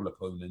horrible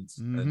opponent,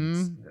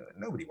 and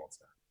nobody wants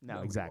that. No,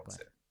 nobody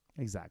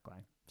exactly.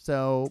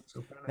 So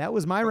that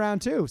was my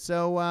round 2.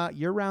 So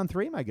your round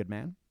 3, my good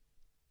man.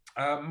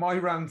 My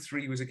round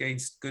 3 was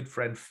against good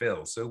friend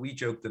Phil. So we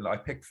joked that I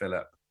picked Phil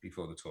up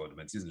before the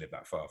tournament. He doesn't live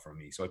that far from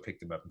me, so I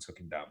picked him up and took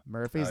him down.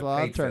 Murphy's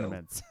Law of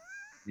tournaments.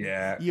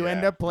 Yeah. You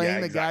end up playing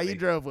the guy you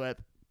drove with.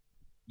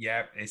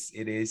 Yeah,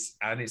 it is.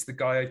 And it's the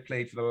guy I've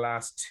played for the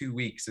last 2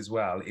 weeks as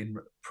well in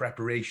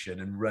preparation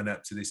and run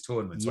up to this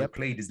tournament. So I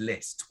played his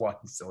list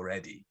twice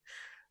already.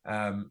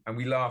 And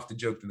we laughed and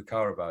joked in the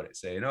car about it,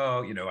 saying,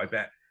 I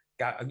bet,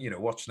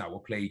 watch now, we'll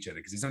play each other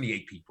because there's only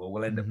 8 people.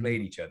 We'll end up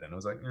playing each other. And I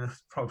was like,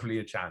 probably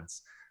a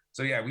chance.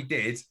 So yeah, we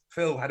did.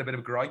 Phil had a bit of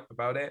a gripe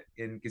about it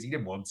because he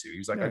didn't want to. He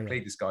was like, I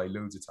played this guy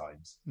loads of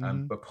times.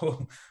 But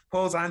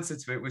Paul's answer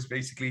to it was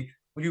basically,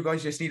 well, you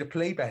guys just need to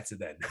play better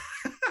then.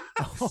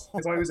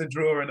 Because I was a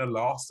draw and a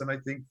loss, and I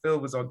think Phil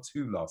was on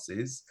 2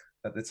 losses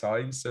at the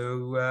time.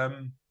 So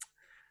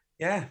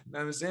yeah,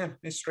 that was a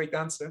straight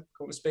answer.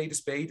 Call a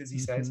spade, as he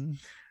says.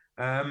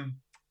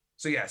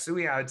 So yeah, so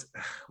we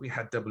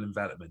had double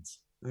envelopment.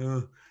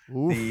 The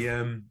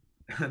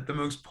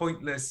most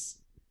pointless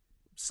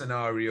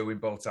scenario in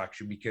Bolt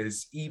Action,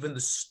 because even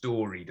the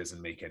story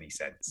doesn't make any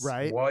sense.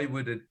 Right? Why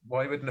would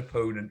an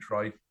opponent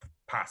try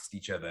past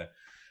each other?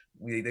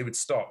 They would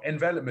stop.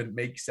 Envelopment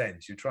makes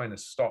sense. You're trying to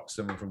stop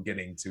someone from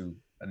getting to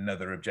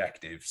another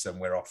objective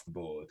somewhere off the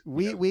board.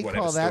 We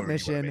call that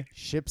mission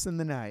ships in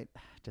the night.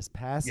 Just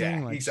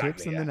passing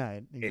ships in the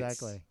night.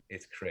 Exactly.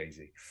 It's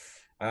crazy.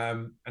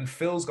 And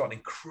Phil's got an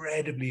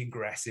incredibly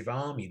aggressive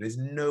army. There's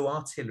no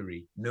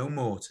artillery, no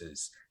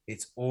mortars.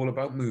 It's all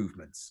about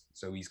movements.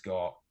 So he's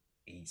got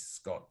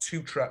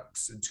 2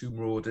 trucks and 2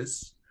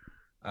 marauders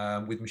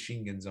with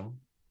machine guns on.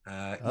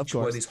 Each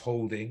one is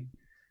holding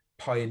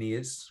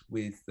pioneers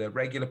with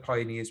regular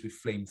pioneers with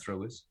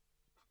flamethrowers.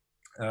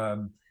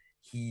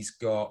 He's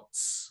got,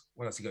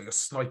 what else? He got a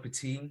sniper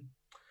team,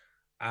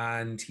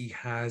 and he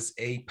has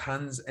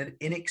an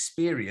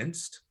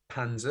inexperienced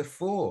Panzer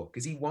IV,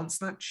 because he wants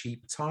that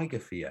cheap Tiger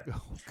Fear.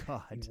 Oh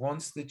God! He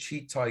wants the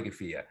cheap Tiger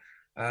Fear.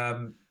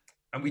 And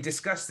we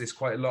discussed this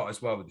quite a lot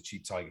as well with the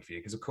cheap Tiger Fear,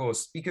 because of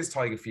course, because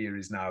Tiger Fear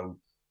is now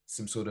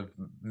some sort of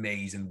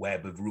maze and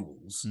web of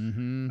rules,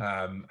 and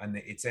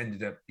it's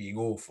ended up being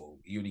awful.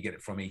 You only get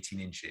it from 18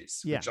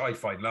 inches, which I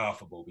find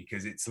laughable,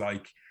 because it's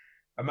like,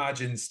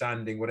 imagine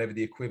standing whatever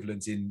the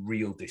equivalent in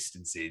real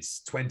distance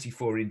is,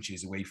 24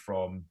 inches away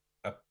from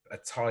a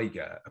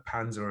tiger, a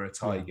panzer or a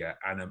tiger,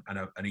 and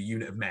a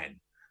unit of men.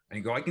 And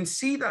you go, I can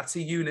see that's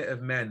a unit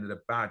of men that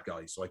are bad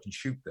guys, so I can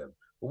shoot them.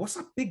 But what's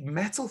that big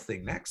metal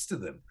thing next to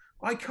them?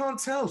 I can't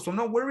tell, so I'm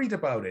not worried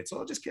about it. So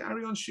I'll just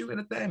carry on shooting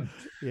at them.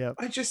 Yeah.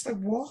 I just like,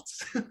 what?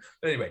 But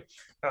anyway,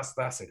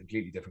 that's a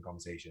completely different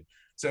conversation.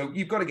 So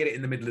you've got to get it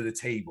in the middle of the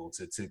table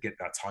to get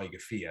that Tiger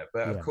Fear.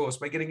 But of course,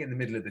 by getting it in the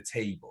middle of the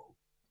table,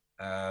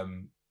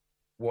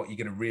 what you're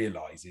going to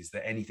realize is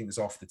that anything that's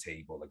off the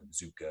table, like a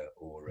bazooka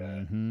or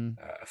a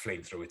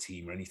flamethrower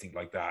team or anything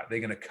like that,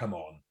 they're going to come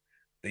on.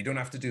 They don't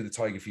have to do the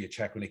Tiger Fear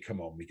check when they come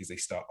on, because they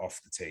start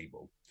off the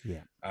table.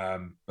 Yeah.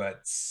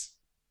 But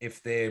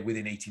if they're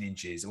within 18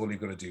 inches, all they've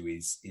got to do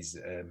is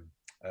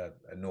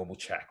a normal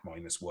check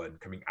 -1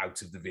 coming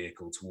out of the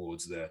vehicle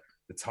towards the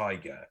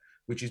Tiger,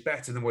 which is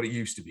better than what it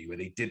used to be, where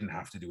they didn't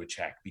have to do a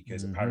check,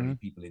 because apparently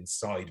people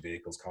inside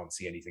vehicles can't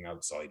see anything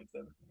outside of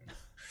them.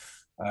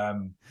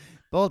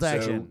 Bolt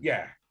action.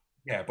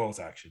 Yeah, bolt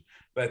action.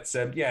 But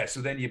so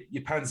then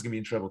your pan's gonna be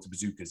in trouble to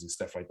bazookas and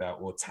stuff like that,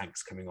 or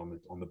tanks coming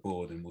on the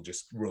board, and we'll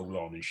just roll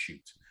on and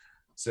shoot.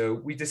 So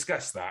we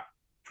discussed that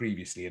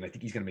previously, and I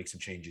think he's going to make some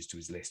changes to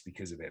his list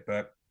because of it.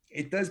 But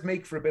it does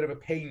make for a bit of a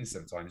pain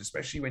sometimes,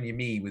 especially when you're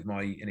me with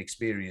my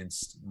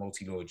inexperienced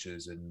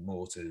multi-launchers and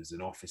mortars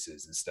and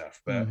officers and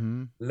stuff. But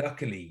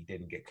luckily, he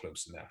didn't get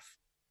close enough.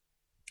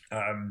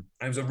 And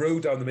it was a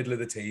road down the middle of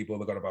the table.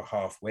 I got about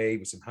halfway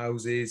with some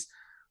houses.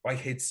 I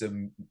hid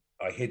some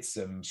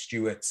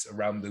Stuarts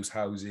around those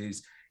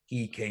houses.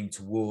 He came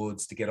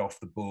towards to get off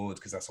the board,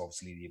 because that's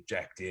obviously the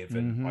objective.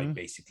 And I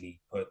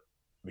basically put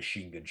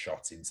machine gun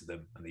shots into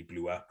them, and they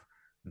blew up,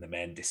 and the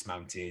men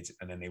dismounted,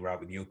 and then they were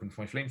out in the open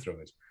for my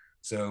flamethrowers.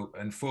 So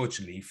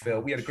unfortunately,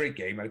 Phil, we had a great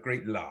game, had a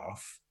great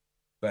laugh,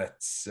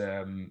 but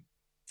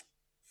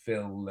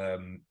Phil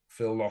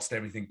lost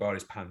everything bar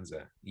his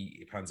Panzer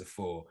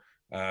IV.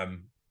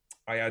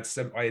 I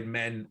had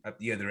men at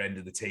the other end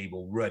of the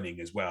table running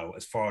as well,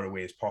 as far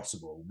away as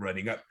possible,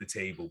 running up the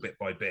table bit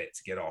by bit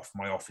to get off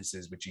my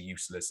officers, which are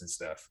useless and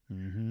stuff,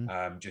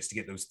 just to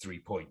get those 3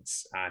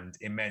 points. And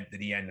it meant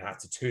that he had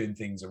to turn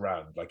things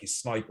around. Like his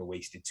sniper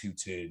wasted 2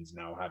 turns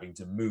now, having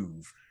to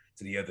move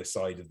to the other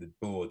side of the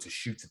board to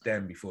shoot at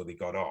them before they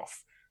got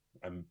off.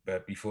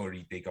 But before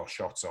they got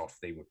shots off,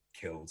 they were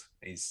killed.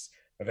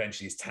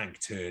 Eventually his tank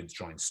turned to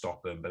try and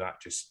stop him, but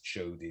that just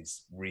showed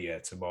his rear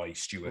to my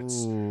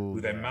Stuarts, who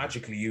then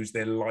magically used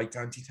their light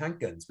anti-tank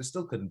guns, but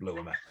still couldn't blow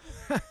him up.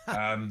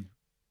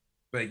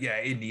 But yeah,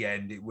 in the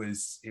end, it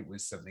was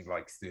something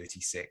like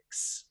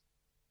 36-2,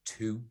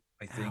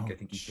 I think. Ouch. I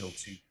think he killed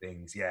 2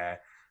 things. Yeah.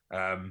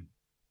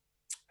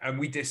 And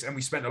we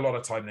spent a lot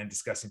of time then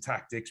discussing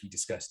tactics. We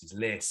discussed his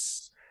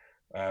list,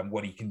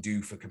 what he can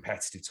do for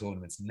competitive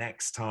tournaments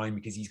next time,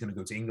 because he's going to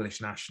go to English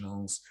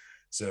nationals.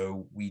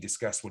 So we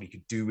discussed what he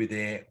could do with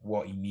it,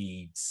 what he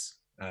needs.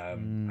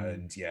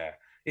 And yeah,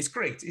 it's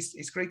great.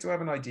 It's great to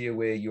have an idea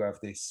where you have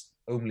this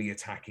only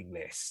attacking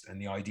list. And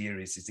the idea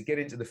is to get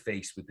into the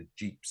face with the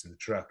Jeeps and the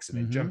trucks, and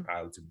then jump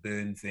out and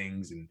burn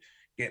things and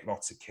get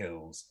lots of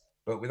kills.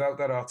 But without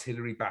that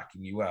artillery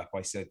backing you up,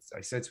 I said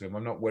to him,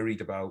 I'm not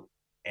worried about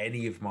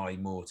any of my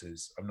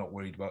mortars. I'm not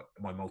worried about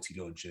my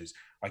multi-launchers.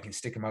 I can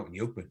stick them out in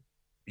the open,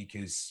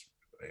 because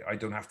I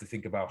don't have to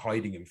think about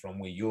hiding them from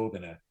where you're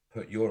going to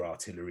put your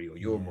artillery or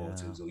your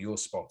mortars or your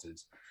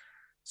spotters.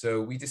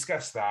 So we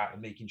discussed that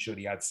and making sure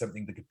he had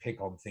something that could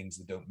pick on things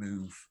that don't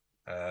move.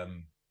 Yeah,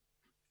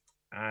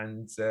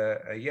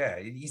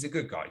 he's a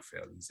good guy,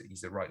 Phil.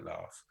 He's a right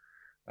laugh.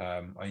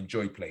 I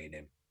enjoy playing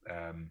him.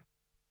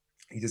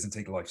 He doesn't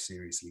take life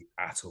seriously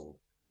at all.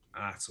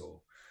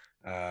 So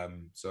I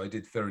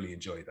did thoroughly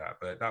enjoy that.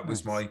 But that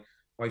was my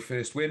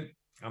first win,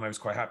 and I was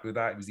quite happy with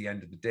that. It was the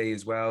end of the day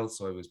as well,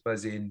 so I was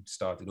buzzing.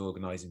 Started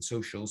organising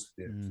socials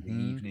for the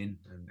evening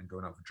and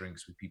going out for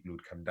drinks with people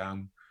who'd come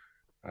down.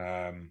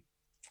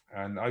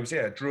 And I was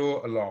a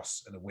draw, a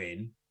loss, and a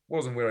win.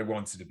 Wasn't where I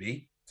wanted to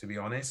be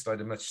honest. I'd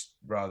have much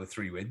rather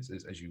 3 wins,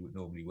 as you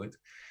normally would,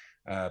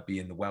 be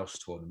in the Welsh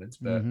tournament.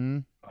 But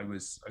I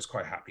was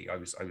quite happy. I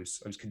was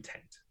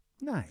content.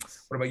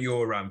 Nice. What about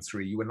your round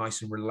 3? You were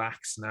nice and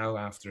relaxed now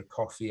after a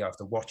coffee,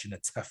 after watching a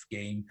tough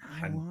game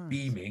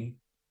beaming.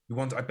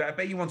 I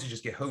bet you want to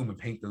just get home and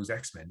paint those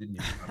X-Men, didn't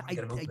you? I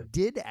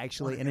did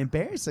actually, and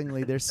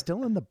embarrassingly, they're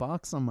still in the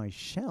box on my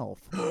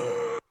shelf.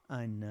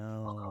 I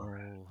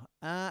know.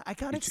 I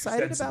got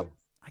excited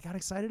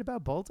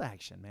about Bolt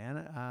Action,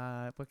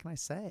 man. What can I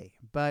say?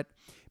 But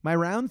my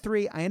round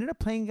 3, I ended up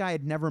playing a guy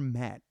I'd never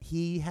met.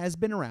 He has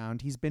been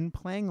around. He's been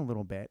playing a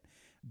little bit,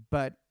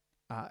 but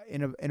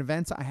in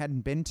events I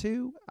hadn't been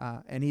to,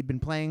 and he'd been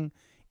playing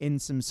in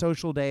some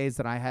social days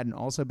that I hadn't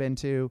also been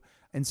to.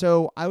 And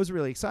so I was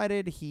really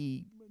excited.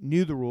 He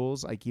knew the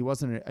rules. Like, he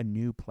wasn't a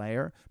new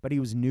player, but he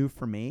was new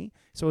for me.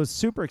 So I was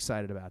super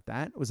excited about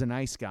that. It was a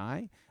nice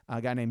guy, a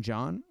guy named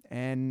John,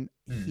 and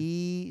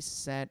he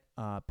set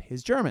up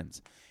his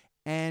Germans.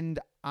 And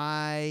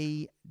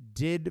I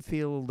did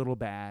feel a little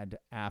bad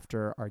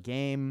after our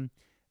game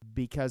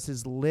because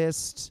his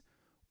list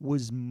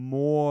was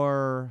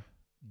more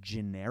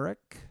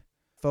generic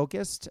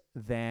focused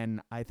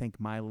than I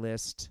think my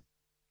list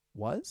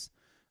was.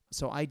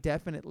 So I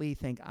definitely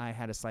think I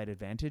had a slight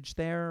advantage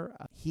there.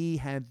 I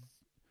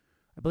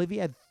believe he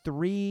had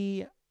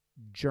 3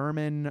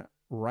 German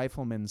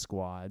rifleman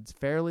squads,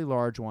 fairly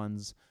large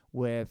ones,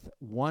 with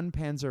 1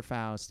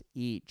 Panzerfaust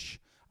each.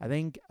 I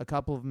think a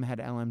couple of them had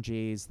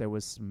LMGs. There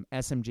was some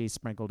SMGs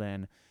sprinkled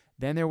in.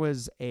 Then there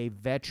was a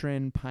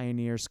veteran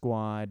pioneer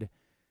squad.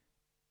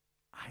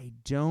 I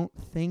don't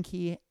think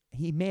he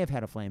may have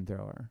had a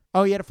flamethrower.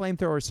 Oh, he had a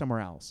flamethrower somewhere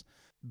else.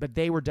 But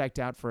they were decked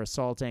out for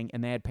assaulting,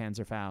 and they had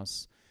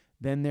Panzerfausts.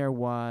 Then there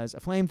was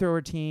a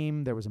flamethrower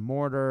team. There was a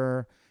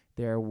mortar.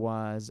 There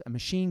was a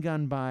machine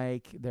gun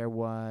bike. There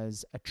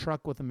was a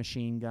truck with a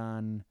machine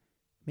gun.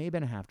 May have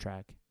been a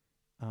half-track.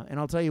 And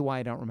I'll tell you why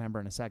I don't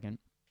remember in a second.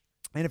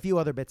 And a few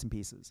other bits and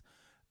pieces.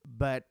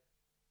 But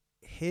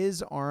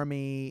his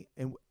army,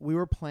 and we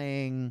were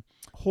playing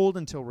hold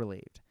until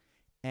relieved.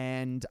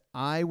 And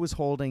I was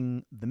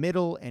holding the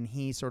middle, and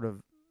he sort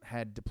of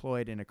had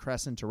deployed in a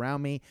crescent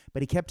around me,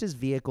 but he kept his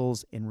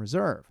vehicles in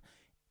reserve.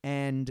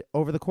 And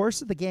over the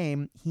course of the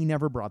game, he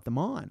never brought them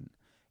on.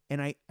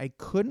 And I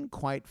couldn't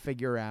quite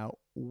figure out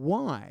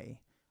why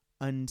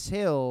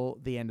until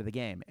the end of the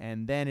game.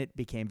 And then it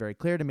became very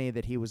clear to me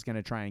that he was going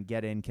to try and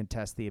get in,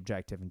 contest the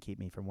objective, and keep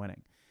me from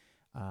winning,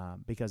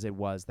 because it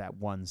was that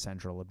one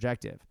central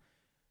objective.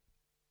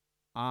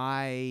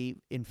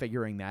 In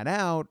figuring that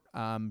out,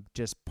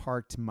 just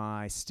parked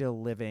my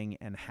still living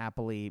and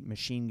happily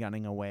machine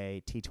gunning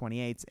away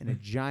T-28s in a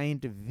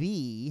giant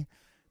V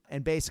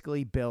and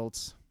basically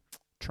built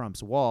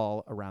Trump's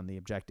wall around the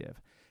objective.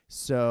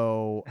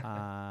 So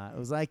it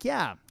was like,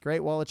 yeah, Great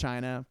Wall of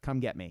China, come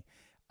get me.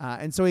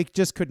 And so he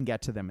just couldn't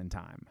get to them in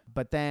time.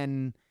 But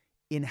then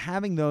in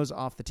having those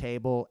off the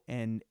table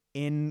and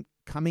in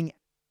coming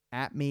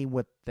at me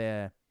with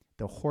the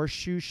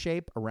horseshoe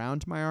shape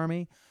around my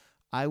army,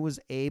 I was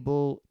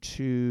able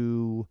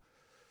to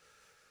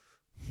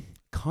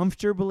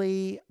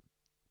comfortably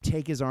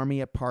take his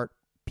army apart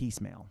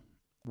piecemeal,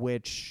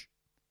 which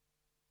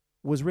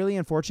was really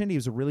unfortunate. He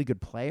was a really good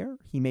player.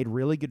 He made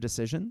really good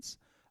decisions,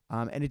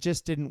 and it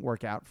just didn't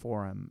work out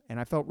for him. And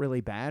I felt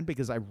really bad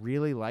because I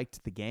really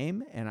liked the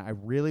game, and I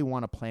really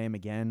want to play him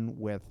again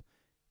with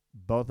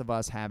both of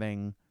us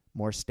having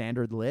more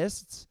standard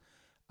lists.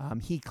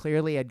 He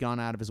clearly had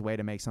gone out of his way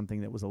to make something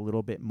that was a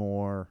little bit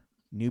more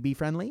newbie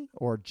friendly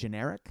or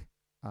generic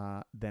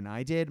than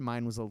I did.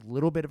 Mine was a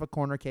little bit of a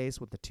corner case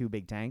with the 2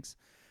 big tanks,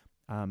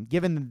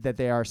 given that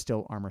they are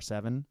still Armor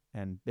 7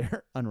 and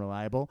they're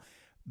unreliable.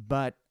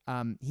 But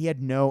he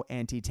had no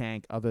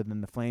anti-tank other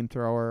than the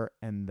flamethrower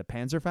and the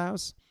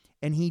Panzerfaust.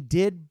 And he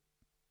did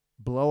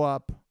blow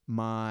up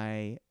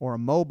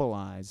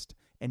immobilized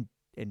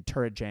and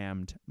turret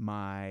jammed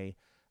my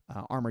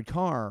armored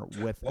car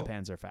with the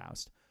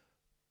Panzerfaust.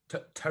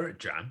 Turret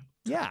jam?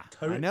 Yeah,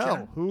 turret I know.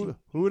 Jam? Who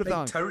would have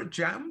thought? Turret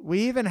jam?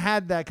 We even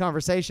had that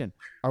conversation.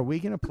 Are we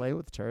going to play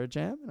with turret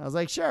jam? And I was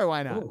like, sure,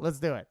 why not? Let's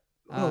do it.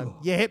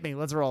 You hit me.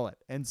 Let's roll it.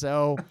 And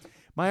so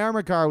my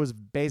armored car was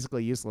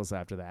basically useless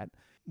after that,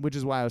 which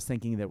is why I was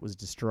thinking that it was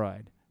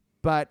destroyed.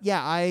 But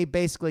yeah, I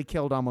basically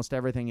killed almost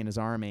everything in his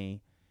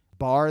army,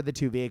 bar the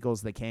 2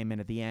 vehicles that came in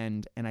at the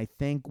end, and I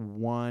think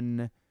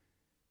 1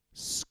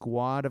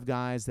 squad of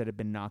guys that had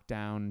been knocked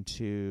down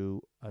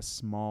to a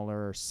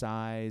smaller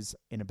size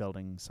in a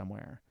building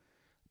somewhere.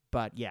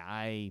 But yeah,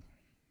 I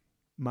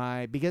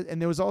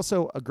and there was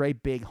also a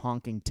great big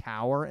honking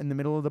tower in the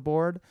middle of the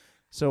board.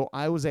 So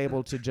I was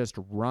able to just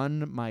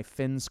run my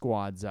Finn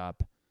squads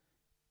up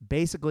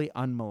basically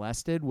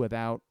unmolested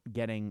without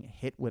getting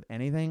hit with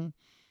anything.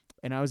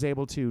 And I was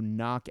able to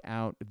knock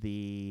out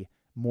the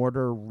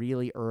mortar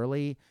really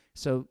early.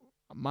 So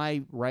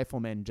my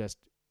riflemen just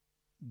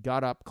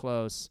got up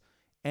close,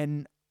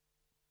 and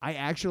I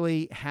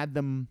actually had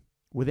them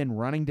within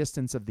running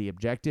distance of the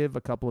objective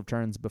a couple of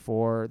turns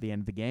before the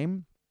end of the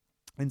game.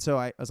 And so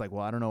I was like,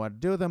 well, I don't know what to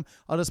do with them.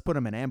 I'll just put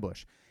them in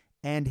ambush.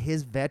 And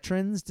his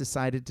veterans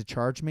decided to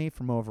charge me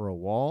from over a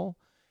wall.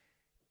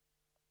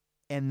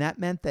 And that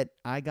meant that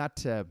I got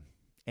to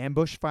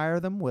ambush fire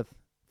them with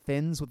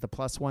Finns with the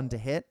 +1 to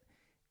hit.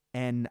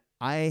 And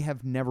I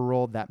have never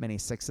rolled that many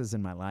 6s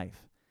in my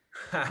life.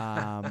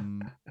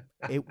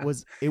 It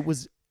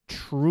was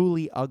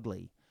truly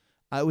ugly.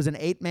 It was an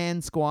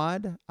 8-man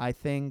squad. I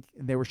think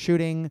they were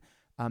shooting.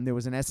 There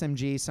was an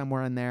SMG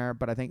somewhere in there,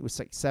 but I think it was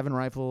like 7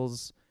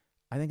 rifles.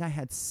 I think I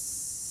had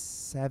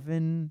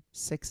 7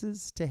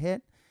 6s to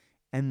hit,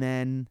 and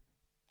then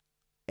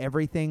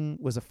everything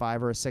was a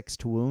 5 or a 6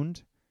 to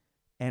wound.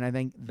 And I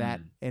think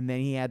that, and then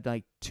he had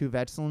like 2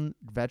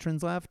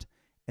 veterans left,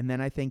 and then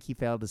I think he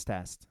failed his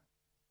test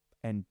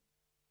and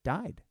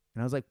died.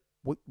 And I was like,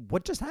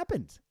 what just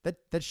happened?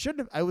 That shouldn't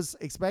have. I was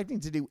expecting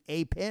to do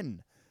a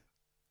pin.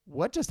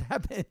 What just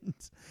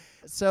happened?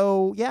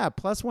 So yeah,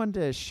 +1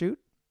 to shoot,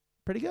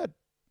 pretty good.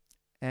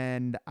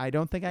 And I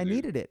don't think I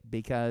needed it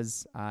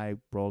because I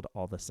rolled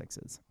all the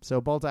 6s.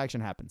 So bolt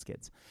action happens,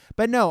 kids.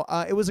 But no,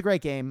 it was a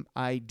great game.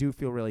 I do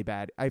feel really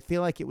bad. I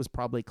feel like it was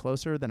probably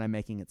closer than I'm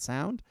making it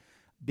sound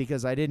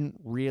because I didn't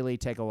really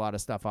take a lot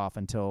of stuff off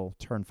until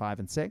turn 5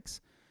 and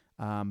 6.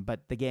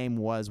 But the game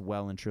was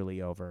well and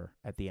truly over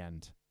at the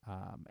end.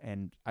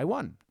 And I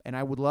won. And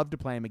I would love to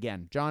play him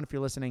again. John, if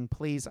you're listening,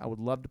 please, I would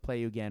love to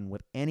play you again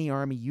with any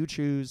army you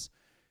choose.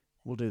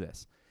 We'll do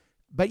this.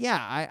 But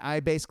yeah, I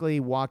basically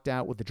walked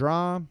out with a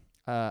draw,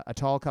 a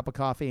tall cup of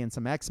coffee, and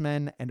some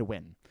X-Men, and a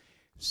win.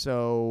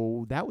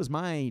 So that was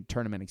my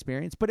tournament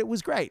experience, but it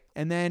was great.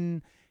 And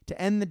then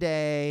to end the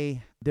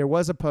day, there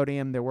was a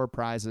podium, there were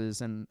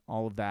prizes and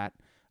all of that.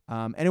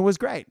 And it was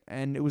great.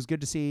 And it was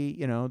good to see,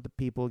 the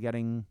people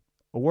getting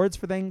awards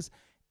for things.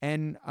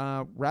 And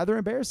rather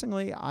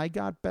embarrassingly, I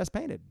got Best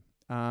Painted.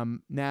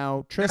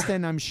 Now,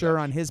 Tristan, I'm sure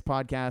on his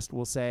podcast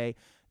will say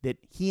that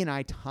he and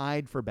I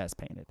tied for Best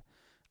Painted.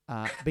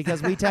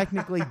 Because we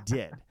technically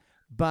did.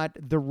 But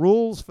the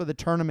rules for the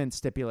tournament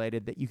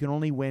stipulated that you can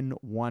only win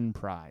 1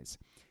 prize.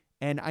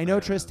 And I know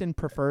Tristan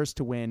prefers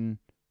to win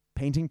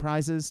painting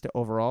prizes to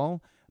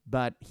overall,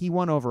 but he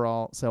won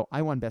overall, so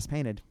I won Best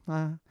Painted.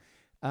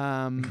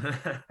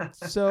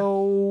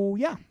 So,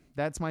 yeah,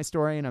 that's my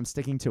story, and I'm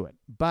sticking to it.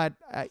 But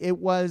I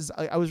was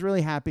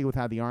really happy with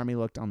how the army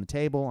looked on the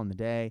table on the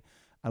day.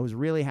 I was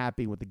really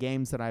happy with the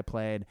games that I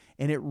played,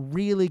 and it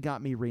really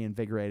got me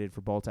reinvigorated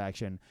for bolt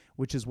action,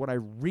 which is what I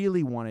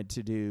really wanted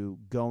to do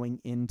going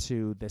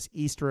into this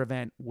Easter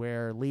event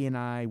where Lee and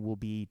I will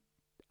be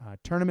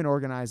tournament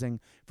organizing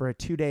for a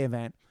 2-day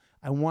event.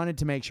 I wanted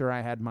to make sure I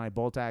had my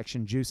bolt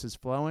action juices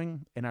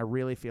flowing, and I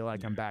really feel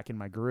like I'm back in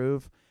my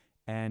groove.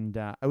 And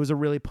it was a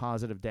really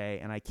positive day,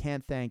 and I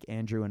can't thank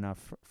Andrew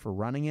enough for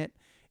running it.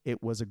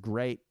 It was a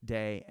great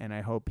day, and I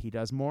hope he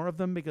does more of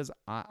them because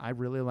I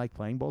really like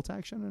playing bolt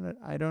action, and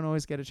I don't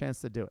always get a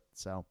chance to do it.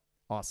 So,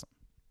 awesome.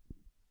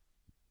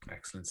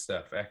 Excellent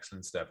stuff.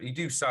 You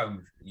do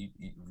sound you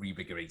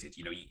revigorated.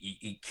 You're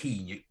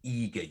keen. You're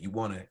eager. You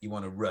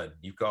wanna run.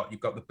 You've got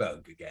the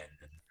bug again.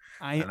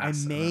 And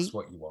that's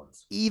what you want.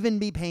 Even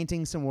be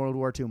painting some World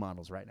War II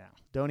models right now.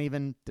 Don't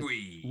even.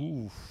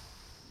 Oof.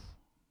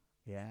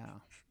 Yeah.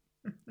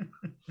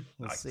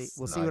 We'll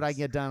see what I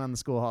get done on the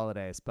school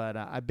holidays. But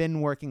I've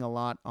been working a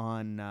lot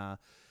on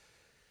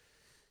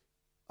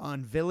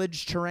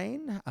village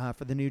terrain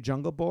for the new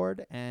jungle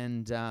board,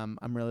 and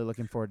I'm really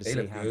looking forward to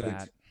see how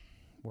that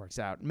works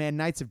out. Man,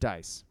 Knights of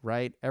Dice,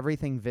 right?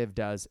 Everything Viv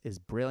does is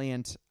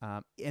brilliant,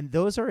 and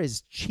those are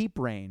his cheap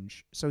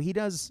range. So he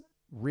does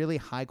really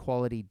high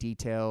quality,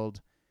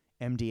 detailed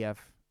MDF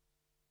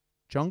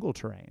jungle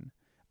terrain,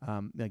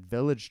 like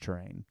village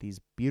terrain. These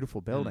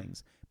beautiful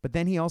buildings. But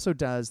then he also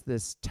does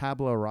this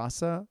Tabula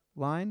Rasa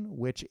line,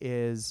 which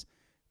is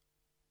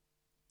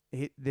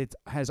it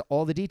has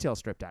all the details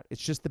stripped out. It's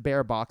just the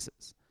bare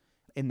boxes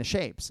in the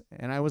shapes.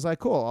 And I was like,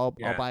 cool,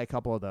 I'll buy a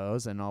couple of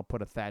those, and I'll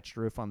put a thatched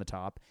roof on the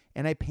top.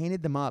 And I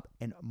painted them up,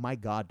 and my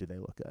God, do they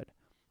look good.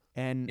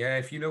 And yeah,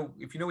 if you know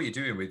what you're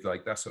doing with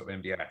like that sort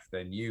of MDF,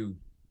 then you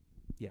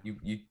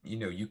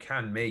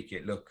can make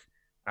it look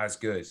as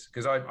good,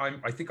 because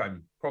I think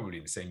I'm probably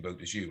in the same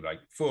boat as you. Like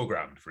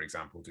Foreground, for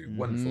example, do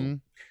wonderful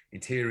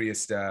interior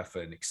stuff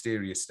and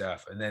exterior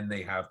stuff, and then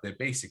they have their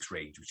basics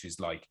range, which is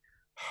like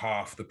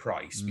half the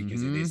price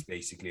because it is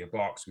basically a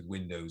box with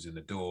windows and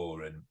a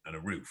door and a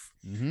roof,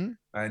 and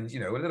a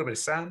little bit of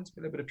sand, a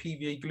little bit of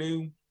PVA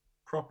glue,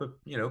 proper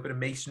a bit of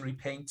masonry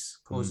paint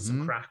causes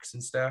some cracks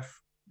and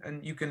stuff,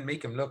 and you can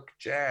make them look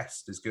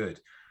just as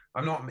good.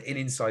 I'm not an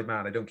inside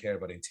man. I don't care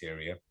about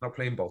interior. I'm not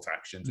playing bolt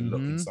action to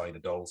look inside a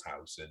doll's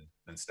house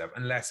and stuff,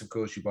 unless of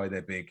course you buy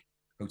their big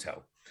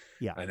hotel.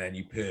 Yeah. And then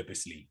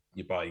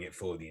you're buying it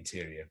for the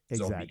interior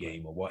zombie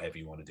game or whatever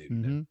you want to do.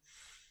 You know?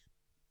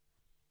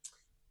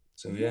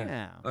 So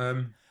yeah.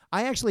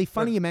 I actually,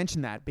 funny you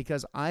mentioned that,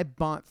 because I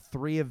bought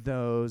 3 of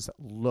those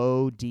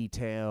low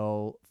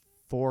detail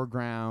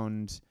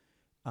foreground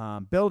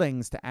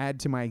buildings to add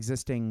to my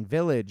existing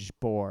village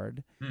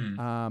board.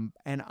 And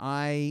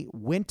I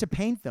went to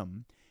paint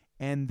them,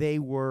 and they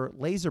were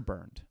laser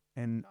burned.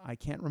 And I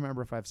can't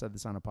remember if I've said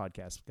this on a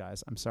podcast,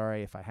 guys. I'm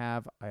sorry if I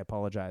have. I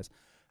apologize.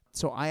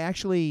 So I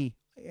actually,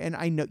 and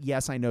I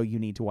know you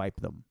need to wipe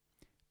them.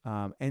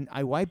 And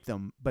I wiped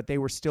them, but they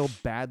were still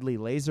badly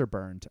laser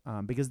burned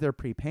because they're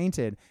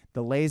pre-painted.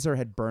 The laser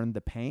had burned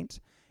the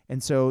paint,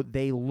 and so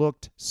they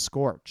looked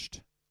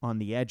scorched on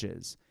the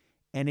edges,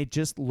 and it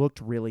just looked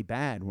really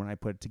bad when I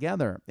put it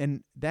together.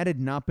 And that had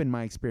not been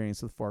my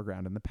experience with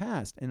foreground in the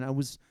past, and I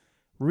was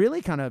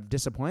really kind of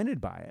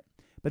disappointed by it.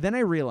 But then I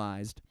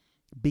realized,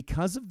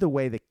 because of the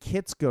way the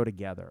kits go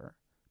together,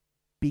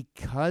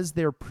 because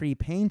they're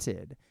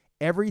pre-painted,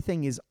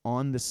 everything is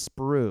on the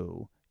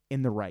sprue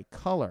in the right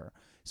color.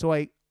 So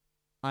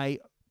I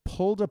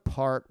pulled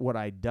apart what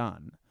I'd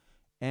done,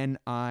 and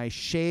I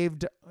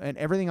shaved, and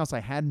everything else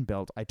I hadn't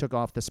built, I took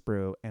off the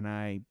sprue, and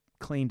I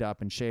cleaned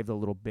up and shaved a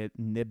little bit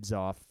nibs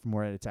off from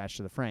where it attached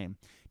to the frame.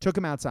 Took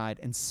them outside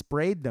and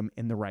sprayed them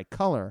in the right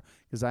color,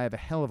 because I have a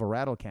hell of a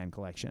rattle can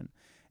collection.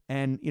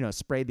 And,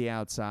 sprayed the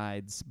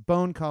outsides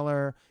bone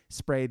color,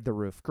 sprayed the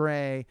roof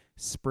gray,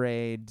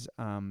 sprayed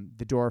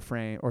the door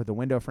frame or the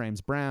window frames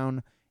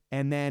brown,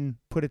 and then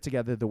put it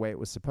together the way it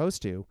was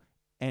supposed to.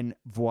 And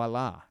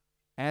voila,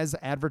 as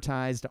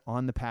advertised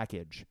on the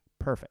package,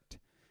 perfect.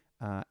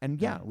 And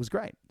yeah, it was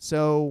great.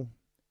 So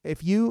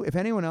if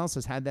anyone else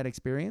has had that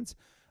experience,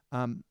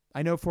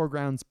 I know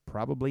Foreground's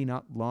probably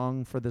not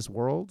long for this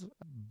world,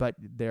 but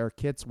their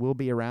kits will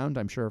be around,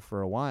 I'm sure,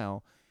 for a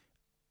while.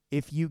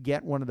 If you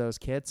get one of those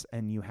kits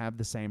and you have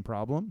the same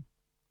problem,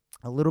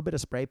 a little bit of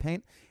spray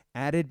paint,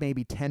 added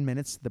maybe 10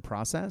 minutes to the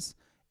process,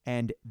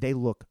 and they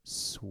look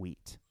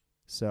sweet.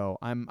 So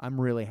I'm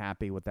really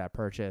happy with that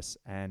purchase,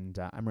 and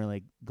I'm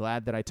really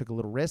glad that I took a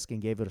little risk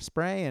and gave it a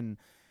spray, and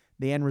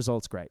the end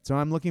result's great. So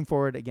I'm looking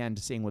forward, again,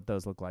 to seeing what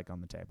those look like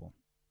on the table.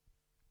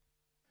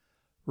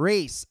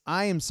 Reese,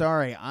 I am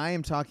sorry. I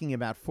am talking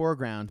about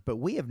Foreground, but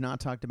we have not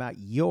talked about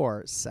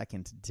your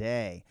second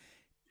day.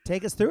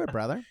 Take us through it,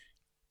 brother.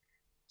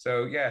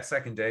 So, yeah,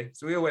 second day.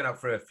 So we all went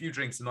out for a few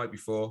drinks the night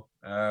before.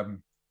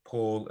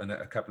 Paul and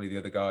a couple of the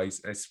other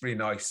guys. It's really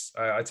nice.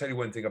 I tell you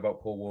one thing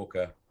about Paul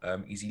Walker,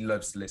 is he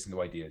loves to listen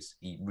to ideas.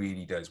 He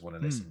really does want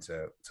to listen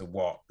to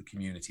what the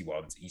community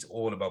wants. He's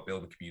all about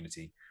building a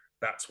community.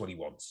 That's what he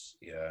wants.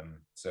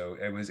 So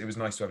it was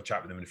nice to have a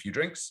chat with him and a few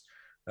drinks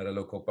at a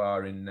local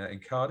bar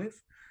in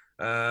Cardiff.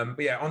 But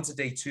yeah, on to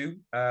day 2.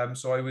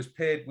 So I was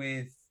paired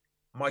with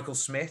Michael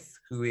Smith,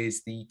 who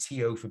is the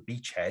TO for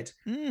Beachhead.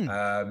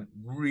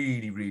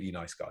 Really, really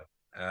nice guy.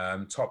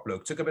 Top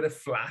bloke. Took a bit of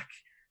flack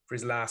for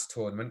his last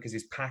tournament because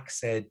his pack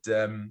said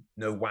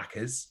no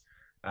whackers,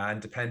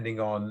 and depending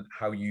on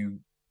how you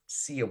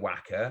see a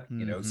whacker,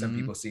 some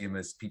people see him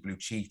as people who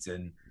cheat,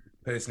 and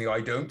personally I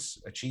don't.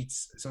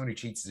 Someone who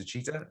cheats is a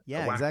cheater.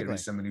 Yeah, a whacker exactly.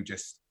 is someone who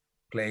just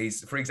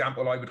plays. For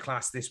example, I would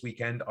class this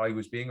weekend I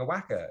was being a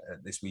whacker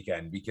this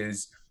weekend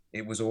because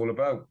it was all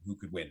about who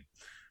could win.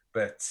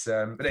 But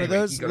anyway, for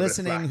those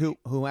listening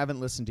who haven't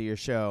listened to your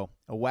show,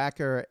 a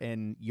whacker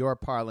in your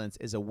parlance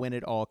is a win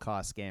at all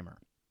costs gamer.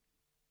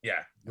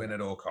 Yeah, win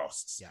at all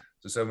costs. Yeah.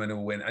 So someone who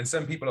will win. And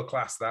some people will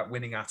class that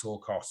winning at all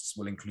costs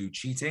will include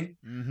cheating.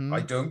 I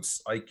don't.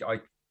 I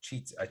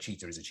cheat. A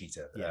cheater is a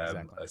cheater. Yeah,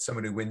 exactly.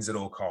 Someone who wins at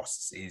all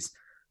costs is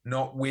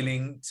not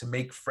willing to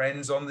make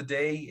friends on the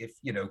day.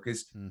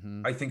 Because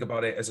I think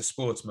about it as a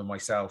sportsman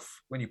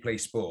myself. When you play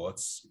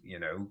sports,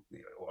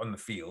 on the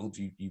field,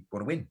 you've got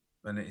to win.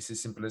 And it's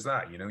as simple as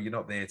that. You're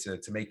not there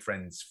to make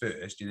friends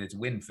first. You're there to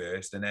win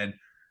first. And then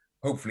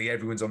hopefully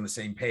everyone's on the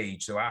same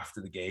page. So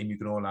after the game, you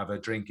can all have a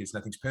drink.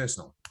 Nothing's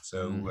personal.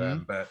 So,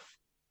 but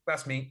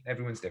that's me.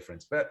 Everyone's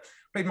different. But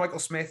played Michael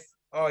Smith.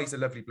 Oh, he's a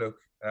lovely bloke.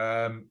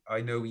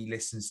 I know he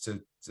listens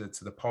to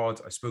the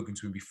pod. I've spoken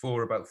to him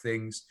before about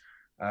things.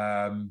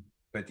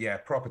 But yeah,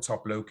 proper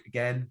top bloke.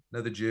 Again,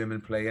 another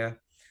German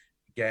player.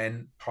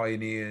 Again,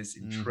 pioneers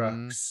in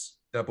trucks,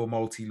 double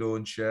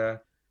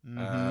multi-launcher,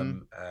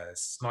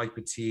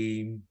 sniper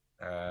team,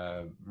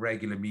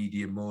 regular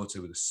medium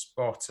mortar with a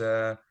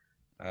spotter,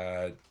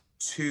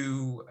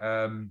 two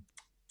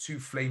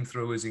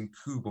flamethrowers in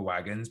Kuba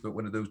wagons, but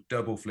one of those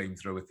double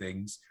flamethrower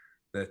things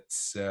that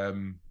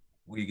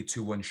where you get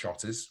 2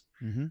 one-shotters.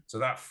 So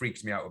that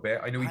freaks me out a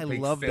bit. I know he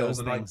played love Phil those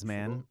the things, night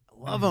man.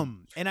 before. Love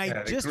them. And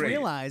I just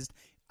realized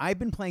I've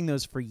been playing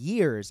those for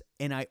years,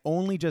 and I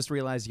only just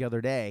realized the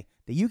other day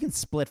that you can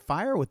split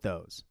fire with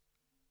those.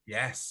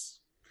 Yes,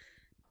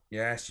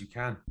 you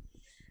can.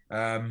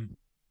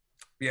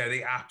 Yeah,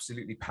 they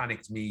absolutely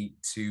panicked me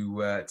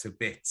to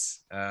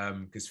bits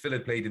because Phil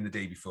had played in the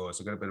day before,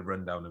 so I got a bit of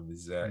rundown of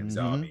his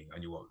army. I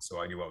knew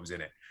what was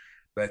in it.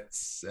 But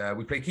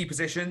we played key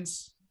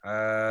positions.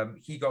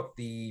 He got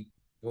the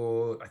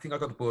board. I think I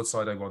got the board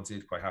side I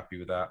wanted. Quite happy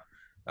with that.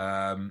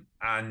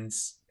 And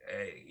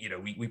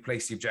we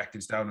placed the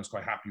objectives down. I was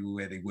quite happy with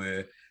where they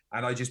were,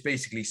 and I just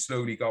basically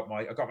slowly got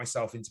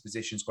myself into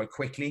positions quite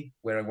quickly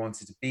where I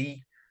wanted to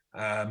be.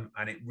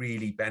 And it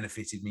really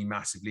benefited me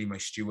massively. My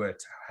steward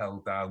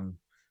held down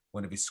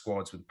one of his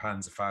squads with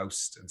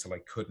Panzerfaust until I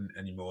couldn't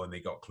anymore, and they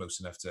got close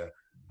enough to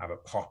have a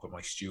pop at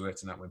my steward,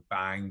 and that went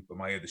bang. But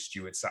my other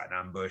steward sat in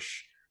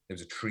ambush. There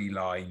was a tree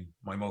line.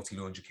 My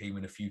multi-launcher came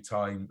in a few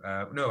times.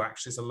 No,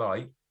 actually, it's a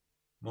lie.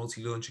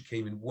 Multi-launcher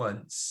came in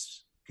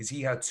once because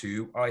he had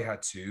two, I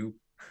had two,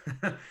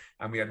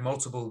 and we had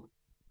multiple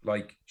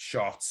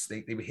shots.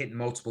 They were hitting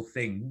multiple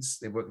things.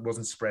 It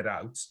wasn't spread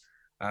out.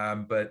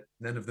 But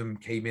none of them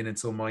came in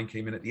until mine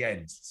came in at the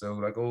end.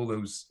 So all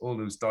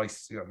those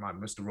dice, man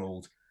must have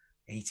rolled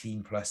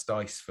 18 plus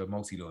dice for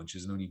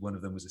multi-launchers, and only one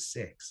of them was a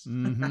 6.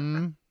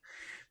 Mm-hmm.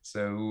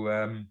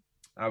 So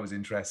that was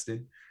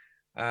interesting.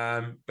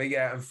 But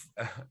yeah,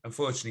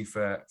 unfortunately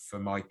for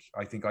Mike,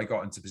 I think I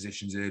got into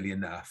positions early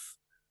enough.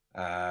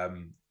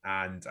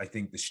 And I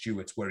think the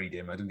stewards worried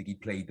him. I don't think he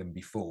played them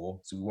before,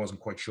 so he wasn't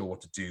quite sure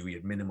what to do. He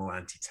had minimal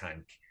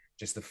anti-tank,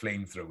 just the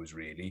flamethrowers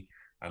really.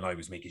 And I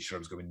was making sure I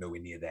was going nowhere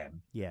near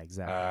them. Yeah,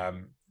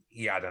 exactly.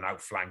 He had an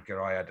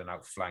outflanker. I had an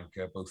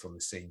outflanker, both on the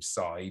same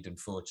side.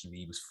 Unfortunately,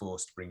 he was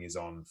forced to bring his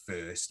on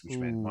first, which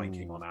meant Mike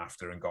came on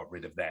after and got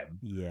rid of them.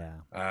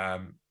 Yeah.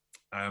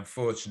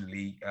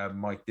 Unfortunately,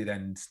 Mike did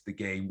end the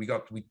game. We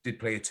did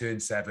play a turn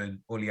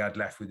 7. All he had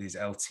left with his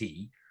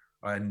LT,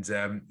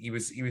 and he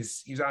was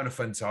having a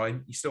fun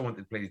time. He still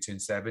wanted to play the turn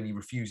 7. He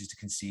refuses to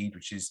concede,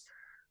 which is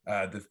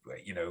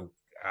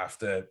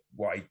after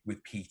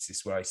with Pete, this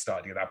is where I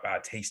started to get that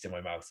bad taste in my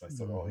mouth. I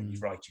thought, oh,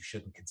 he's right, you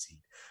shouldn't concede.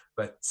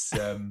 But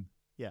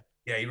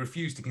yeah, he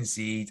refused to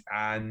concede,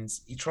 and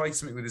he tried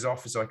something with his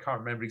officer. I can't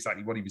remember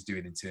exactly what he was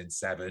doing in turn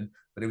 7,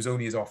 but it was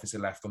only his officer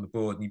left on the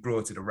board, and he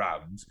brought it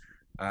around.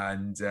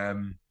 And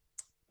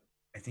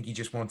I think he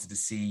just wanted to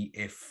see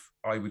if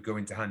I would go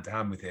into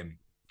hand-to-hand with him,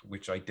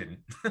 which I didn't.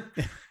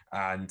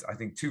 And I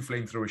think 2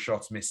 flamethrower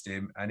shots missed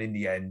him, and in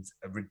the end,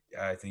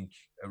 I think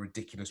a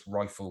ridiculous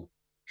rifle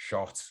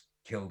shot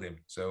killed him.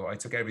 So I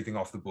took everything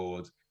off the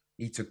board.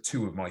 He took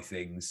 2 of my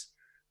things,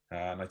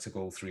 and I took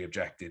all 3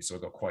 objectives. So I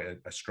got quite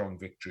a strong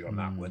victory on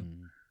that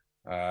one.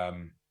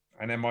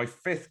 And then my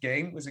 5th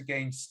game was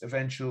against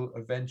eventual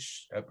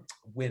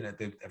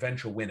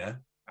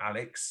winner,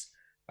 Alex.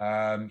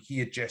 He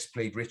had just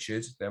played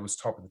Richard. There was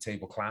top of the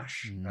table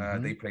clash.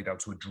 They played out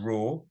to a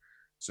draw.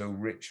 So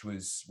Rich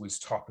was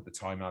top at the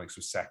time. Alex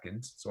was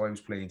second. So I was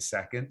playing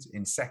second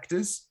in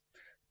sectors,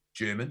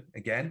 German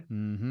again.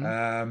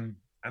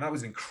 And that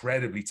was an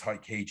incredibly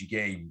tight, cagey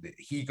game.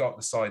 He got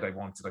the side I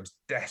wanted. I was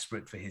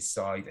desperate for his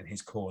side and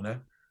his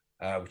corner,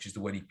 which is the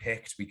one he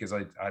picked because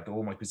I had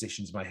all my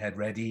positions in my head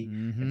ready.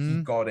 And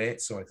he got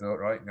it. So I thought,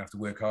 right, I'm going to have to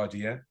work hard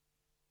here.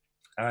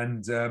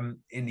 And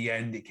in the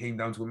end, it came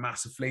down to a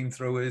massive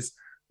flamethrowers,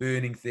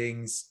 burning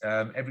things.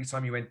 Every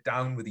time he went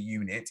down with a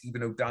unit,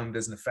 even though down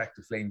doesn't affect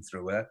a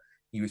flamethrower,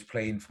 he was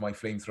playing for my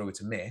flamethrower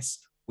to miss,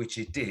 which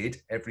it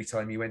did every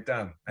time he went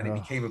down. And it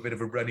became a bit of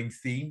a running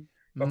theme.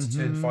 Got to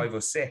turn 5 or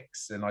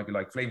 6, and I'd be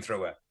like,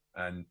 flamethrower.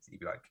 And he'd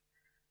be like,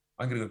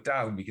 I'm going to go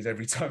down because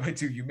every time I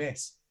do, you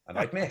miss. And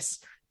I'd miss.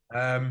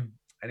 And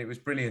it was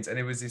brilliant. And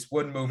it was this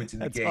one moment in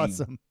the game. That's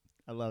awesome.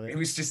 I love it. I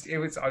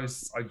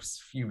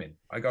was fuming.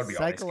 I got to be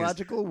honest.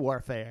 Psychological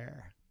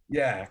warfare.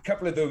 Yeah, a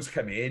couple of those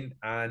come in,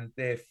 and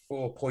they're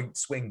 4-point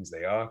swings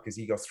they are, because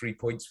he got 3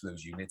 points for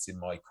those units in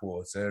my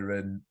quarter,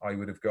 and I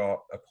would have got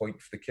a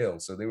point for the kill.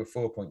 So they were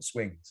 4-point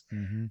swings.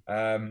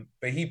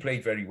 But he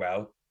played very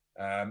well.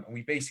 And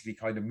we basically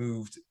kind of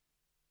moved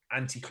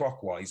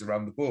anti-clockwise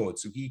around the board.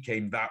 So he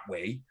came that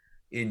way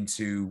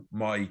into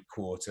my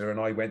quarter, and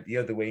I went the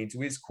other way into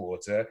his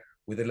quarter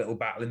with a little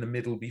battle in the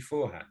middle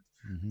beforehand.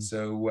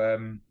 So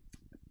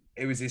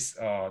there was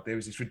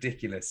this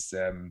ridiculous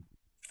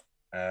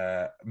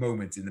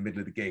moment in the middle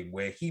of the game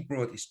where he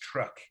brought his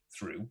truck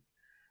through,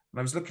 and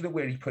I was looking at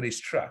where he put his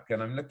truck,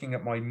 and I'm looking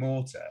at my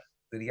mortar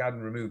that he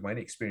hadn't removed, my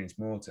inexperienced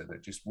mortar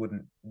that just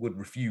would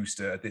refuse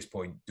to at this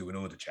point do an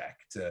order check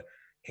to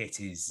hit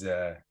his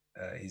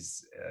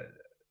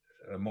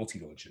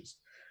multi-launchers.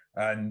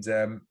 And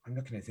I'm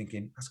looking at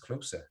thinking, that's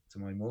closer to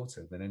my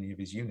mortar than any of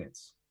his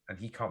units. And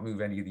he can't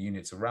move any of the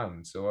units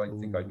around. So I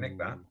think I'd nicked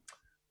that.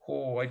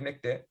 Oh, I'd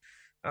nicked it.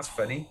 That's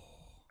funny.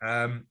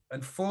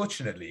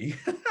 Unfortunately,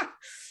 I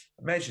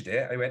measured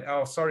it. I went,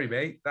 oh, sorry,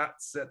 mate.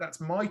 That's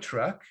my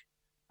truck.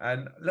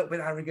 And a little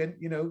bit arrogant,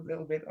 a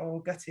little bit, oh,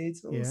 gutted.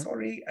 Oh,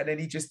 sorry. And then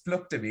he just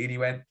looked at me and he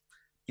went,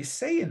 you're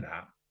saying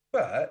that?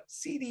 But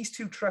see these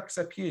 2 trucks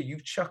up here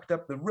you've chucked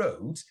up the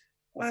road?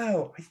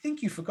 Wow, I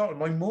think you've forgotten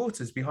my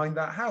mortar's behind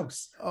that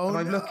house. And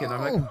I'm looking,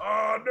 I'm like,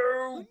 oh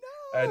no.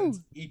 And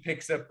he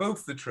picks up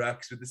both the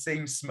trucks with the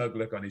same smug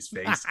look on his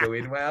face,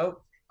 going,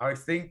 well, I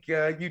think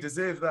you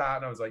deserve that.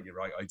 And I was like, you're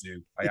right, I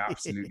do. I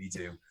absolutely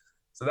do.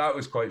 So that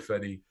was quite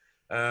funny.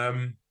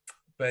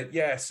 But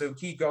yeah, so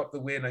he got the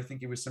win. I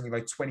think it was something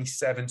like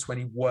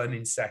 27-21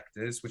 in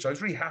sectors, which I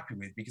was really happy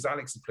with because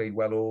Alex had played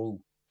well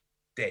all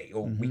day,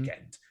 all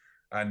weekend.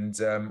 And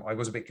I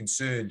was a bit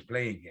concerned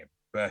playing him.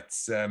 But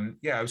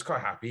yeah, I was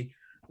quite happy.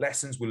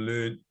 Lessons were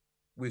learned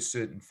with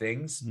certain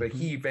things, but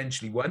he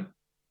eventually won.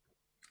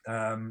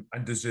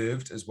 And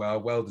deserved as well,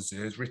 well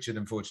deserved. Richard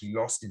unfortunately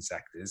lost in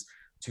sectors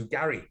to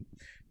Gary,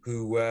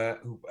 who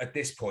at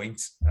this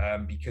point,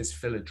 because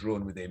Phil had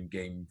drawn with him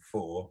game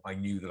 4, I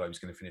knew that I was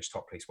going to finish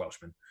top place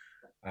Welshman.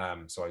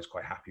 So I was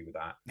quite happy with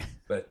that.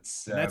 But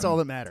that's all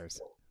that matters.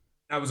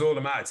 That was all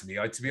that mattered to me.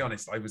 To be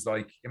honest, I was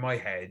like, in my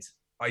head,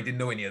 I didn't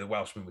know any other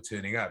Welshmen were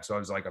turning up. So I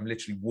was like, I'm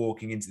literally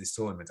walking into this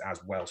tournament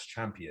as Welsh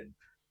champion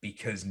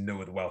because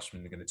no other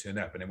Welshmen are going to turn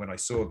up. And then when I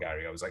saw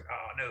Gary, I was like,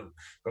 oh no,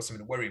 got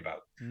something to worry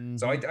about.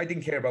 So I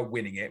didn't care about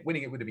winning it.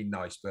 Winning it would have been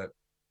nice, but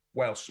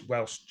Welsh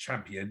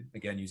champion,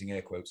 again using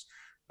air quotes,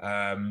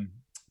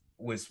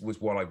 was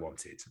what I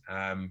wanted.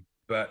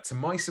 But to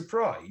my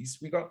surprise,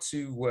 we got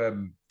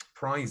 2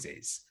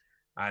 prizes,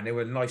 and there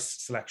were a nice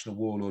selection of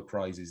Warlord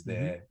prizes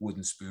there.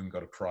 Wooden Spoon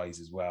got a prize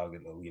as well, a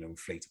little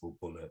inflatable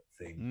bullet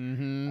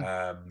thing.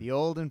 The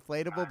old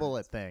inflatable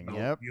bullet thing.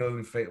 Yep. The old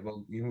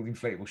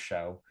inflatable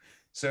shell.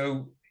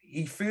 So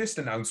he first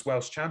announced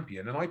Welsh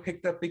champion, and I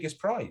picked up biggest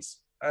prize,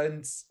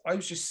 and I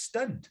was just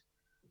stunned.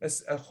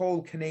 As a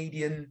whole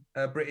Canadian,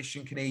 British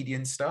and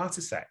Canadian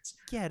starter set.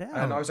 Get out.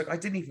 And I was like, I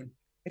didn't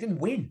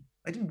win.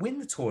 I didn't win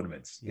the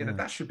tournament. Yeah.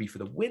 That should be for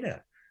the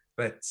winner.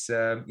 But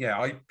yeah,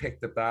 I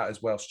picked up that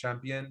as Welsh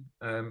champion.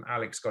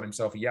 Alex got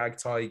himself a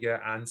Jagdtiger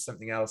and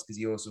something else because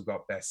he also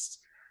got best.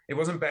 It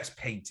wasn't best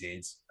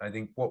painted. I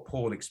think what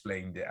Paul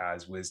explained it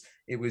as was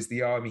it was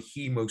the army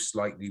he most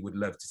likely would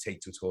love to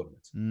take to a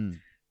tournament.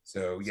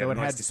 So yeah, so it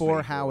had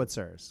 4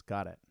 howitzers.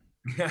 Got it.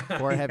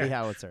 4 heavy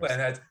howitzers. Well, it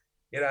had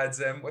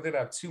what did it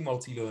have? 2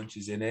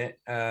 multi-launchers in it.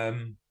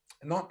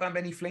 Not that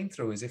many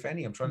flamethrowers, if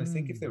any. I'm trying to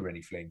think if there were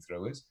any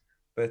flamethrowers.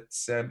 But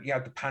he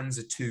had the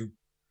Panzer II.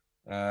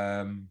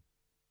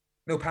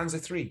 No,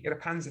 Panzer III. He had a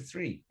Panzer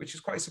III, which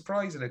is quite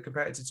surprising in a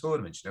competitive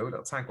tournament. A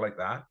little tank like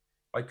that.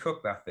 I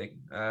cooked that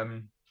thing.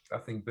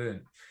 That thing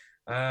burnt.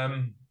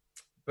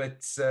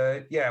 But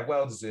yeah,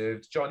 well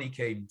deserved. Johnny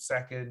came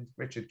 2nd.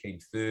 Richard came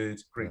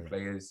 3rd. Great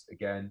players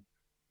again.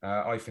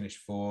 I finished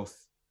 4th.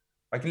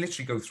 I can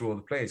literally go through all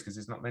the players because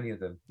there's not many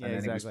of them. Yeah, and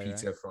then exactly, it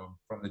was Peter from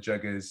the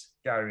Juggers,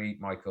 Gary,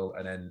 Michael,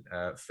 and then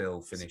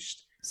Phil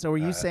finished. So are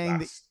you saying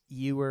that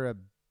you were a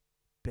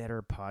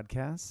better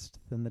podcast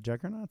than the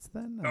Juggernauts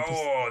then?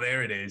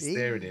 There it is.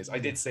 There it is. I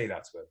did say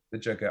that to him. The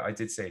Jugger, I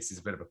did say this is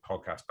a bit of a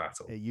podcast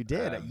battle. You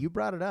did. You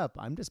brought it up.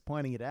 I'm just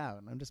pointing it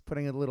out. I'm just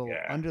putting a little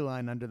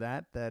underline under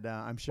that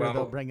I'm sure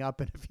they'll bring up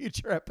in a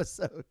future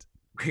episode.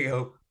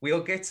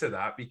 We'll get to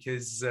that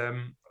because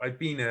I've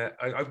been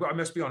I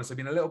must be honest, I've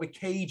been a little bit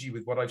cagey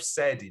with what I've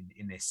said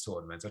in this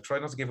tournament. I try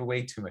not to give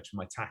away too much of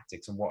my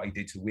tactics and what I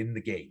did to win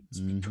the games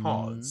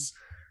because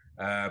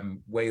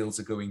Wales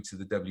are going to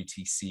the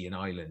WTC in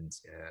Ireland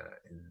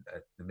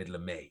at the middle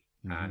of May,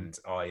 and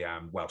I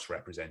am Welsh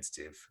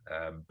representative.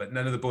 But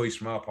none of the boys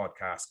from our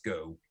podcast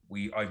go.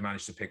 I've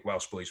managed to pick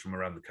Welsh boys from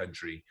around the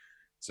country,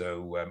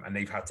 so and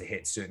they've had to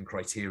hit certain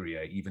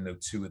criteria, even though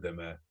 2 of them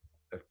are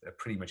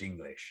pretty much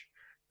English,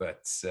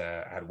 but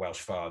had Welsh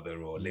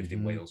father or lived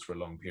in Wales for a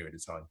long period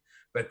of time.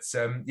 But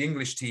the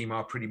English team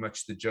are pretty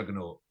much the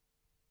Juggernaut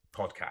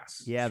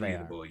podcast. Yeah, 3 they of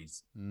the are.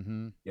 boys.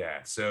 Yeah,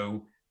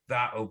 so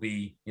that'll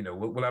be,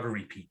 we'll have a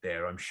repeat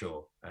there, I'm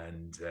sure.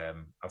 And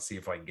I'll see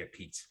if I can get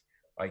Pete.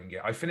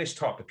 I finished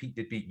top, but Pete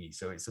did beat me.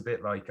 So it's a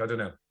bit like, I don't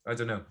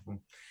know.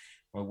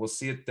 Well, we'll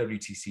see at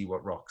WTC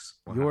what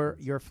rocks.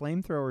 Your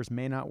flamethrowers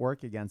may not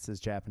work against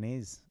his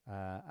Japanese.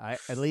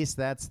 At least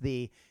that's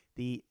the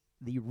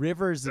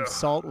rivers of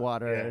salt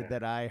water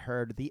that I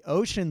heard, the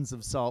oceans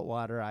of salt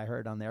water I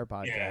heard on their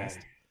podcast. Yeah,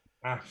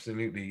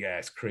 absolutely. Yeah,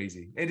 it's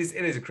crazy. It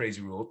is a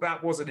crazy rule.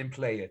 That wasn't in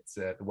play at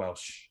the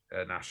Welsh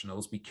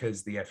Nationals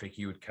because the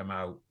FAQ had come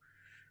out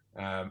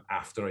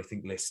after I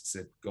think lists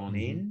had gone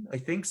in. I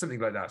think something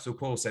like that. So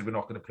Paul said, we're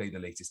not going to play the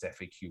latest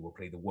FAQ. We'll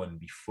play the one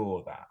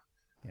before that.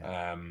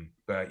 Yeah.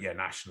 But yeah,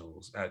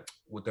 Nationals,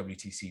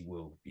 WTC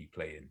will be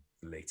playing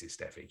the latest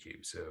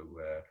FAQ. So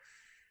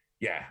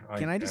yeah.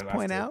 Can I just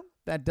point out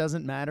that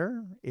doesn't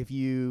matter if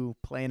you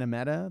play in a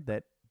meta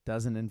that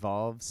doesn't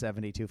involve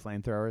 72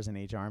 flamethrowers in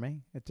each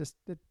army.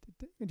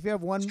 If you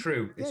have one, it's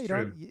true. It's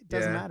true. It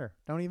doesn't matter.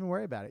 Don't even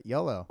worry about it.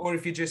 YOLO. Or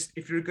if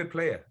you're a good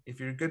player,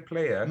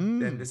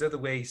 then there's other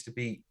ways to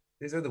beat.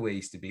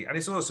 And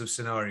it's also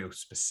scenario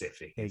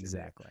specific.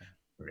 Exactly.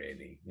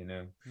 Really,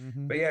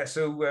 But yeah,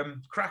 so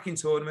cracking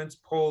tournament.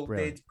 Paul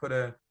did put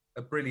a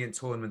brilliant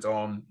tournament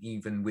on,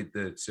 even with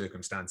the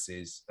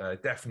circumstances.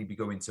 Definitely be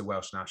going to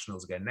Welsh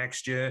Nationals again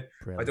next year.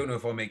 Brilliant. I don't know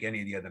if I'll make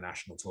any of the other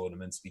national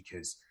tournaments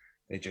because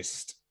they're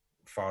just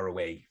far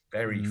away,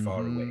 very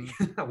far away.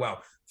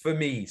 Well, for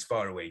me, it's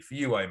far away. For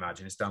you, I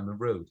imagine it's down the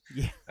road.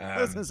 Yeah,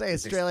 I was going to say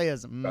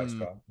Australia's.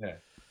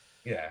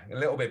 Yeah, a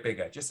little bit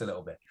bigger, just a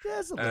little bit.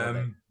 Just a little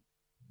bit.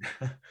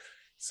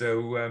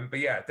 So, but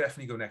yeah,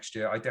 definitely go next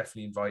year. I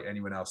definitely invite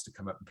anyone else to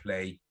come up and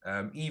play.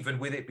 Even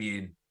with it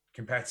being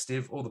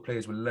competitive, all the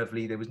players were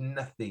lovely. There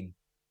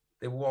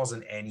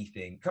wasn't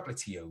anything. A couple of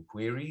TO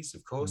queries,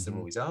 of course, there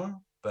always are,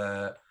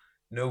 but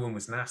no one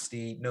was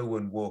nasty. No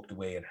one walked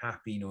away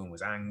unhappy. No one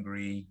was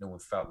angry. No one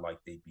felt like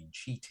they'd been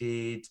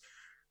cheated.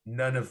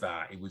 None of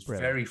that. It was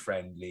very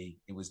friendly.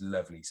 It was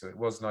lovely. So it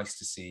was nice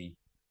to see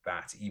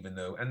that, even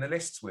though, and the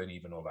lists weren't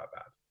even all that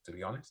bad, to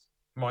be honest.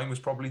 Mine was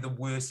probably the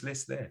worst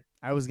list there.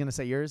 I was going to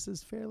say yours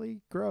is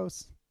fairly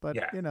gross, but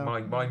yeah, you know.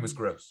 Mine was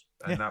gross,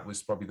 and that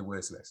was probably the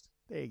worst list.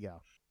 There you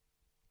go.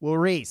 Well,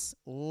 Reese,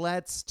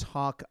 let's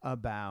talk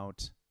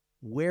about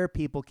where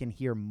people can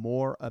hear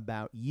more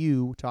about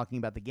you talking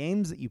about the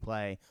games that you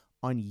play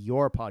on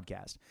your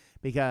podcast,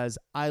 because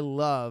I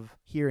love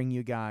hearing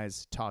you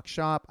guys talk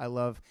shop. I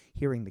love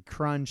hearing the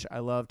crunch. I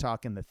love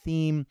talking the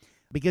theme,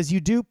 because you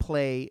do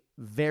play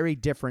very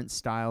different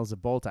styles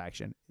of bolt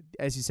action.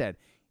 As you said,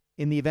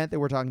 in the event that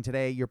we're talking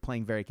today, you're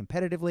playing very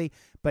competitively,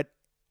 but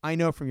I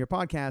know from your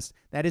podcast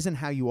that isn't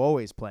how you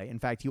always play. In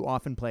fact, you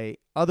often play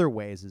other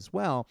ways as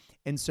well.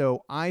 And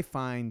so I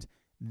find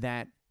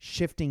that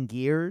shifting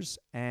gears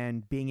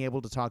and being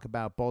able to talk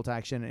about bolt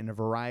action in a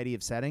variety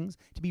of settings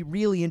to be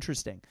really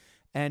interesting.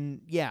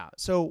 And yeah,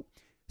 so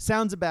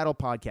Sounds of Battle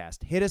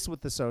podcast. Hit us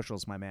with the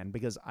socials, my man,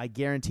 because I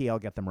guarantee I'll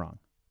get them wrong.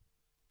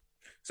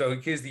 So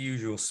here's the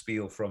usual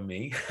spiel from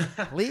me.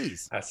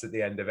 Please. That's at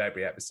the end of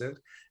every episode.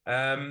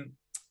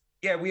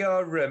 Yeah, we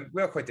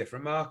are quite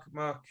different. Mark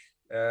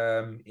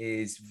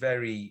is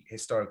very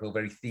historical,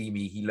 very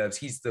themey.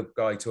 He's the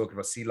guy talking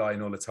about Sea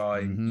Lion all the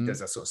time. He does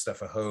that sort of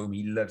stuff at home.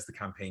 He loves the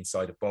campaign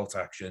side of bolt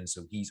action,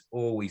 so he's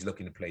always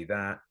looking to play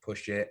that,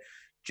 push it.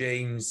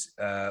 James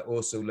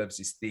also loves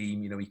his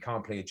theme. You know, he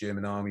can't play a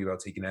German army without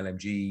taking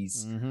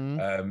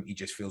LMGs. He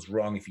just feels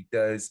wrong if he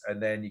does.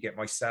 And then you get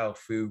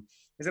myself, who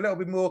is a little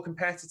bit more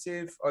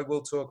competitive. I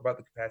will talk about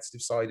the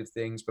competitive side of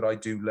things, but I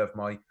do love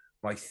my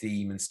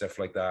theme and stuff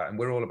like that. And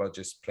we're all about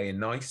just playing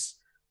nice.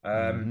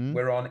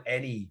 We're on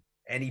any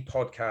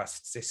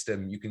podcast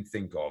system you can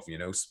think of, you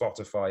know,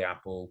 Spotify,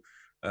 Apple.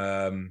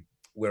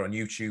 We're on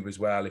YouTube as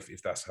well,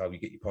 if that's how you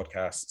get your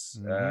podcasts,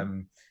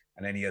 and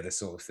any other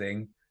sort of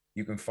thing.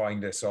 You can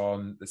find us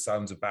on the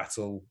Sounds of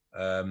Battle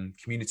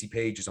community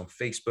pages on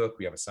Facebook.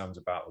 We have a Sounds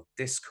of Battle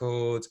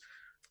Discord.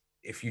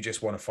 If you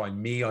just want to find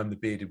me, I'm the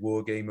Bearded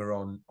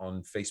Wargamer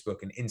on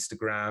Facebook and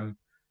Instagram.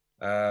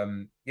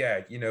 Yeah,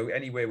 you know,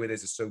 anywhere where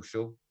there's a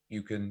social,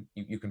 you can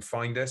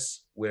find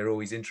us. We're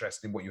always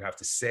interested in what you have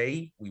to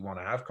say. We want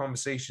to have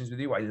conversations with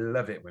you. I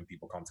love it when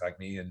people contact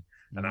me and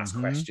ask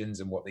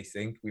questions and what they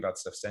think. We've had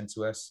stuff sent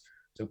to us.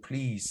 So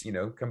please, you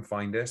know, come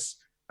find us,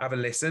 have a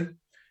listen.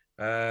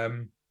 Yeah,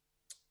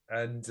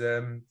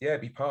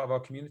 be part of our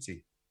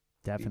community.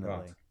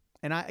 Definitely.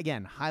 And I,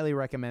 again, highly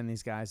recommend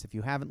these guys. If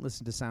you haven't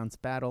listened to Sounds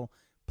Battle,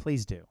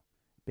 please do,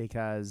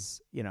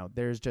 because, you know,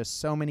 there's just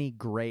so many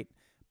great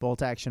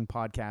bolt action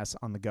podcasts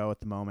on the go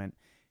at the moment.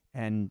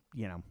 And,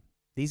 you know,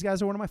 these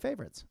guys are one of my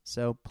favorites.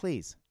 So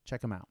please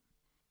check them out.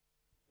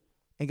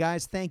 And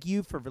guys, thank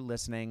you for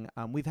listening.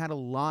 We've had a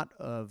lot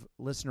of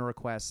listener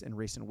requests in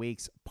recent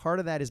weeks. Part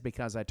of that is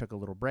because I took a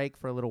little break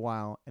for a little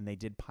while, and they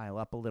did pile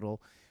up a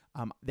little.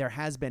 There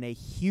has been a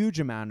huge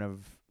amount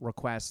of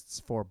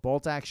requests for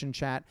bolt action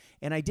chat,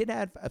 and I did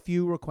have a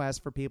few requests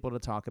for people to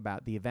talk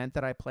about the event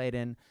that I played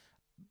in,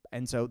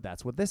 and so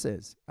that's what this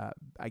is.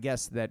 I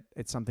guess that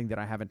it's something that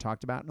I haven't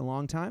talked about in a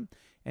long time,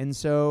 and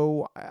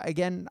so,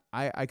 again,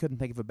 I couldn't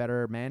think of a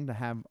better man to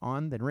have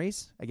on than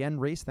Reese. Again,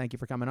 Reese, thank you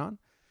for coming on.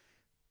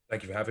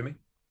 Thank you for having me.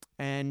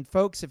 And,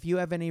 folks, if you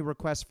have any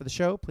requests for the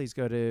show, please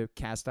go to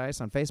Cast Ice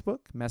on Facebook,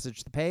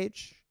 message the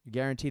page. You're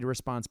guaranteed a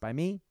response by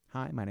me.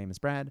 Hi, my name is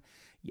Brad.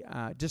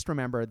 Just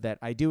remember that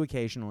I do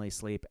occasionally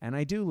sleep, and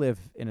I do live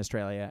in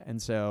Australia,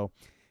 and so,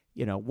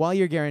 you know, while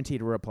you're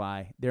guaranteed a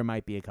reply, there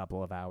might be a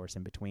couple of hours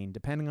in between,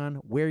 depending on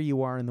where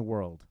you are in the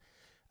world.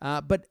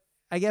 But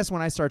I guess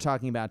when I start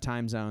talking about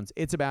time zones,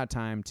 it's about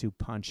time to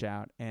punch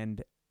out,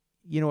 and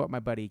you know what my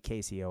buddy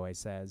Casey always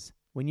says,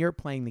 when you're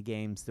playing the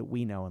games that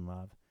we know and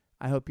love,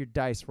 I hope your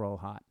dice roll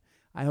hot.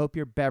 I hope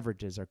your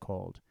beverages are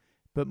cold.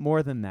 But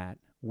more than that,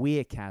 we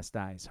at Cast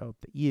Ice hope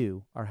that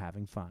you are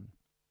having fun.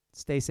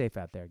 Stay safe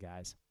out there,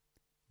 guys.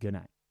 Good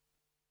night.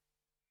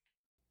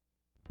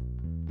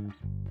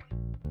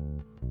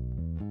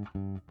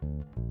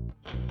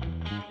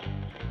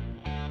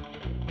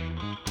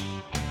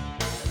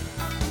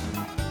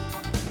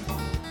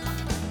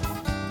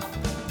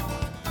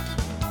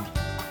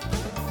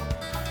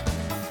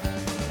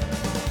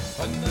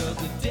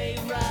 Another day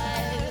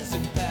rise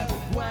in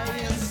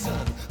Paraguayan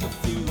sun. The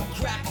few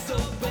cracks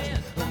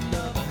open,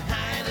 another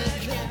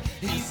Heineken.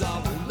 He's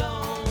all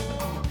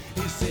alone.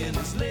 He's in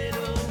his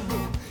little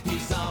room.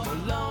 He's all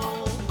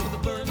alone.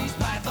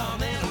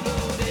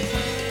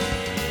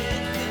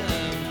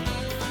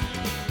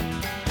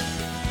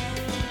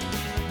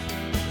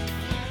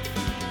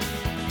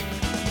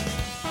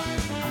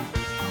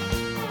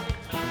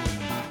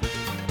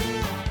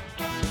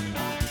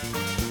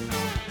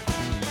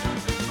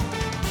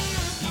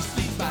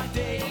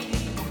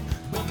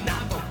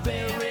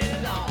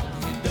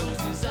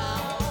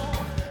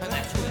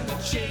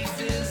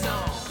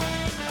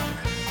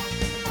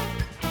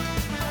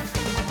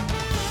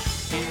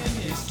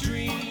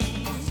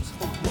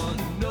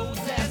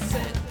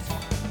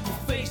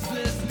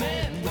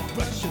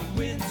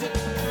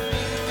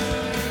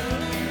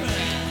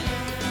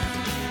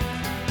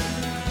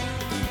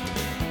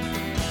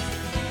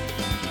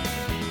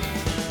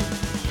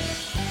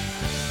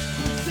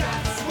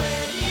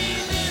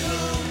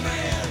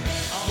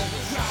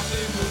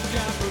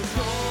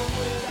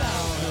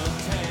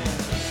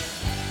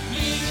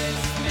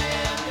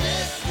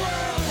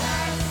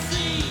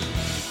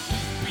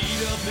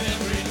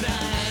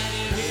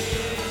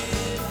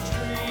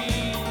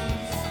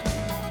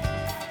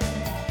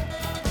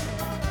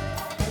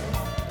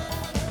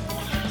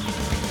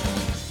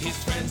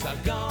 are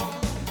gone.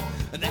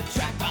 They've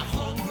tracked the